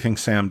despite everything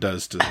Sam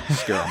does to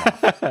scare them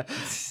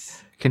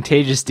off.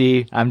 Contagious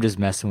D, I'm just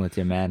messing with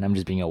you, man. I'm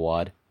just being a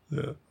wad.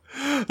 Yeah.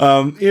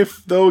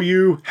 If, though,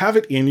 you have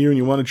it in you and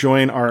you want to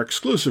join our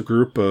exclusive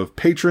group of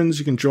patrons,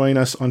 you can join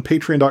us on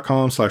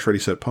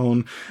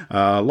patreon.com/ReadySetPwn.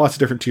 Lots of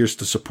different tiers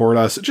to support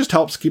us. It just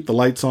helps keep the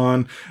lights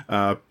on,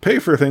 pay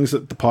for things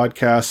that the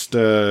podcast,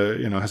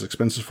 has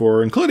expenses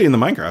for, including the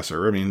Minecraft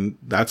server. I mean,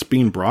 that's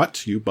being brought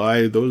to you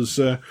by those,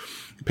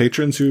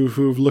 patrons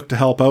who've looked to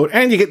help out,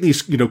 and you get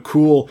these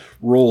cool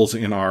roles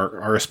in our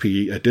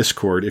RSP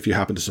Discord if you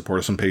happen to support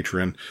us on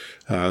Patreon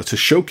to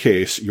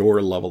showcase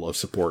your level of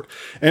support.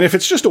 And if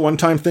it's just a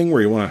one-time thing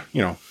where you want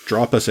to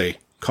drop us a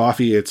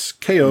coffee, it's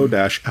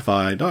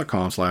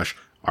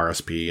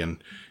ko-fi.com/RSP,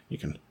 and you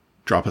can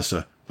drop us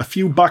a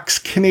few bucks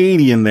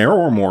Canadian there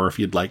or more if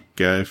you'd like.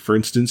 For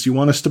instance, you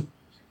want us to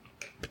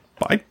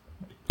buy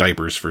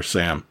diapers for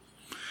Sam.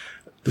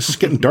 This is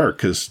getting dark,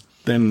 because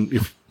then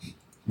if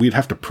we'd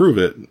have to prove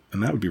it,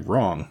 and that would be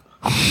wrong.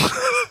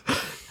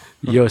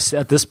 Yo,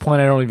 at this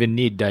point, I don't even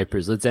need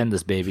diapers. Let's end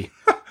this, baby.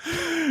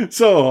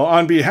 So,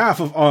 on behalf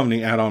of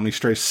Omni at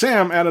OmniStrace,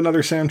 Sam at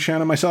Another Sam Chan,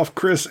 and myself,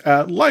 Chris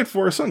at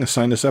Lightforce, I'm going to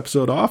sign this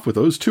episode off with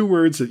those two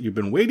words that you've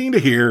been waiting to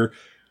hear.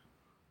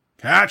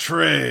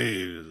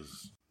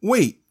 Catchphrase.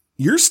 Wait,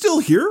 you're still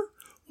here?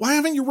 Why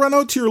haven't you run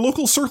out to your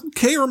local Circle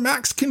K or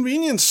Max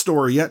convenience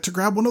store yet to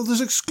grab one of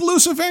those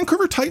exclusive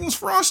Vancouver Titans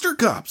Froster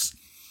Cups?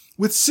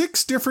 With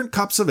 6 different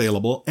cups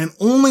available, and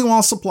only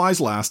while supplies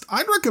last,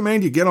 I'd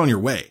recommend you get on your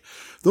way.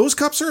 Those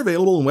cups are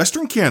available in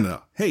Western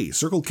Canada. Hey,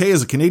 Circle K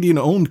is a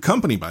Canadian-owned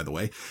company, by the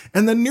way,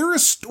 and the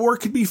nearest store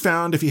could be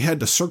found if you head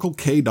to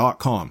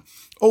CircleK.com.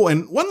 Oh,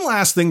 and one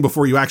last thing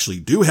before you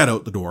actually do head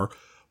out the door.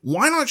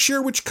 Why not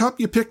share which cup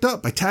you picked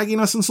up by tagging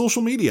us on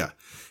social media?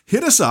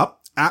 Hit us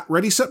up at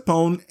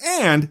ReadySetPwn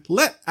and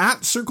let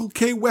at Circle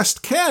K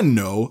West Can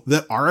know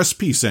that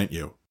RSP sent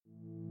you.